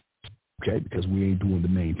opposite, okay, because we ain't doing the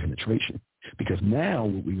main penetration. Because now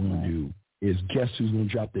what we're going to do is guess who's going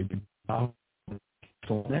to drop their out.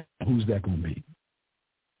 So now, who's that going to be?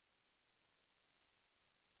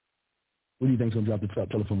 What do you think's going to drop the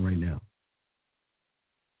telephone right now?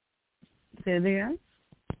 Say it again?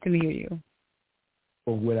 Can hear you.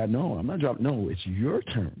 Or what I know, I'm not dropping. No, it's your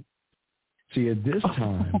turn. See, at this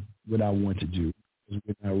time, what I want to do is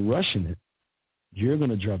we're not rushing it. You're going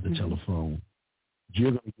to drop the telephone.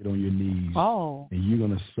 You're going to get on your knees. And you're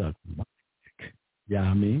going to suck my dick. Yeah,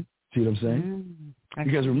 I mean, see what I'm saying?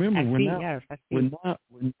 Because remember, we're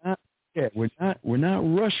not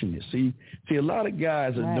rushing it. See, a lot of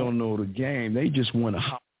guys that don't know the game, they just want to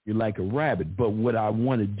hop you like a rabbit. But what I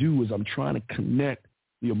want to do is I'm trying to connect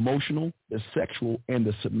the emotional, the sexual, and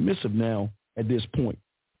the submissive now at this point.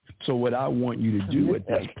 So what I want you to do at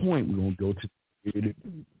that point, we're going to go to the theater.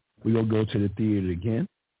 We're going to go to the theater again.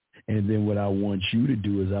 And then what I want you to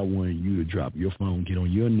do is I want you to drop your phone, get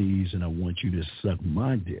on your knees, and I want you to suck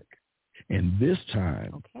my dick. And this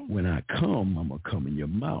time, when I come, I'm going to come in your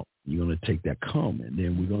mouth. You're going to take that cum, and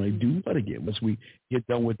then we're going to do what again? Once we get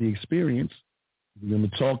done with the experience, we're going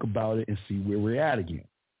to talk about it and see where we're at again.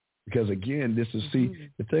 Because, again, this is,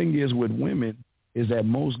 the thing is with women is that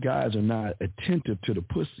most guys are not attentive to the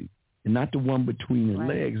pussy, and not the one between their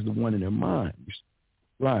legs, the one in their minds.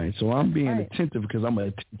 Right. So I'm being attentive because I'm an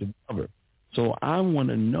attentive lover. So I want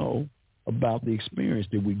to know about the experience.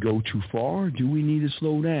 Did we go too far? Do we need to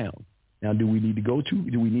slow down? Now, do we need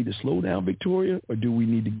to slow down, Victoria, or do we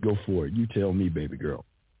need to go forward? You tell me, baby girl.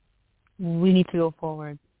 We need to go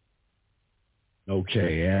forward.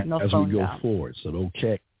 Okay, as we go forward. So,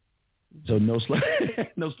 okay. So no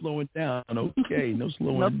slowing down. Okay, no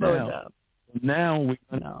slowing down. Now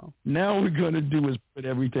we're going to do is put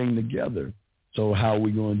everything together. So how are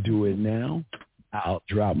we going to do it now? I'll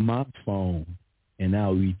drop my phone and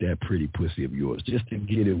I'll eat that pretty pussy of yours just to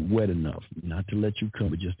get it wet enough. Not to let you come,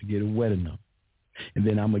 but just to get it wet enough. And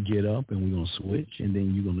then I'm going to get up and we're going to switch, and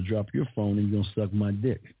then you're going to drop your phone and you're going to suck my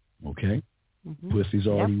dick. Okay? Pussy's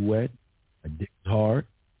already wet. My dick's hard.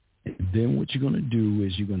 And then what you're going to do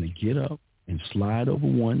is you're going to get up and slide over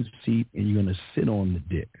one seat, and you're going to sit on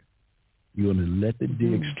the dick. You're going to let the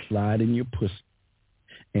dick slide in your pussy,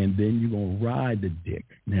 and then you're going to ride the dick.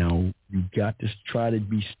 Now, you got to try to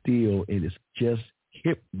be still, and it's just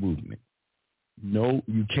hip movement. No,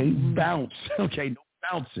 you can't bounce. Okay, no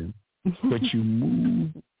bouncing, but you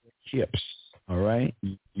move your hips, all right?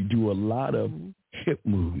 You do a lot of hip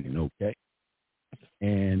movement, okay?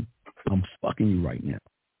 And I'm fucking you right now.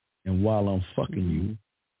 And while I'm fucking you,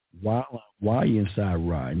 while you're inside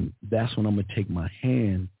riding, that's when I'm going to take my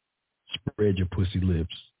hand, spread your pussy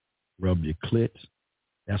lips, rub your clit.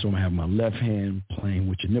 That's when I have my left hand playing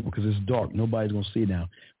with your nipple because it's dark. Nobody's going to see it now.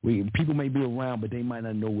 People may be around, but they might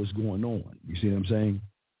not know what's going on. You see what I'm saying?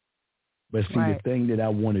 But see, the thing that I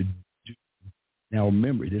want to do, now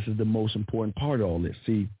remember, this is the most important part of all this.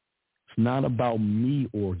 See, it's not about me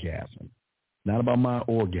orgasm. Not about my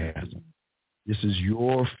orgasm. This is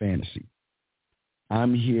your fantasy.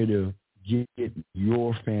 I'm here to get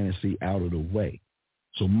your fantasy out of the way.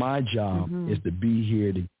 So my job is to be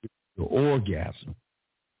here to get your orgasm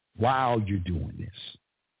while you're doing this.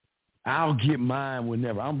 I'll get mine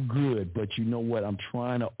whenever. I'm good, but you know what? I'm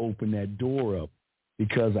trying to open that door up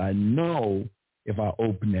because I know if I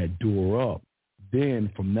open that door up,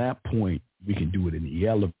 then from that point, we can do it in the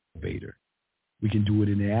elevator. We can do it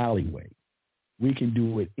in the alleyway. We can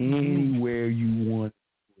do it anywhere you want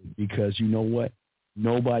because you know what?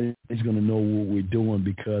 nobody's going to know what we're doing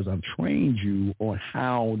because I've trained you on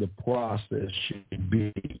how the process should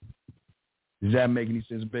be. Does that make any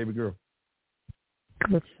sense, baby girl?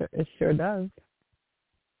 It sure does.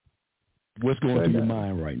 What's going through your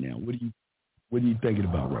mind right now? What are you thinking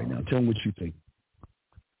about right now? Tell me what you think.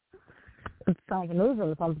 It sounds amazing.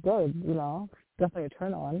 It sounds good. Definitely a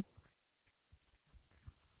turn on.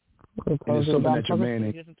 And it's something that your man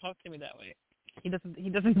He doesn't talk to me that way. He doesn't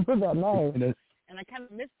do that, no. And I kind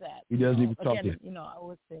of miss that. He doesn't even talk to you. I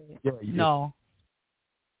would say yeah. No.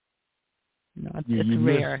 No, it's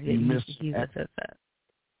rare. He says that.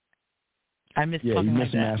 I miss talking like that. Yeah, you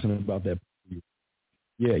miss him asking about that.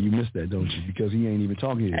 Yeah, you miss that, don't you? Because he ain't even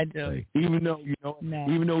talking to you. I do. Even though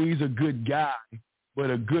even though he's a good guy,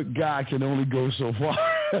 but a good guy can only go so far.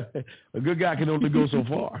 A good guy can only go so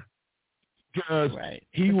far. Because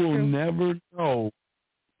he will never know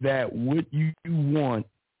that what you want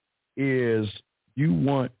is you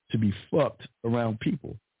want to be fucked around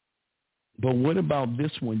people. But what about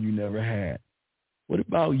this one you never had? What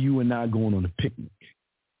about you and I going on a picnic?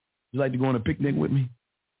 You like to go on a picnic with me?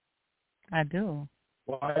 I do.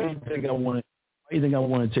 Why do you think I want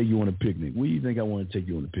to take you on a picnic? What do you think I want to take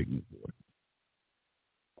you on a picnic for?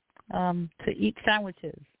 To eat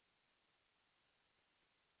sandwiches.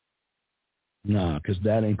 Nah, because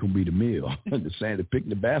that ain't going to be the meal. The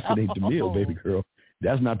picnic basket ain't the meal, baby girl.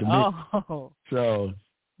 That's not the meal. Oh. So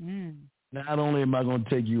not only am I going to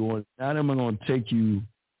take you on, not am I going to take you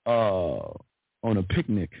on a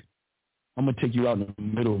picnic, I'm going to take you out in the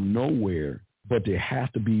middle of nowhere, but there has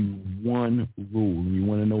to be one rule. You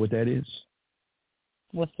want to know what that is?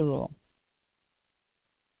 What's the rule?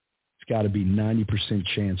 It's got to be 90%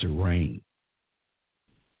 chance of rain.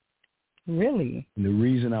 Really? And the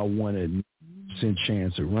reason I wanted 90%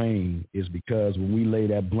 chance of rain is because when we lay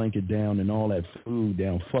that blanket down and all that food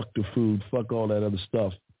down, fuck the food, fuck all that other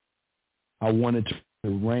stuff, I wanted to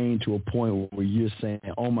rain to a point where you're saying,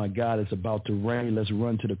 oh, my God, it's about to rain. Let's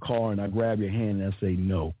run to the car. And I grab your hand and I say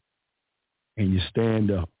no. And you stand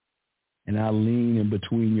up. And I lean in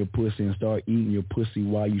between your pussy and start eating your pussy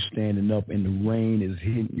while you standing up. And the rain is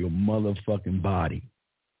hitting your motherfucking body.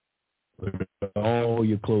 All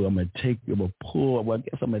your clothes. I'm going to pull. Well, I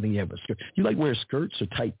guess I'm going to think you have a skirt. You like wear skirts or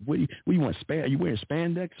tight? What do you want? Are you wearing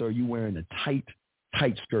spandex or are you wearing a tight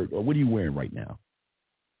skirt? Or what are you wearing right now?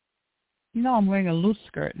 No, I'm wearing a loose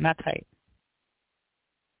skirt, not tight.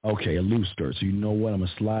 Okay, a loose skirt. So you know what? I'm going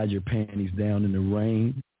to slide your panties down in the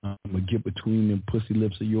rain. I'm going to get between them pussy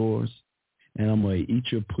lips of yours, and I'm going to eat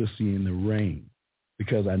your pussy in the rain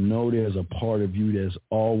because I know there's a part of you that's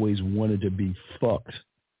always wanted to be fucked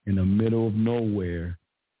in the middle of nowhere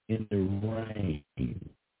in the rain.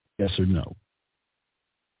 Yes or no?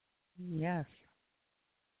 Yes.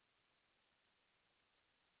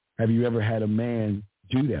 Have you ever had a man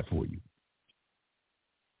do that for you?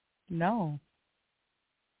 No.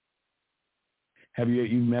 Have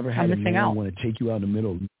you've never had a man want to take you out in the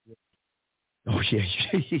middle? Oh,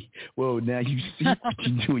 yeah. Well, now you see what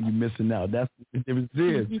you're doing. You're missing out. That's what the difference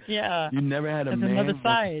is. Yeah. You never had a There's man another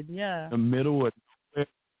side, yeah. in the middle of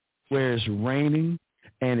where it's raining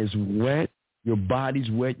and it's wet. Your body's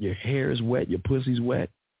wet. Your hair is wet. Your pussy's wet.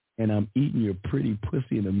 And I'm eating your pretty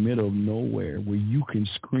pussy in the middle of nowhere where you can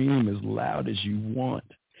scream as loud as you want.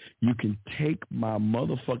 You can take my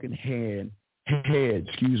motherfucking head,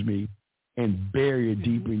 and bury it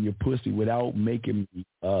deep in your pussy without making me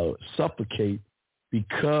suffocate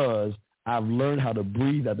because I've learned how to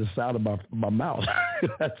breathe at the side of my mouth.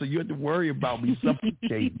 So you have to worry about me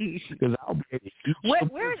suffocating because I'll be able to eat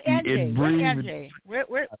Where's AJ?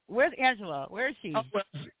 Where's Angela? Where is she?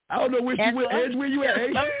 I don't know where she went. Edge, where you at?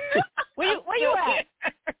 Where you at? Where you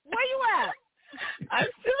at? I'm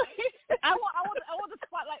still. I want the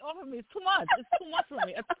spotlight over me. It's too much. It's too much for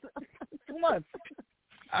me. It's too much.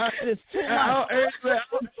 It's too much.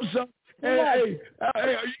 Hey, are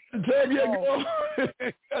you in the tub yet, girl?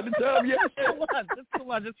 Got the tub yet?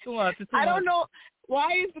 It's too much. I don't know.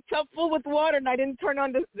 Why is the tub full with water and I didn't turn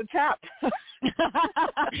on the tap?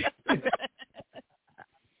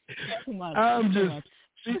 Too much. I'm just...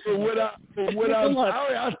 See,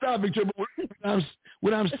 I'll stop it.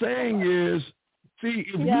 What I'm saying is, see,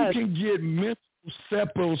 if you can get mental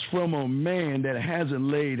sepals from a man that hasn't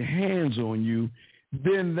laid hands on you,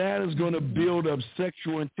 then that is going to build up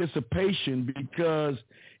sexual anticipation because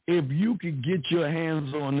if you can get your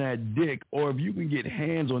hands on that dick or if you can get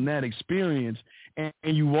hands on that experience and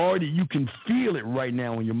you can feel it right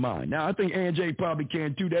now in your mind. Now, I think Ann J probably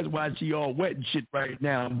can too. That's why she all wet and shit right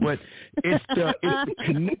now. But it's the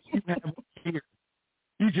connection you have here.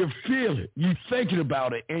 You can feel it. You thinking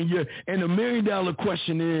about it, and the $1 million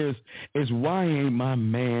question is why ain't my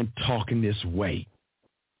man talking this way?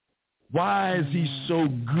 Why is he so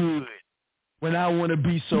good when I want to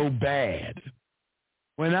be so bad?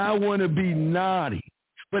 When I want to be naughty,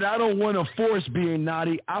 but I don't want to force being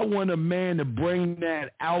naughty. I want a man to bring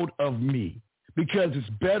that out of me, because it's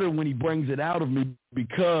better when he brings it out of me,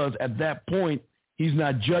 because at that point, he's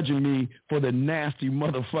not judging me for the nasty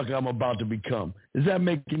motherfucker I'm about to become. Does that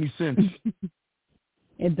make any sense?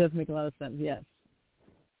 It does make a lot of sense, yes.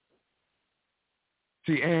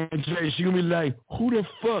 See, Ann J, she going to be like, who the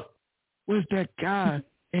fuck was that guy,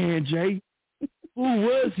 Ann J? Who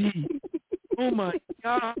was he? Oh, my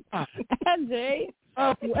God. Ann J?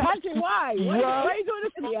 Ann J, why? Why are you doing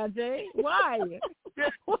this to me, Ann J? Why?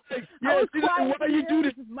 Why you do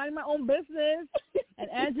this? Minding my own business, and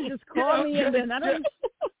Andrew just called me, and then I don't.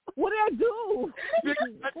 What did I do?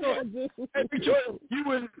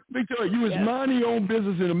 Victoria, you was minding your own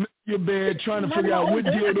business in the middle of your bed, trying to figure out what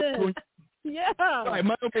deal to do. Yeah. Right,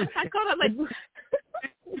 I called her like.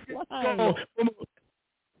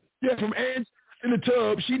 From Ange in the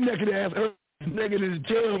tub, she naked ass, naked in the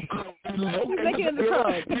tub. Naked in the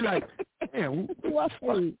tub. You're like, damn, what?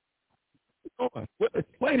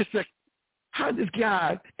 Wait a second. How this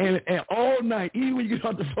guy, and all night, even when you get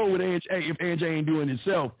off the phone with Ange, if Ange ain't doing it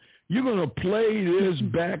himself, you're going to play this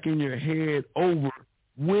back in your head over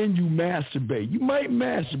when you masturbate. You might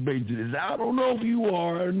masturbate to this. I don't know if you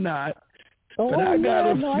are or not, but I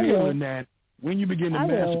got a feeling that when you begin to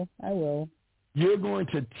masturbate, I will. You're going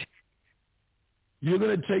to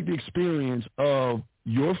take the experience of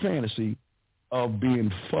your fantasy of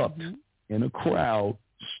being fucked in a crowd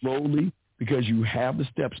slowly, because you have the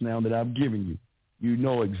steps now that I've given you. You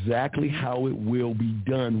know exactly how it will be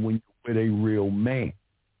done when you're with a real man.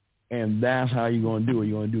 And that's how you're going to do it.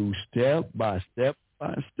 You're going to do step by step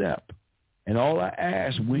by step. And all I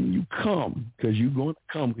ask, when you come, because you're going to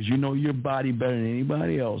come, because you know your body better than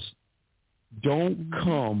anybody else, don't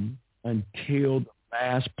come until the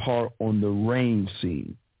last part on the rain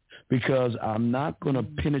scene, because I'm not going to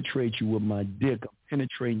penetrate you with my dick. I'm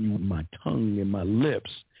penetrating you with my tongue and my lips.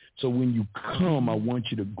 So when you come, I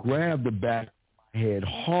want you to grab the back of my head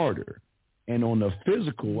harder. And on the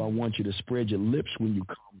physical, I want you to spread your lips when you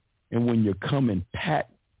come. And when you're coming, pat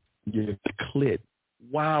your clit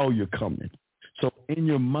while you're coming. So in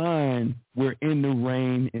your mind, we're in the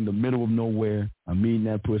rain, in the middle of nowhere. I'm eating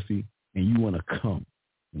that pussy, and you want to come.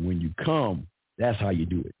 And when you come, that's how you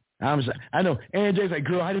do it. I know. Ann J's like,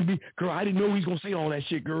 girl, I didn't know he was going to say all that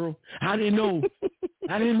shit, girl. I didn't know.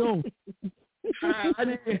 I didn't know,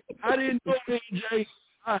 AJ.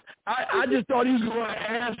 I just thought he was going to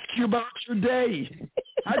ask you about your day.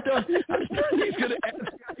 I thought he was going to ask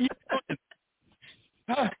you how you doing.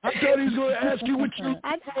 I thought he was going to ask you what you.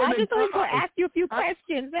 I just thought he was going to ask you a few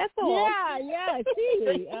questions. That's all. Yeah.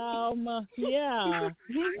 See, yeah.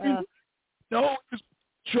 No, just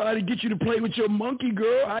try to get you to play with your monkey,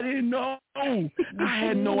 girl. I didn't know. I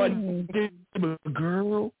had no idea,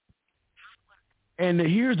 girl. And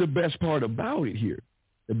here's the best part about it here.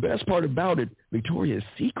 The best part about it, Victoria, is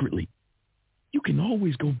secretly, you can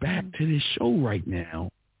always go back to this show right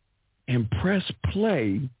now and press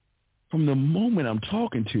play from the moment I'm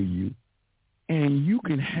talking to you, and you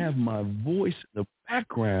can have my voice in the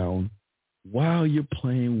background while you're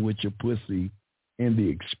playing with your pussy and the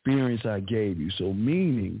experience I gave you. So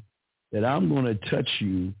meaning that I'm going to touch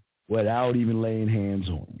you without even laying hands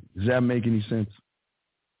on you. Does that make any sense?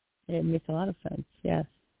 It makes a lot of sense, yes.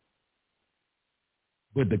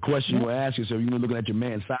 But the question you ask yourself, you're looking at your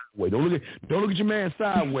man sideways. Don't look at your man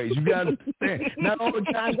sideways. You got to understand. Not all the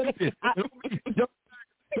guys. Don't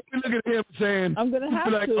look at him saying, I'm going to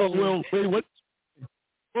have like, to. Oh, well, wait, what?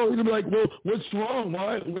 Well, you're going to be like, well, what's wrong?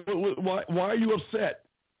 Why are you upset?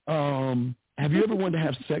 Have you ever wanted to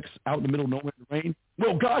have sex out in the middle of nowhere in the rain?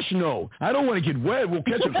 Well, gosh, no. I don't want to get wet. We'll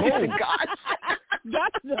catch a cold. Gosh,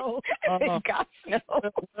 no. Gosh, no.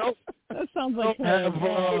 Well, that sounds like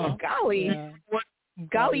golly. Yeah.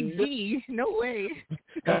 Golly gee. No way.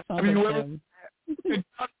 That sounds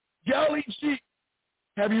golly gee.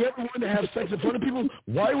 Have you ever wanted to have sex in front of people?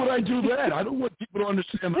 Why would I do that? I don't want people to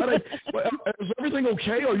understand. Is everything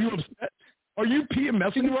okay? Are you upset? Are you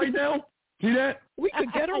PMSing right now? See that? We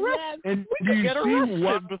could get arrested. And we could get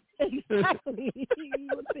arrested. Exactly. You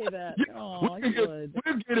would say that. Oh, we'll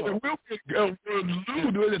get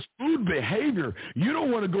lewd with its food behavior. You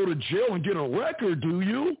don't want to go to jail and get a record, do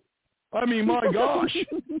you? I mean, my gosh.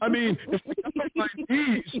 I mean, if we have like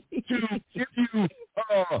these to give you,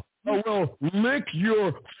 lick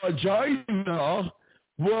your vagina,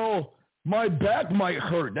 well, My back might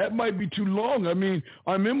hurt. That might be too long. I mean,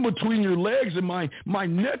 I'm in between your legs and my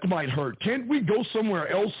neck might hurt. Can't we go somewhere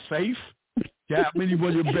else safe? Yeah, I mean,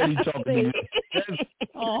 was your Betty talking to you?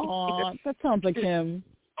 Oh, that sounds like him.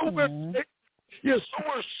 Somewhere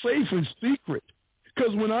safe and secret.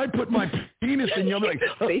 Because when I put my penis in you, I'm like,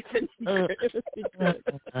 safe and secret.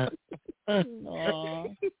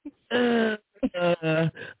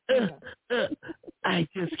 I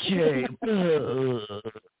just came.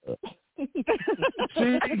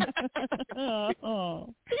 See?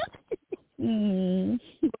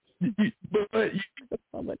 But you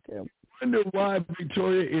wonder why,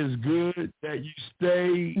 Victoria, is good that you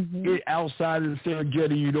stay outside of the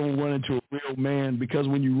Serengeti. You don't run into a real man, because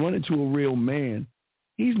when you run into a real man,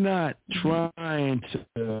 he's not trying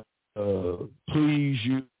to please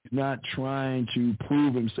you. He's not trying to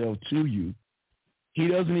prove himself to you. He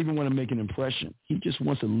doesn't even want to make an impression. He just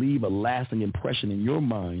wants to leave a lasting impression in your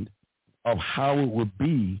mind of how it would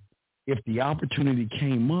be if the opportunity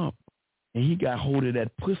came up and he got hold of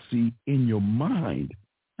that pussy in your mind,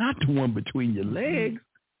 not the one between your legs.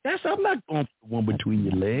 I'm not going for the one between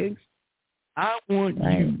your legs. I want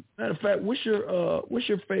you. Matter of fact, what's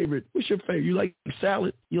your favorite? What's your favorite? You like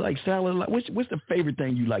salad? You like salad? What's the favorite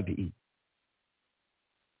thing you like to eat?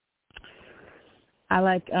 I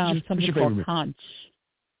like something called conch.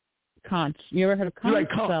 Conch. You ever heard of conch? You like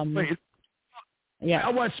conch? Yeah. I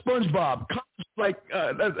watch SpongeBob. Conch is like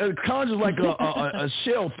conch is like a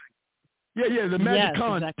shell thing. Yeah, the magic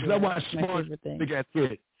conch. Exactly. I watch SpongeBob. Big ass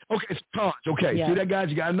kid. Okay, it's conch. Okay, see that, guys?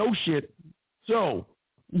 You gotta know shit. So,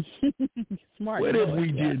 smart. What if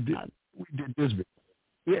we did this?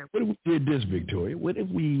 Yeah, what if we did this, Victoria? What if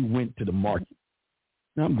we went to the market?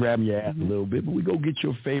 Now I'm grabbing your ass a little bit, but we go get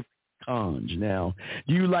your favorite conch. Now,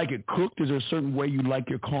 do you like it cooked? Is there a certain way you like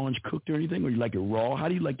your conch cooked or anything, or you like it raw? How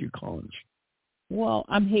do you like your conch? Well,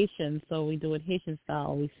 I'm Haitian, so we do it Haitian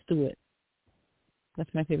style. We stew it.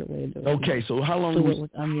 That's my favorite way to do it. Okay, so how long do we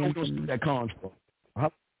stew that conch for?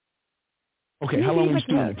 How long do we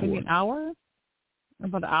stew it for? Maybe an hour?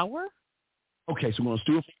 About an hour? Okay, so we're going to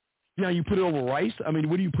stew it. Now, you put it over rice? I mean,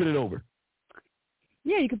 what do you put it over?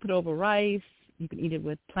 Yeah, you can put it over rice. You can eat it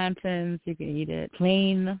with plantains. You can eat it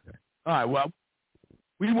plain. Okay. All right, well,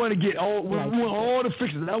 we want to get all the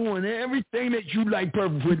fixes. I want everything that you like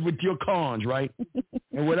perfect with your conch, right?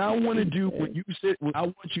 And what I want to do when you sit, I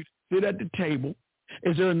want you to sit at the table.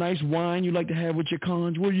 Is there a nice wine you like to have with your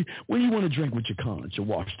conch? What do you want to drink with your conch? To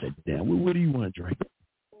wash that down. What do you want to drink?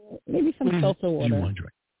 Maybe some salsa water. What do you want to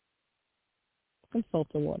drink? Some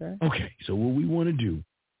salsa water. Okay, so what we want to do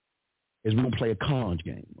is we're going to play a conch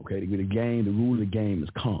game, okay? The rule of the game is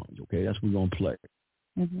conch, okay? That's what we're going to play.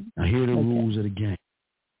 Now, here are the rules of the game.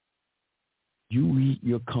 You eat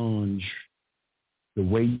your conch the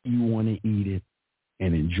way you want to eat it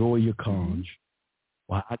and enjoy your conch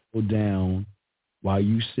while I go down, while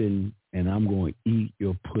you sitting, and I'm going to eat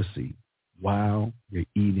your pussy while you're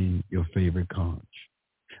eating your favorite conch.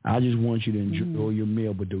 I just want you to enjoy your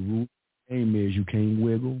meal, but the rule of the game is you can't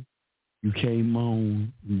wiggle. You can't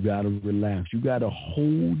moan. You got to relax. You got to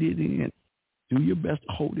hold it in. Do your best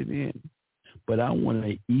to hold it in. But I want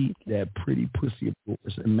to eat that pretty pussy of yours.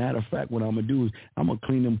 As a matter of fact, what I'm going to do is I'm going to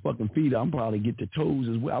clean them fucking feet. I'm probably get the toes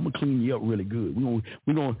as well. I'm going to clean you up really good. We're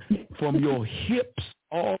going from your hips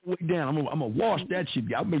all the way down. I'm going to wash that shit.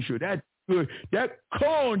 I'll make sure that's good. That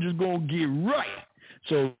conch is going to get right.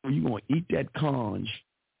 So you're going to eat that conch.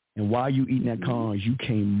 And while you eating that conch, you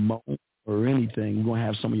can't moan or anything. We're going to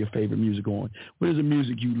have some of your favorite music on. What is the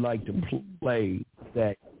music you like to play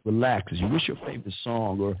that relaxes you? What's your favorite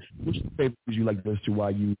song, or what's the favorite music you like to listen to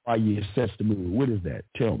while you assess the mood? What is that?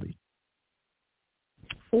 Tell me.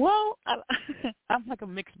 Well, I'm like a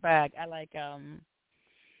mixed bag. I like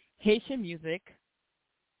Haitian music,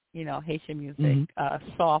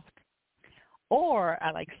 soft, or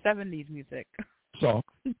I like 70s music. Soft.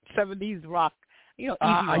 70s rock. Easy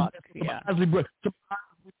rock. Isley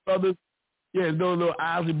Brothers. Yeah, no little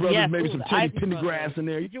Isley Brothers, maybe some Teddy Pendergrass in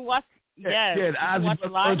there. Did you watch? Yes. Yeah, the Isley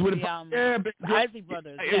Brothers. The Isley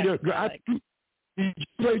Brothers. Did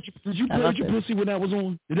you play your pussy when that was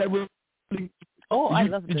on? Did that really? I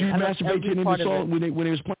loved it. Did you masturbate to any song when it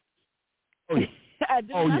was playing?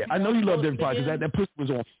 Oh yeah. I know you loved every part because that pussy was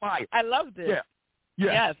on fire. I loved it. Yeah.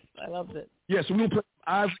 Yes, I loved it. Yeah, so we're going to play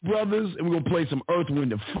Isley Brothers, and we're going to play some Earth,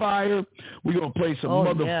 Wind, and Fire. We're going to play some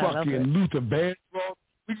motherfucking Luther Vandross.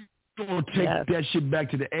 We're going to take that shit back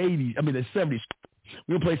to the 70s.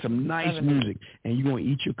 We're going to play some nice music, and you're going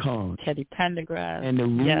to eat your conch. Teddy Pendergrass. And the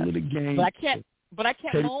rule of the game. But I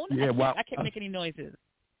can't moan. I can't make any noises.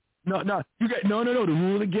 No. The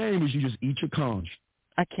rule of the game is you just eat your conch.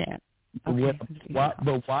 I can't. Okay. But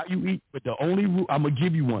why you eat? But the only I'm gonna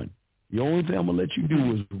give you one. The only thing I'm gonna let you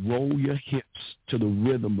do is roll your hips to the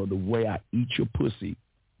rhythm of the way I eat your pussy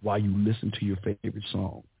while you listen to your favorite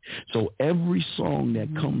song. So every song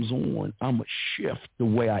that comes on, I'm gonna shift the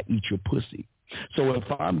way I eat your pussy. So if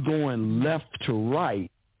I'm going left to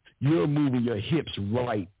right, you're moving your hips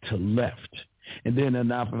right to left, and then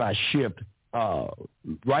if I shift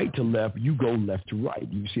right to left, you go left to right.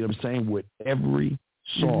 You see what I'm saying? With every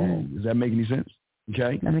song. Does that make any sense?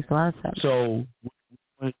 Okay? That makes a lot of sense. So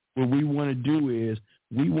what we want to do is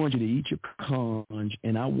we want you to eat your conch,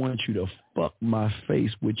 and I want you to fuck my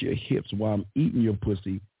face with your hips while I'm eating your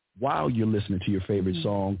pussy while you're listening to your favorite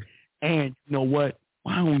song. And you know what?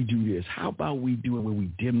 Why don't we do this? How about we do it when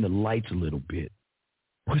we dim the lights a little bit?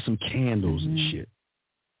 Put some candles and shit.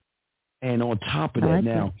 And on top of that,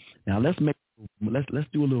 now let's do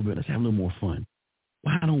a little bit. Let's have a little more fun.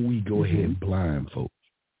 Why don't we go ahead and blindfold?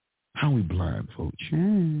 How don't we blindfold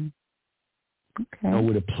you? Okay. You know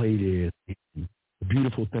what a plate is? The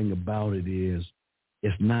beautiful thing about it is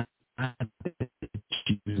it's not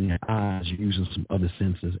using your eyes, you're using some other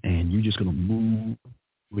senses, and you're just going to move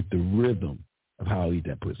with the rhythm of how I eat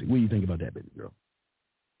that pussy. What do you think about that, baby girl?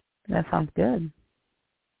 That sounds good.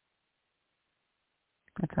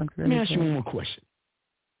 That sounds really good. Let me ask you one more question.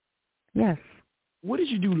 Yes. What did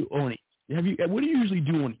you do on what do you usually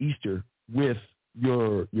do on Easter with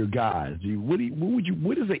your guys? What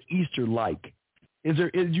is an Easter like? Is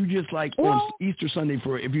you just like on Easter Sunday,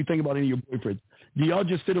 for if you think about any of your boyfriends, do y'all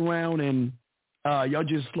just sit around and y'all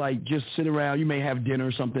just sit around? You may have dinner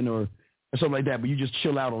or something or something like that, but you just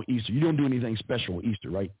chill out on Easter. You don't do anything special on Easter,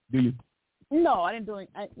 right? Do you? No, I didn't do it.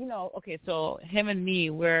 Okay, so him and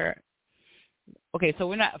me, we're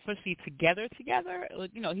not officially together.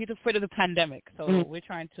 He's afraid of the pandemic, so we're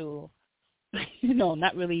trying to,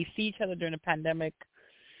 not really see each other during the pandemic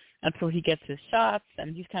until he gets his shots,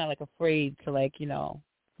 and he's kind of like afraid to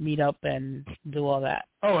meet up and do all that.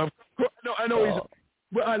 Oh, no, I know. So,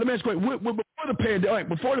 well, let me ask you a question.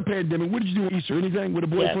 Before the pandemic, what did you do on Easter? Anything with a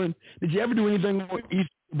boyfriend? Yes. Did you ever do anything with Easter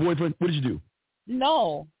with a boyfriend? What did you do?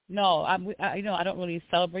 No. I don't really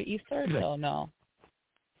celebrate Easter, so no.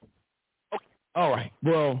 Okay. All right.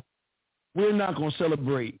 Well, we're not going to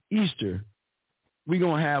celebrate Easter. We're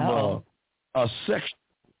going to have a sexual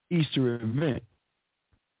Easter event.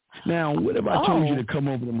 Now, what if I told you to come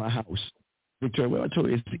over to my house? Victoria, well, I told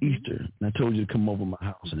you it's Easter, and I told you to come over to my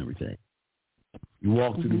house and everything. You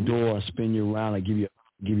walk through the door, I spin you around, I give you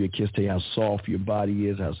a kiss, tell you how soft your body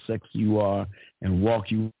is, how sexy you are, and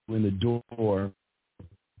walk you in the door.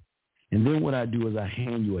 And then what I do is I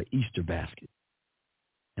hand you an Easter basket.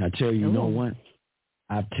 And I tell you, you know what?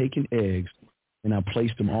 I've taken eggs, and I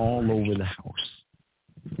placed them all over the house.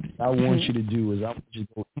 What I want you to do is I want you to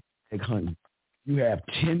go egg hunting. You have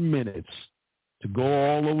 10 minutes to go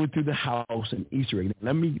all over through the house and Easter egg.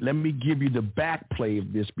 Let me give you the back play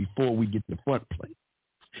of this before we get to the front play.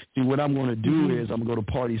 See, what I'm going to do is I'm going to go to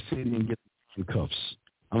Party City and get some cuffs.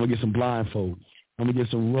 I'm going to get some blindfolds. I'm going to get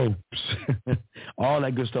some ropes, all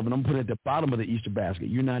that good stuff, and I'm going to put it at the bottom of the Easter basket.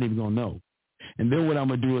 You're not even going to know. And then what I'm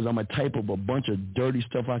going to do is I'm going to type up a bunch of dirty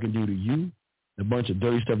stuff I can do to you, a bunch of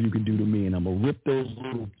dirty stuff you can do to me, and I'm going to rip those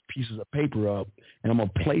little pieces of paper up, and I'm going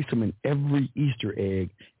to place them in every Easter egg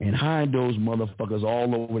and hide those motherfuckers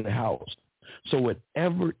all over the house. So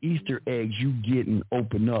whatever Easter eggs you get and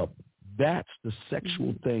open up, that's the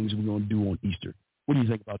sexual things we're going to do on Easter. What do you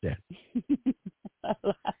think about that?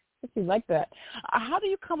 I like that. How do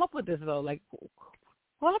you come up with this, though? Like,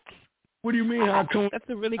 what? What do you mean? That's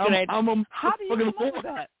a really good idea. How do you come up with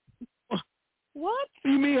that? What? What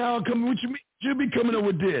do you mean how I come? What you mean? You be coming up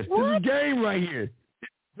with this. What? This is game right here.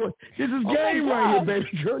 This is game right here,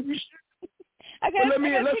 baby girl. You should.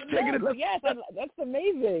 Let's take it. Yes, that's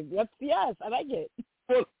amazing. Yes, I like it.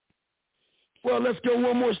 Well, let's go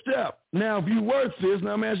one more step. Now, if you work this,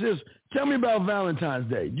 now I'm asking this. Tell me about Valentine's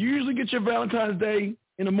Day. Do you usually get your Valentine's Day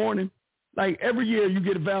in the morning? Like every year you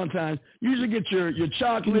get a Valentine's. You usually get your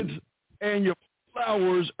chocolates and your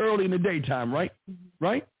flowers early in the daytime, right?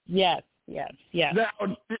 Right? Yes. Now,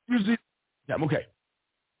 usually, okay.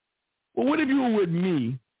 Well, what if you were with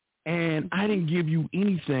me and I didn't give you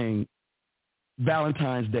anything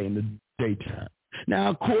Valentine's Day in the daytime? Now,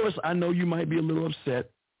 of course, I know you might be a little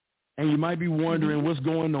upset and you might be wondering what's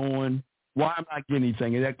going on, why I'm not getting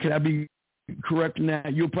anything. Could I be correct in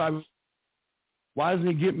that? You'll probably, why doesn't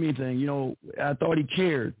he get me anything? I thought he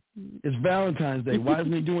cared. It's Valentine's Day. Why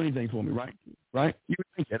doesn't he do anything for me, right? Right? You would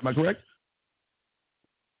think that. Am I correct?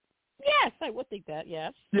 Yes, I would think that,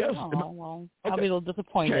 yes. Yes. Well, I'll be a little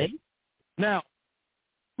disappointed. Okay. Now,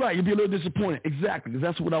 right, you'll be a little disappointed. Exactly, because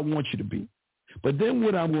that's what I want you to be. But then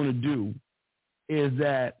what I'm going to do is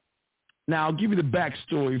that, now I'll give you the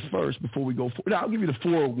backstory first before we go forward. No, I'll give you the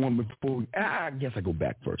 401 before I guess I go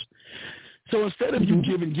back first. So instead of you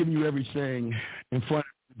giving you everything in front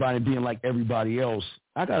of everybody being like everybody else,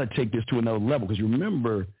 I got to take this to another level because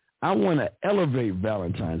remember, I want to elevate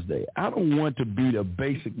Valentine's Day. I don't want to be the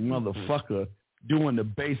basic motherfucker doing the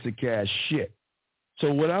basic ass shit.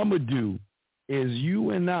 So what I'm going to do is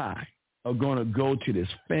you and I are going to go to this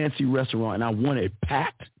fancy restaurant, and I want it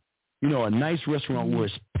packed, a nice restaurant where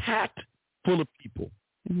it's packed full of people.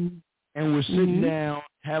 And we're sitting down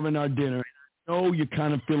having our dinner. I know you're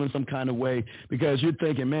kind of feeling some kind of way because you're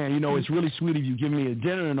thinking, man, it's really sweet of you giving me a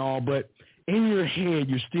dinner and all, but in your head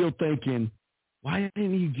you're still thinking, why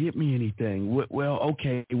didn't he get me anything? Well,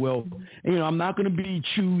 okay, I'm not going to be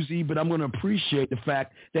choosy, but I'm going to appreciate the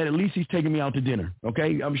fact that at least he's taking me out to dinner,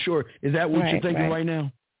 okay? I'm sure. Is that what you're thinking right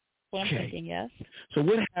now? Well, I'm thinking, yes. So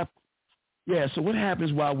what happens? Yeah, so what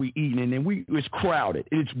happens while we eating? And then it's crowded.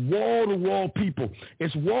 It's wall-to-wall people.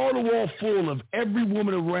 It's wall-to-wall full of every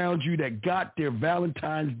woman around you that got their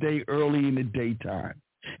Valentine's Day early in the daytime.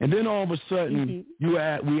 And then all of a sudden, we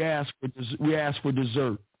ask for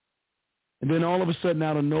dessert. And then all of a sudden,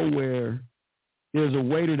 out of nowhere, there's a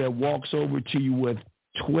waiter that walks over to you with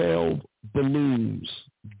 12 balloons,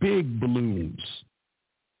 big balloons.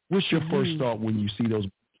 What's your first thought when you see those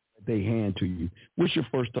that they hand to you? What's your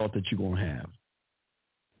first thought that you're going to have?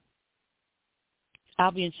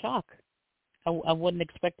 I'll be in shock. I wouldn't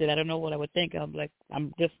expect it. I don't know what I would think. I'm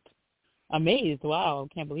just amazed. Wow,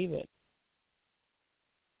 I can't believe it.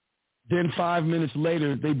 Then 5 minutes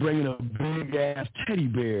later, they bring in a big-ass teddy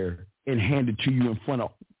bear and hand it to you in front of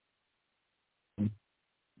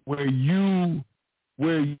where you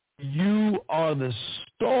are the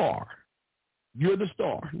star. You're the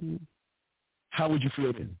star. How would you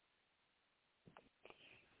feel then?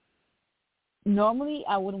 Normally,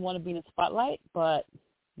 I wouldn't want to be in the spotlight, but,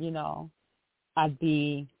 I'd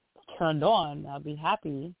be turned on. I'd be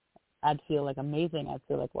happy. I'd feel like amazing. I'd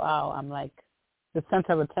feel like, wow, I'm like the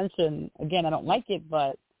center of attention. Again, I don't like it,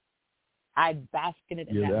 but I'd bask in it.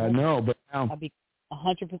 In that moment. I know, but now I'd be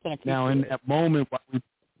 100% appreciative. Now, in that moment while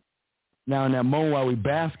we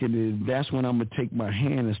bask in it, that's when I'm gonna take my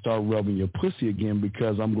hand and start rubbing your pussy again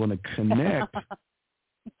because I'm gonna connect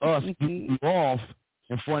us getting you off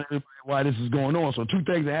in front of everybody while this is going on. So two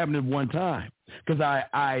things are happening at one time because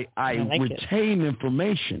I retain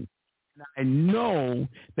information. I know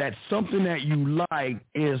that something that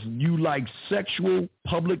you like sexual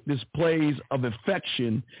public displays of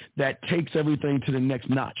affection that takes everything to the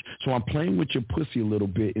next notch. So I'm playing with your pussy a little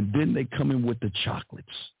bit, and then they come in with the chocolates.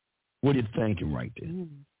 What are you thinking right there?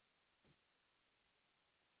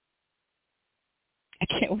 I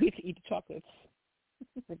can't wait to eat the chocolates.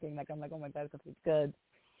 I'm like, oh my God, it's good.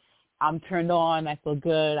 I'm turned on. I feel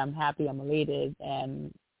good. I'm happy. I'm elated.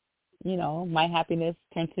 And my happiness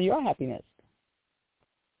turns to your happiness.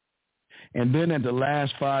 And then at the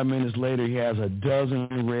last 5 minutes later, he has a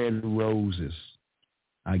dozen red roses.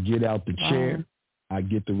 I get out the chair. I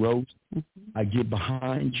get the rose. I get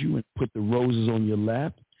behind you and put the roses on your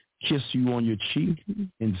lap, kiss you on your cheek,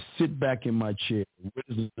 and sit back in my chair. What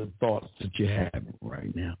is the thoughts that you're having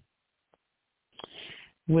right now?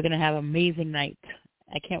 We're going to have an amazing night.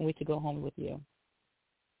 I can't wait to go home with you.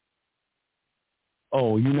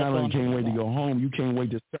 Oh, you not only can't wait to go home, you can't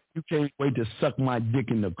wait to suck my dick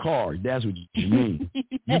in the car. That's what you mean.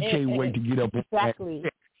 You can't wait to get up. Exactly.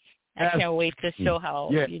 I can't wait to show how,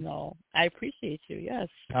 I appreciate you. Yes.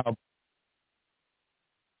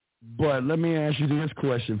 But let me ask you this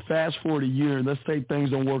question. Fast forward a year, and let's say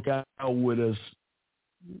things don't work out with us.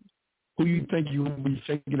 Who you think you will be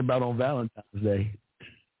thinking about on Valentine's Day?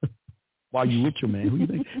 While you with your man, who you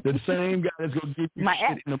think? The same guy that's gonna give you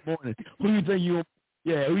shit in the morning. Who you think you?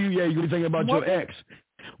 Yeah, you gonna think about your ex?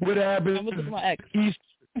 What happens?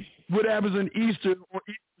 What happens on Easter or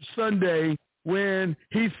Easter Sunday when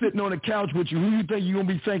he's sitting on the couch with you? Who you think you gonna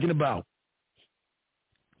be thinking about?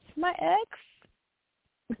 My ex.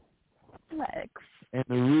 My ex. And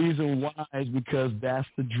the reason why is because that's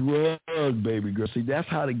the drug, baby girl. See, that's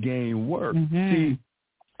how the game works. See,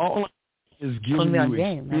 all is giving you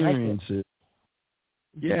experiences.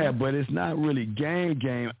 Yeah, but it's not really game.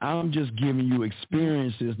 I'm just giving you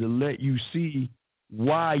experiences to let you see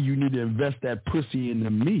why you need to invest that pussy into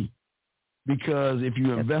me. Because if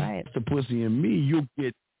you invest the pussy in me, you'll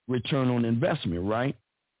get return on investment, right?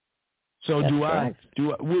 So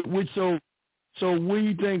so what do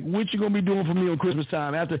you think? What you gonna be doing for me on Christmas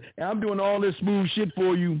time? After I'm doing all this smooth shit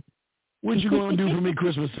for you, what you gonna do for me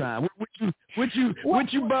Christmas time? What you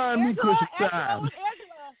buying me Christmas time?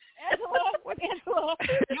 Angela, what Angela.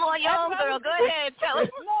 You want your own girl? Go ahead, tell us.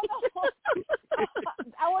 No.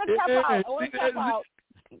 I want to tap out.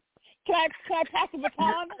 Can I pass the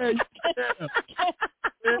baton?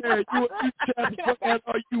 You tap out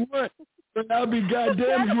all you want. But I'll be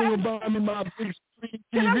goddamn if you don't buy me my big screen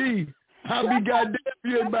TV. I'll be goddamn if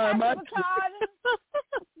you don't buy my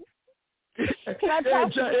Can I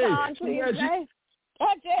pass the baton, please, Jay?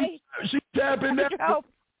 Jay. She's tapping out.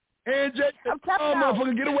 And Jay,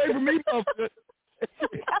 motherfucker, get away from me, motherfucker.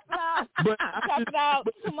 Tapping out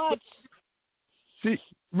too much. See,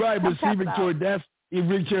 right, but see, Victoria, that's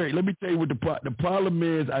Victoria. Let me tell you what the problem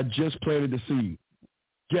is. I just planted the seed.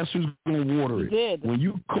 Guess who's going to water it? When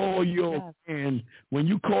you call your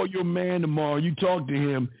man tomorrow, you talk to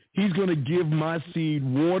him, he's going to give my seed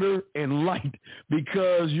water and light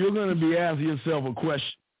because you're going to be asking yourself a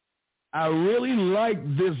question. I really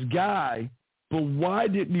like this guy, but why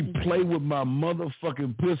didn't he play with my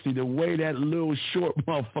motherfucking pussy the way that little short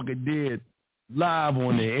motherfucker did live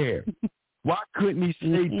on the air? Why couldn't he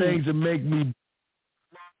say things to make me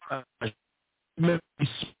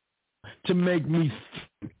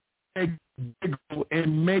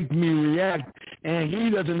and make me react? And he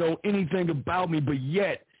doesn't know anything about me, but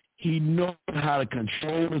yet he knows how to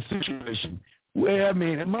control the situation. Well, I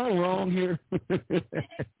mean, am I wrong here?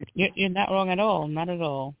 You're not wrong at all. Not at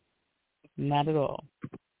all. Not at all.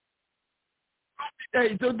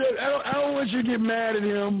 Hey, so I don't want you to get mad at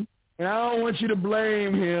him, and I don't want you to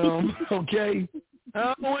blame him. Okay, I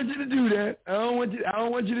don't want you to do that. I don't want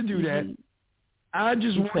you to do that. I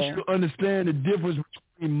just want you to understand the difference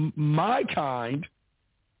between my kind,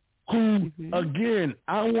 who again,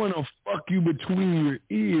 I want to fuck you between your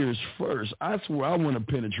ears first. That's where I want to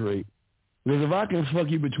penetrate. Because if I can fuck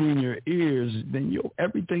you between your ears, then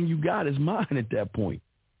everything you got is mine at that point.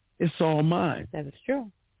 It's all mine. That is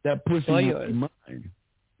true. That pussy is mine.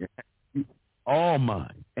 All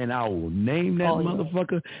mine. And I will name that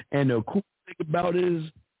motherfucker. Yours. And the cool thing about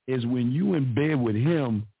it is when you in bed with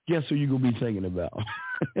him, guess who you going to be thinking about?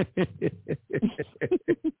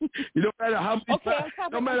 No matter how many times.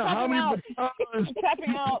 No matter how many times. I'm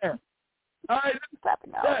tapping out. All right.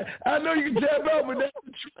 I know you can tap out, but that's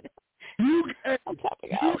the truth. You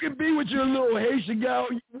can be with your little Haitian guy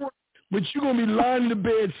all you want, but you're going to be lying in the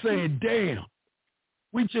bed saying, damn,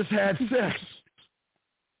 we just had sex.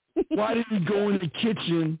 Why didn't he go in the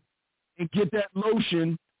kitchen and get that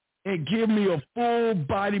lotion and give me a full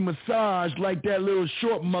body massage like that little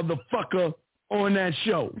short motherfucker on that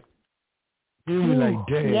show? You'll be like,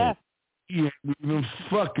 damn, he ain't even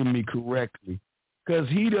fucking me correctly because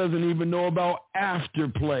he doesn't even know about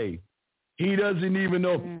afterplay. He doesn't even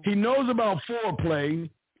know. He knows about foreplay,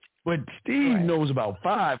 but Steve knows about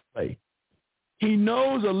fiveplay. He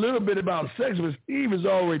knows a little bit about sex, but Steve has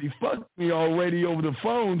already fucked me already over the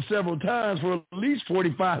phone several times for at least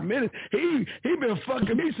 45 minutes. He been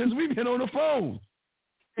fucking me since we've been on the phone.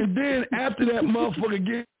 And then after that motherfucker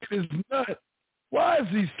gets his nut, why is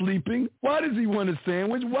he sleeping? Why does he want a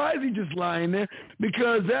sandwich? Why is he just lying there?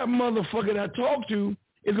 Because that motherfucker that I talked to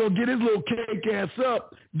is going to get his little cake ass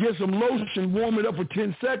up, get some lotion, warm it up for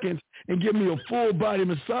 10 seconds, and give me a full body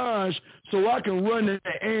massage so I can run to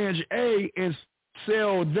Ange A and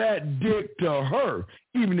sell that dick to her,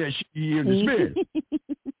 even that she in the spirit.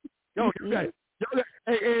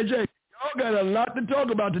 Hey, Ange A, y'all got a lot to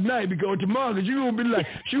talk about tonight because tomorrow, because you're going to be like,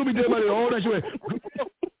 she going to be talking about it all night. She went,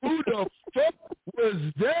 who the fuck was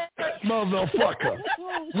that motherfucker?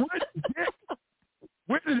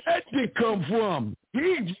 Where did that dick come from?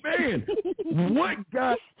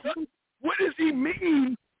 What does he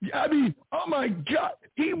mean? I mean, oh my God.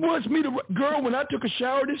 He wants me to, girl, when I took a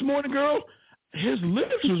shower this morning, girl, his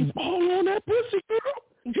lips was all on that pussy, girl.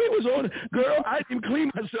 He was on it. Girl, I didn't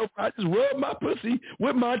clean myself. I just rubbed my pussy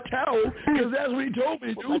with my towel because that's what he told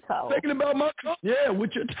me to do. Thinking about my cup. Yeah,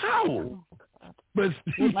 with your towel. But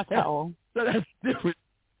with my towel. So that's different.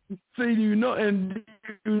 See, you know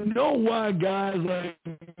why guys like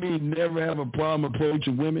me never have a problem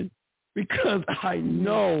approaching women? Because I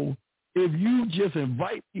know if you just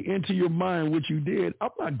invite me into your mind what you did, I'm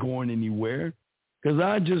not going anywhere. Because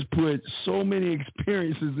I just put so many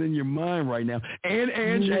experiences in your mind right now. And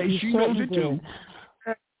Angie, she knows it too.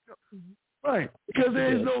 Right. Because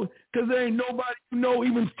there ain't nobody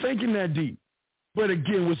even thinking that deep. But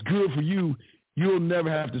again, what's good for you, you'll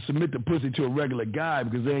never have to submit the pussy to a regular guy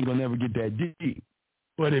because they ain't going to never get that deep.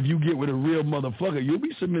 But if you get with a real motherfucker, you'll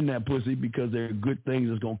be submitting that pussy because there are good things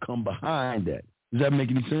that's going to come behind that. Does that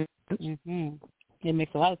make any sense? Mm-hmm. It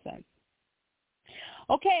makes a lot of sense.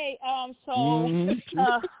 Okay, man.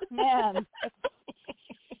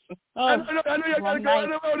 I know you got to go.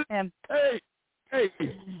 Hey, Hey,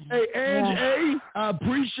 Ange A, I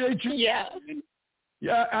appreciate you. Yeah.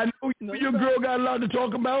 Yeah, I know your girl got a lot to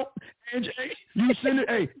talk about. Ange A, you send it.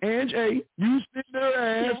 Hey, Ange A, you send her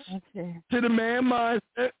ass to the man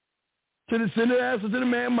mindset. Send her ass to the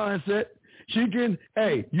man mindset. She can.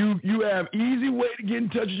 Hey, you have easy way to get in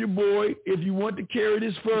touch with your boy if you want to carry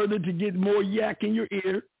this further to get more yak in your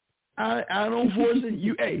ear. I don't force it.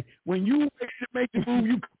 You, hey, when you ready to make the move,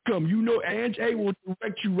 you come. You know, Ange A will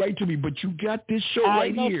direct you right to me. But you got this show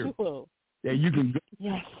right here. That you can go,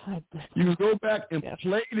 you can go back and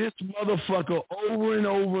play this motherfucker over and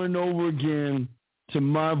over and over again to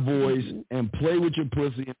my voice and play with your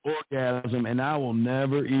pussy and orgasm, and I will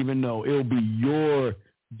never even know. It'll be your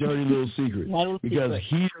dirty little secret because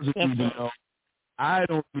he doesn't need to know. I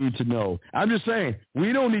don't need to know. I'm just saying,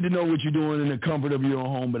 we don't need to know what you're doing in the comfort of your own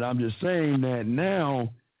home, but I'm just saying that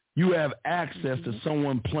now you have access to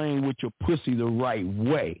someone playing with your pussy the right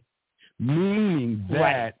way, meaning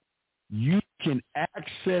that you can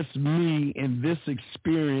access me in this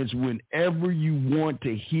experience whenever you want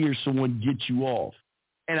to hear someone get you off.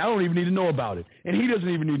 And I don't even need to know about it. And he doesn't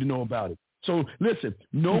even need to know about it. So listen,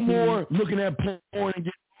 no more looking at porn and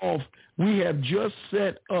getting off. We have just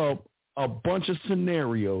set up a bunch of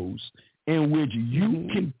scenarios in which you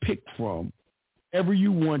can pick from wherever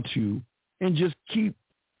you want to and just keep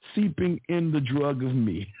seeping in the drug of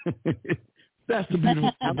me. That's the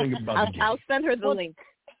beautiful thing about the game. I'll send her the link.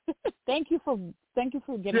 Thank you for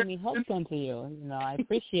getting me help sent to you. You know, I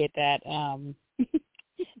appreciate that.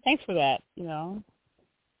 Thanks for that. You know,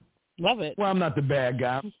 love it. Well, I'm not the bad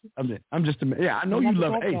guy. I'm just I know you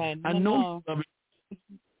love it. Hey, I know you love it.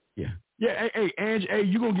 Yeah. Hey, Ange, hey,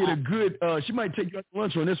 you gonna get a good. She might take you out to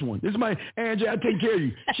lunch on this one. This might, Ange, I take care of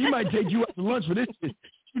you. She might take you out to lunch for this shit.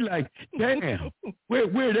 She like, damn, where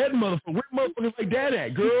that motherfucker? Where motherfuckers like that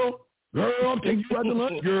at, girl? Girl, I'm taking you out to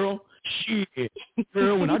lunch, girl. Shit,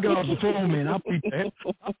 girl, when I got off the phone, man, I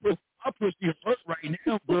push you hurt right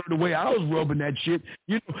now, girl, the way I was rubbing that shit.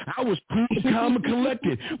 You know, I was cool, calm, and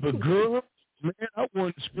collected. But, girl, man, I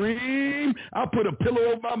wanted to scream. I put a pillow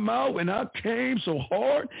over my mouth, and I came so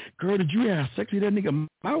hard. Girl, did you have sex with that nigga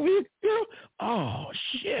mouth here, girl? Oh,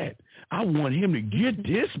 shit. I want him to get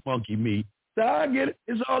this monkey meat. So I get it.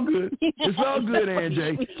 It's all good. It's all good,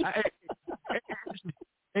 Angie.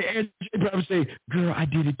 And they probably say, girl, I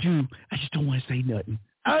did it too. I just don't want to say nothing.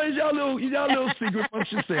 Y'all little secret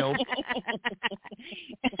amongst yourselves.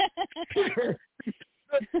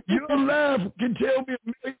 Your laugh can tell me a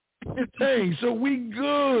million things, so we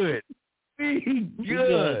good. We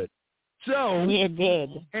good. So, we're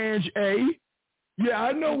good. Ange A, yeah,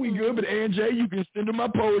 I know we good, but Ange A, you can send her my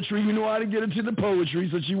poetry. You know how to get into the poetry,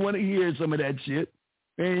 so she want to hear some of that shit.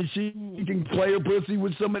 And she can play her pussy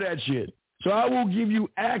with some of that shit. So I will give you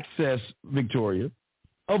access, Victoria,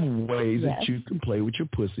 of ways that you can play with your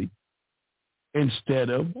pussy instead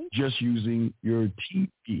of just using your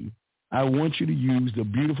TV. I want you to use the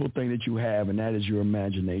beautiful thing that you have, and that is your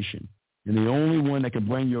imagination. And the only one that can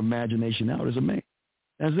bring your imagination out is a man.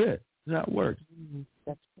 That's it. That's how it works.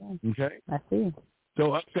 That's right. Okay? I see.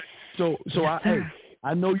 So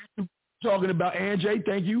I know you're talking about Ange.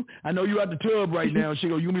 Thank you. I know you out the tub right now. She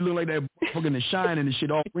go, you me look like that fucking The Shining and shit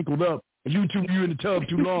all wrinkled up. You in the tub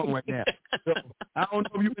too long right now. So I don't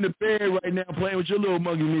know if you in the bed right now playing with your little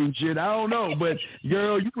monkey meat and shit. I don't know, but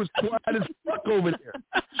girl, you was quiet as fuck over there.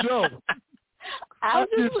 So I'm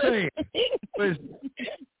just saying. Listen,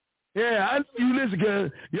 yeah, I know you listen,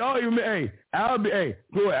 cause y'all even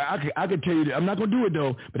boy, I could tell you that. I'm not gonna do it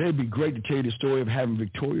though, but it'd be great to tell you the story of having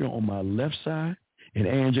Victoria on my left side and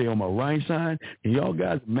Ange on my right side, and y'all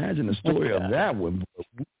guys imagine the story of that one.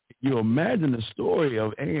 You imagine the story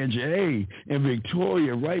of Ange A and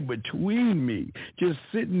Victoria right between me, just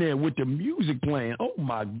sitting there with the music playing. Oh,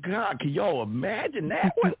 my God. Can y'all imagine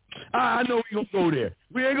that one? I know we're going to go there.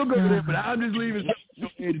 We ain't going to go there, but I'm just leaving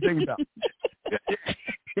something to think about.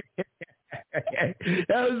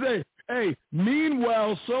 I was saying, hey,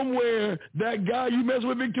 meanwhile, somewhere, that guy you mess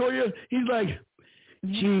with, Victoria, he's like,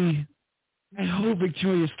 gee, I hope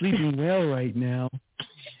Victoria's sleeping well right now.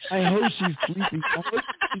 I hope she's sleeping.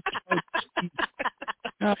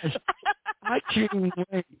 Gosh, I can't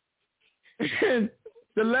wait. And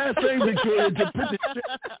the last thing, Victoria, to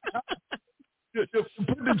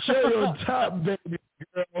put the cherry on top, baby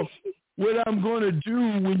girl, what I'm going to do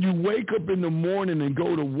when you wake up in the morning and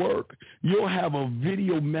go to work, you'll have a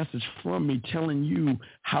video message from me telling you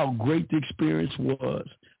how great the experience was,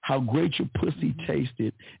 how great your pussy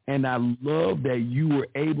tasted, and I love that you were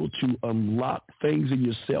able to unlock things in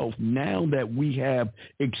yourself. Now that we have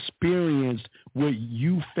experienced what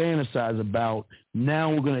you fantasize about, now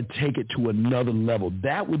we're going to take it to another level.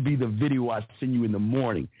 That would be the video I send you in the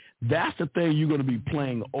morning. That's the thing you're going to be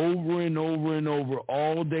playing over and over and over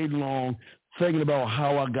all day long, thinking about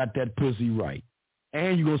how I got that pussy right.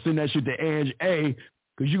 And you're going to send that shit to Ange A,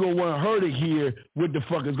 because you're going to want her to hear what the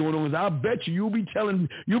fuck is going on. I bet you'll be telling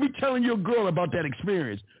your girl about that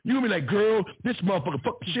experience. You'll be like, girl, this motherfucker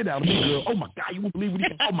fucked the shit out of me, girl. Oh, my God, you won't believe what he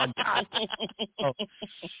Oh, my God.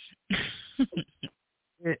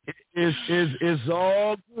 It's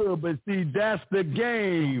all good, but see, that's the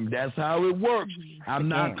game. That's how it works. I'm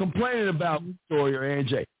not complaining about Victoria and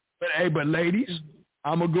Jay. But ladies,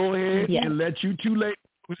 I'm going to go ahead and let you two ladies.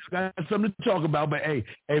 We got something to talk about, but hey,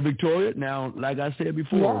 Victoria, now, like I said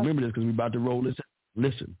before, remember this because we're about to roll this.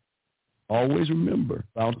 Listen, always remember,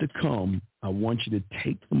 about to come, I want you to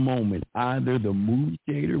take the moment, either the movie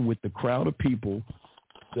theater with the crowd of people,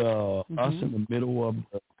 us in the middle of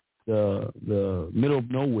the middle of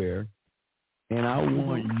nowhere, and I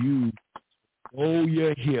want you to roll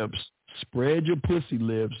your hips, spread your pussy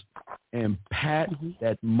lips, and pat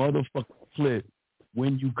that motherfucking clit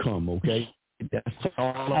when you come, okay? That's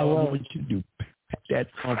all I want you to do. That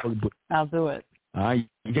I'll do it. All right,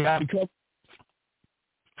 you got me covered.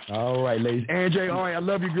 All right, ladies. Ange, all right, I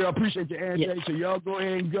love you, girl. Appreciate you, Ange. Yes. So y'all go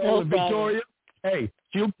ahead and go. No and Victoria, hey,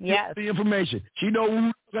 she'll get the information. She know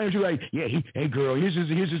who she's like, hey, girl, here's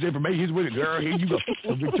his information. Here's with it, girl. Here you go.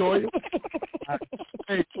 So Victoria,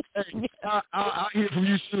 I'll hear from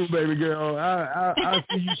you soon, baby girl. I'll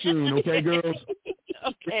see you soon, okay, girls?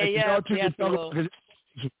 Okay, yes,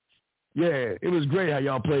 yeah, it was great how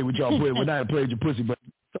y'all played with y'all play. Well, not played your pussy, but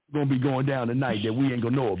something's going to be going down tonight that we ain't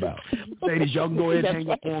going to know about. Ladies, y'all can go ahead and hang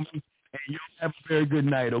up on me, and y'all have a very good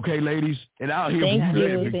night, okay, ladies? And I'll hear from you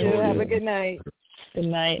later, Victoria. Have a good night. Good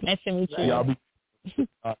night. Nice to meet you.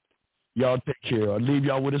 Y'all take care. I'll leave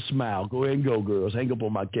y'all with a smile. Go ahead and go, girls. Hang up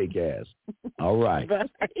on my cake ass. All right.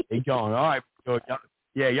 They gone. All right.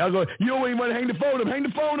 Yeah, y'all go. You don't even want to hang the phone up. Hang the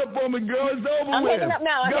phone up for me, girl. It's over I'm with. hanging up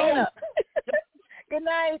now. I'm hanging up. Good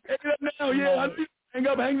night. Hang up now. Yeah,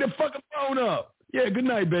 hang the fucking phone up. Yeah, good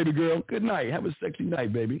night, baby girl. Good night. Have a sexy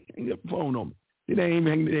night, baby. Hang up the phone on me. It ain't even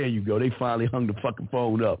hanging. There you go. They finally hung the fucking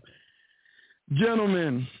phone up.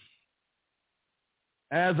 Gentlemen,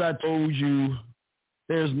 as I told you,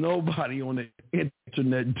 there's nobody on the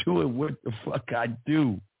internet doing what the fuck I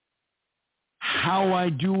do. How I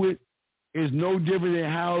do it is no different than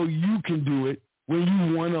how you can do it when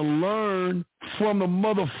you want to learn from the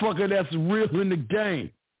motherfucker that's real in the game.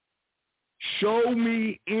 Show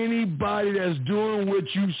me anybody that's doing what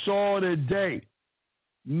you saw today.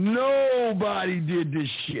 Nobody did this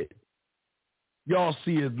shit. Y'all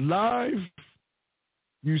see it live.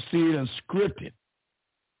 You see it unscripted.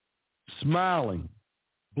 Smiling,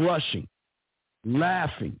 blushing,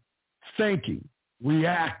 laughing, thinking,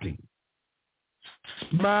 reacting,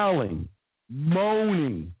 smiling,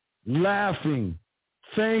 moaning, laughing,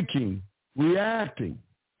 thinking, reacting.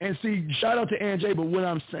 And see, shout out to Ange, but what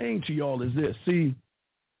I'm saying to y'all is this. See,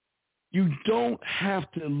 you don't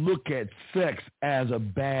have to look at sex as a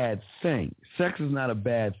bad thing. Sex is not a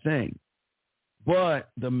bad thing. But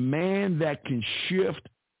the man that can shift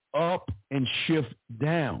up and shift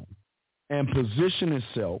down and position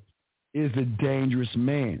himself is a dangerous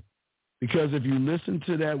man. Because if you listen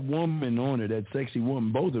to that woman on it, that sexy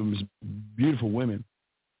woman, both of them is beautiful women.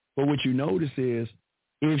 But what you notice is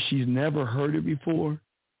if she's never heard it before,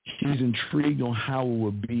 she's intrigued on how it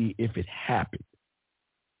would be if it happened.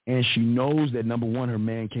 And she knows that, number one, her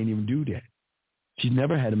man can't even do that. She's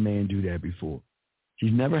never had a man do that before.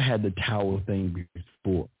 She's never had the towel thing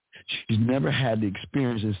before. She's never had the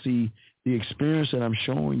experience. And see, the experience that I'm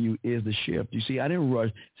showing you is the shift. You see, I didn't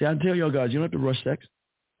rush. See, I tell y'all guys, you don't have to rush sex.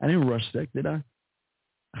 I didn't rush sex, did I?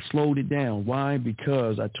 I slowed it down. Why?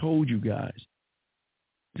 Because I told you guys,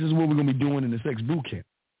 this is what we're going to be doing in the sex boot camp,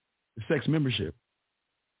 the sex membership.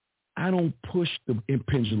 I don't push the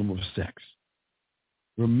pendulum of sex.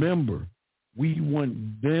 Remember, we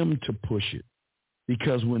want them to push it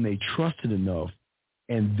because when they trust it enough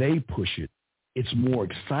and they push it, it's more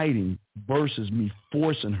exciting versus me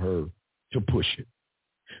forcing her to push it.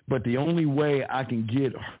 But the only way I can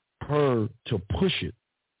get her to push it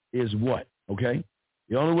is what, okay?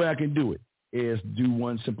 The only way I can do it is do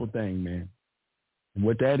one simple thing, man. And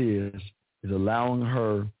what that is allowing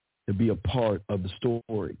her to be a part of the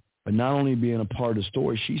story. But not only being a part of the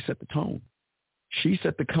story, she set the tone. She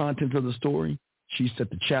set the content of the story. She set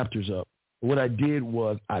the chapters up. What I did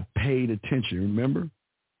was I paid attention. Remember?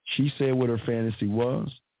 She said what her fantasy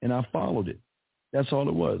was. and I followed it. That's all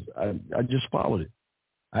it was. I just followed it.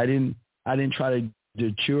 I didn't try to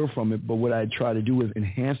deter from it, but what I tried to do was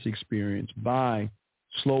enhance the experience by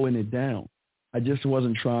slowing it down. I just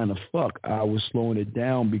wasn't trying to fuck. I was slowing it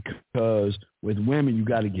down because with women, you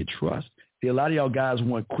got to get trust. See, a lot of y'all guys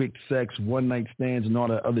want quick sex, one-night stands, and all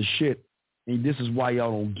that other shit, and this is why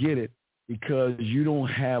y'all don't get it, because you don't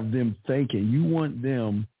have them thinking. You want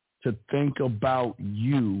them to think about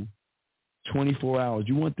you 24 hours.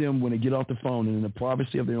 You want them, when they get off the phone and in the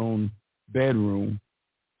privacy of their own bedroom,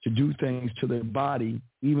 to do things to their body,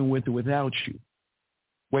 even with or without you.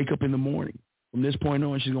 Wake up in the morning. From this point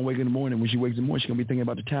on, she's going to wake in the morning. When she wakes in the morning, she's going to be thinking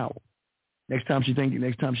about the towel. Next time she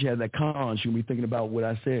has that con, she'll be thinking about what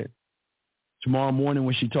I said. Tomorrow morning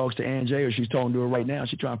when she talks to Ann J, or she's talking to her right now,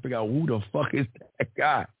 she's trying to figure out who the fuck is that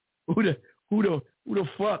guy? Who the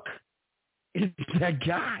fuck is that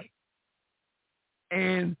guy?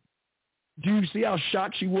 And do you see how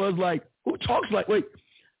shocked she was? Like, who talks like, wait,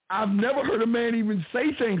 I've never heard a man even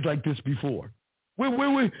say things like this before. What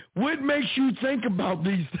makes you think about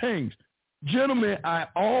these things? Gentlemen, I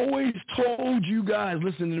always told you guys,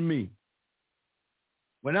 listen to me.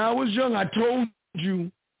 When I was young, I told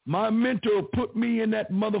you my mentor put me in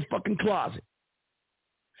that motherfucking closet.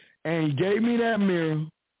 And he gave me that mirror,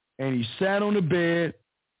 and he sat on the bed,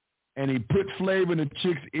 and he put flavor in the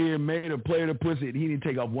chick's ear, made her play the pussy, and he didn't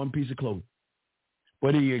take off one piece of clothing.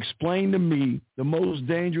 But he explained to me the most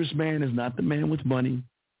dangerous man is not the man with money,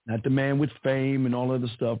 not the man with fame and all other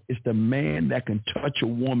stuff. It's the man that can touch a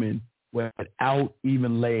woman without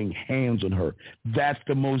even laying hands on her. That's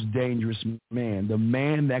the most dangerous man, the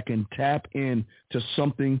man that can tap in to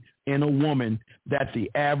something in a woman that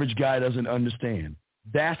the average guy doesn't understand.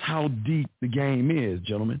 That's how deep the game is,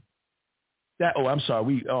 gentlemen. I'm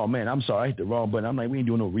sorry. I'm sorry. I hit the wrong button. I'm like, we ain't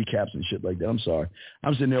doing no recaps and shit like that. I'm sorry.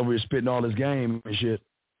 I'm sitting over here spitting all this game and shit.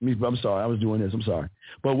 I'm sorry. I was doing this. I'm sorry.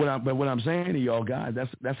 But what I'm saying to y'all guys,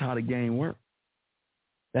 that's how the game works.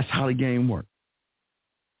 That's how the game works.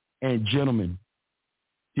 And gentlemen,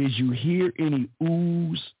 did you hear any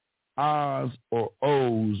oohs, ahs, or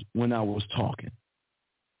ohs when I was talking?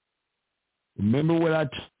 Remember what I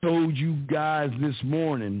told you guys this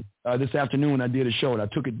afternoon I did a show, and I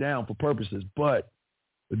took it down for purposes. But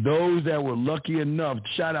for those that were lucky enough,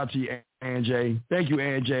 shout out to you, Ann J. Thank you,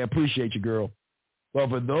 Ann J. I appreciate you, girl. But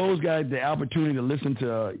for those guys, the opportunity to listen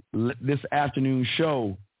to this afternoon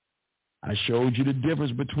show, I showed you the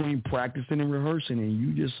difference between practicing and rehearsing, and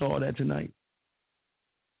you just saw that tonight.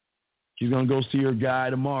 She's going to go see her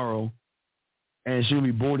guy tomorrow, and she'll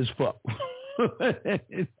be bored as fuck.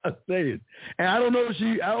 I say it. And I don't know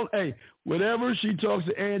whatever she talks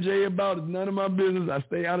to Ann J about is none of my business. I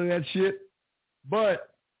stay out of that shit. But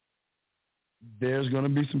there's going to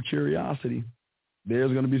be some curiosity.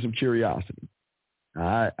 I'm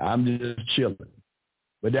just chilling.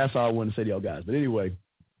 But that's all I want to say to y'all guys. But anyway,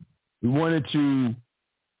 we wanted to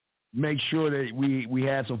make sure that we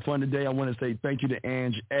had some fun today. I want to say thank you to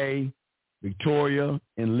Ange A, Victoria,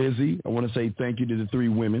 and Lizzie. I want to say thank you to the three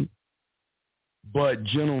women. But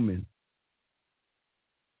gentlemen,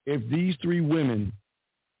 if these three women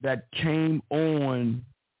that came on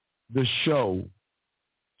the show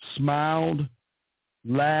smiled,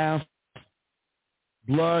 laughed,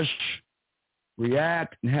 blushed,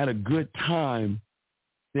 react, and had a good time,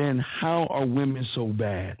 then how are women so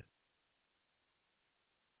bad?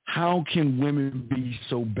 How can women be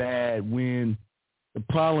so bad when the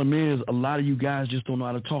problem is a lot of you guys just don't know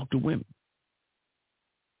how to talk to women?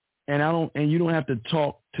 And you don't have to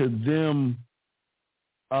talk to them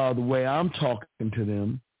the way I'm talking to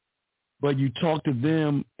them, but you talk to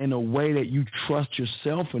them in a way that you trust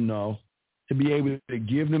yourself enough to be able to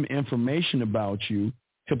give them information about you,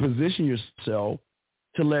 to position yourself,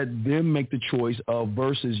 to let them make the choice of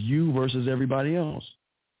versus you versus everybody else.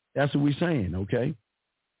 That's what we're saying, okay?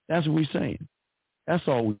 That's what we're saying. That's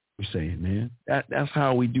all we're saying, man. That's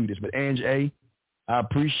how we do this. But Ange A, I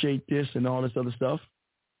appreciate this and all this other stuff.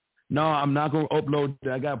 No, I'm not going to upload.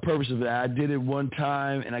 I got purpose of it. I did it one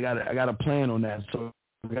time, and I got a plan on that. So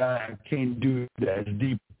I can't do that. It's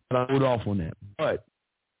deep. But I hold off on that. But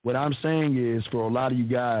what I'm saying is, for a lot of you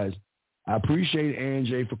guys, I appreciate Ann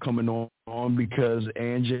J for coming on because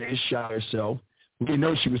Ann J shot herself. We didn't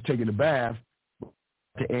know she was taking a bath.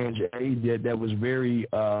 To Ann J, that was very,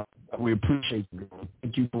 we appreciate you.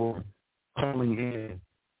 Thank you for calling in.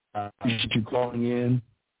 I appreciate you calling in.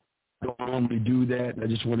 I don't normally do that. I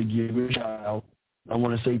just want to give you a shout out. I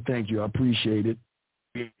want to say thank you. I appreciate it.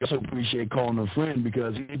 I also appreciate calling a friend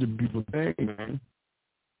because he's a beautiful thing, man.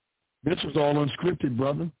 This was all unscripted,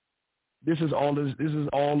 brother. This is all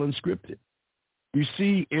unscripted. You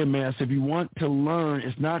see, MS, if you want to learn,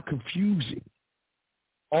 it's not confusing.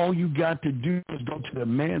 All you got to do is go to the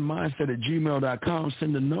manmindset@gmail.com,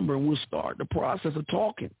 send a number, and we'll start the process of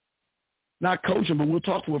talking. Not coaching, but we'll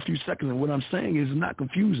talk for a few seconds. And what I'm saying is it's not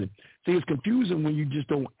confusing. See, it's confusing when you just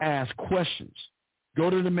don't ask questions. Go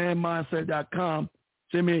to the manmindset.com,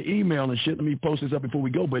 send me an email and shit. Let me post this up before we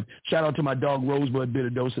go. But shout out to my dog Rosebud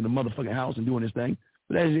Bitter-Dose in the motherfucking house and doing this thing.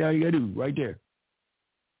 But that's all you got to do right there.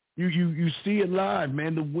 You see it live,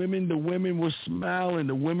 man. The women were smiling.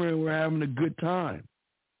 The women were having a good time.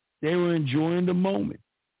 They were enjoying the moment.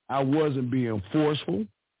 I wasn't being forceful.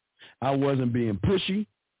 I wasn't being pushy.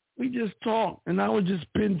 We just talked, and I was just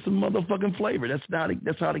spitting some motherfucking flavor. That's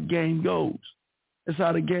how the game goes. That's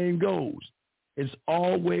how the game goes. It's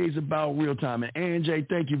always about real time. And AJ,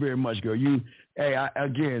 thank you very much, girl.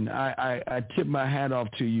 I tip my hat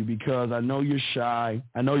off to you because I know you're shy.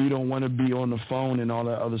 I know you don't want to be on the phone and all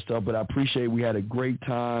that other stuff, but I appreciate we had a great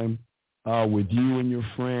time with you and your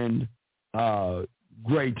friend.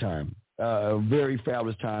 Great time, very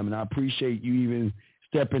fabulous time, and I appreciate you even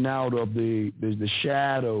stepping out of the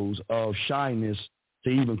shadows of shyness to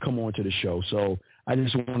even come on to the show. So I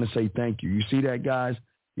just want to say thank you. You see that, guys?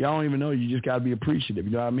 Y'all don't even know. You just got to be appreciative.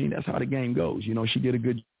 You know what I mean? That's how the game goes. You know, she did a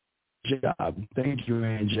good job. Thank you,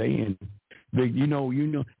 AJ. And big, you know,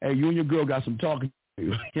 hey, you and your girl got some talking to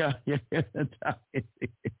do. Yeah.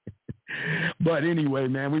 But anyway,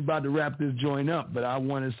 man, we're about to wrap this joint up. But I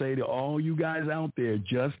want to say to all you guys out there,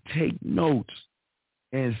 just take notes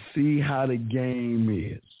and see how the game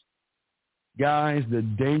is. Guys, the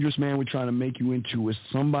dangerous man we're trying to make you into is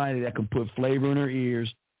somebody that can put flavor in her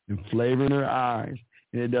ears and flavor in her eyes.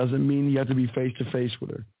 And it doesn't mean you have to be face-to-face with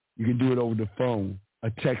her. You can do it over the phone,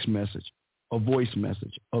 a text message, a voice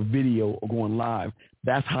message, a video, or going live.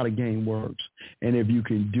 That's how the game works. And if you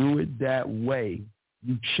can do it that way,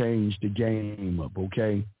 you change the game up,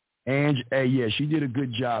 okay? And, yeah, she did a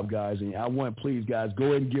good job, guys. And please, guys, go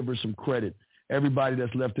ahead and give her some credit. Everybody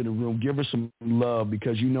that's left in the room, give her some love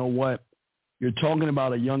because you know what? You're talking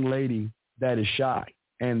about a young lady that is shy,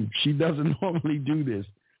 and she doesn't normally do this,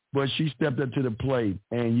 but she stepped up to the plate.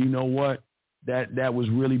 And you know what? That was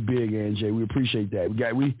really big, NJ. We appreciate that.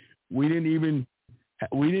 We didn't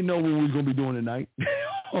know what we was going to be doing tonight.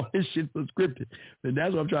 All this shit was scripted. And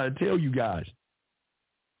that's what I'm trying to tell you guys.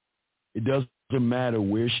 It doesn't matter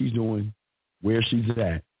where she's doing, where she's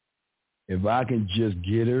at. If I can just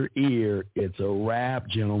get her ear, it's a wrap,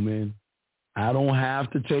 gentlemen. I don't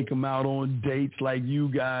have to take them out on dates like you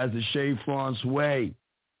guys, the Chez Francois.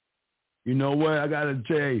 You know what? I got to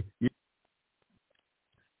tell you,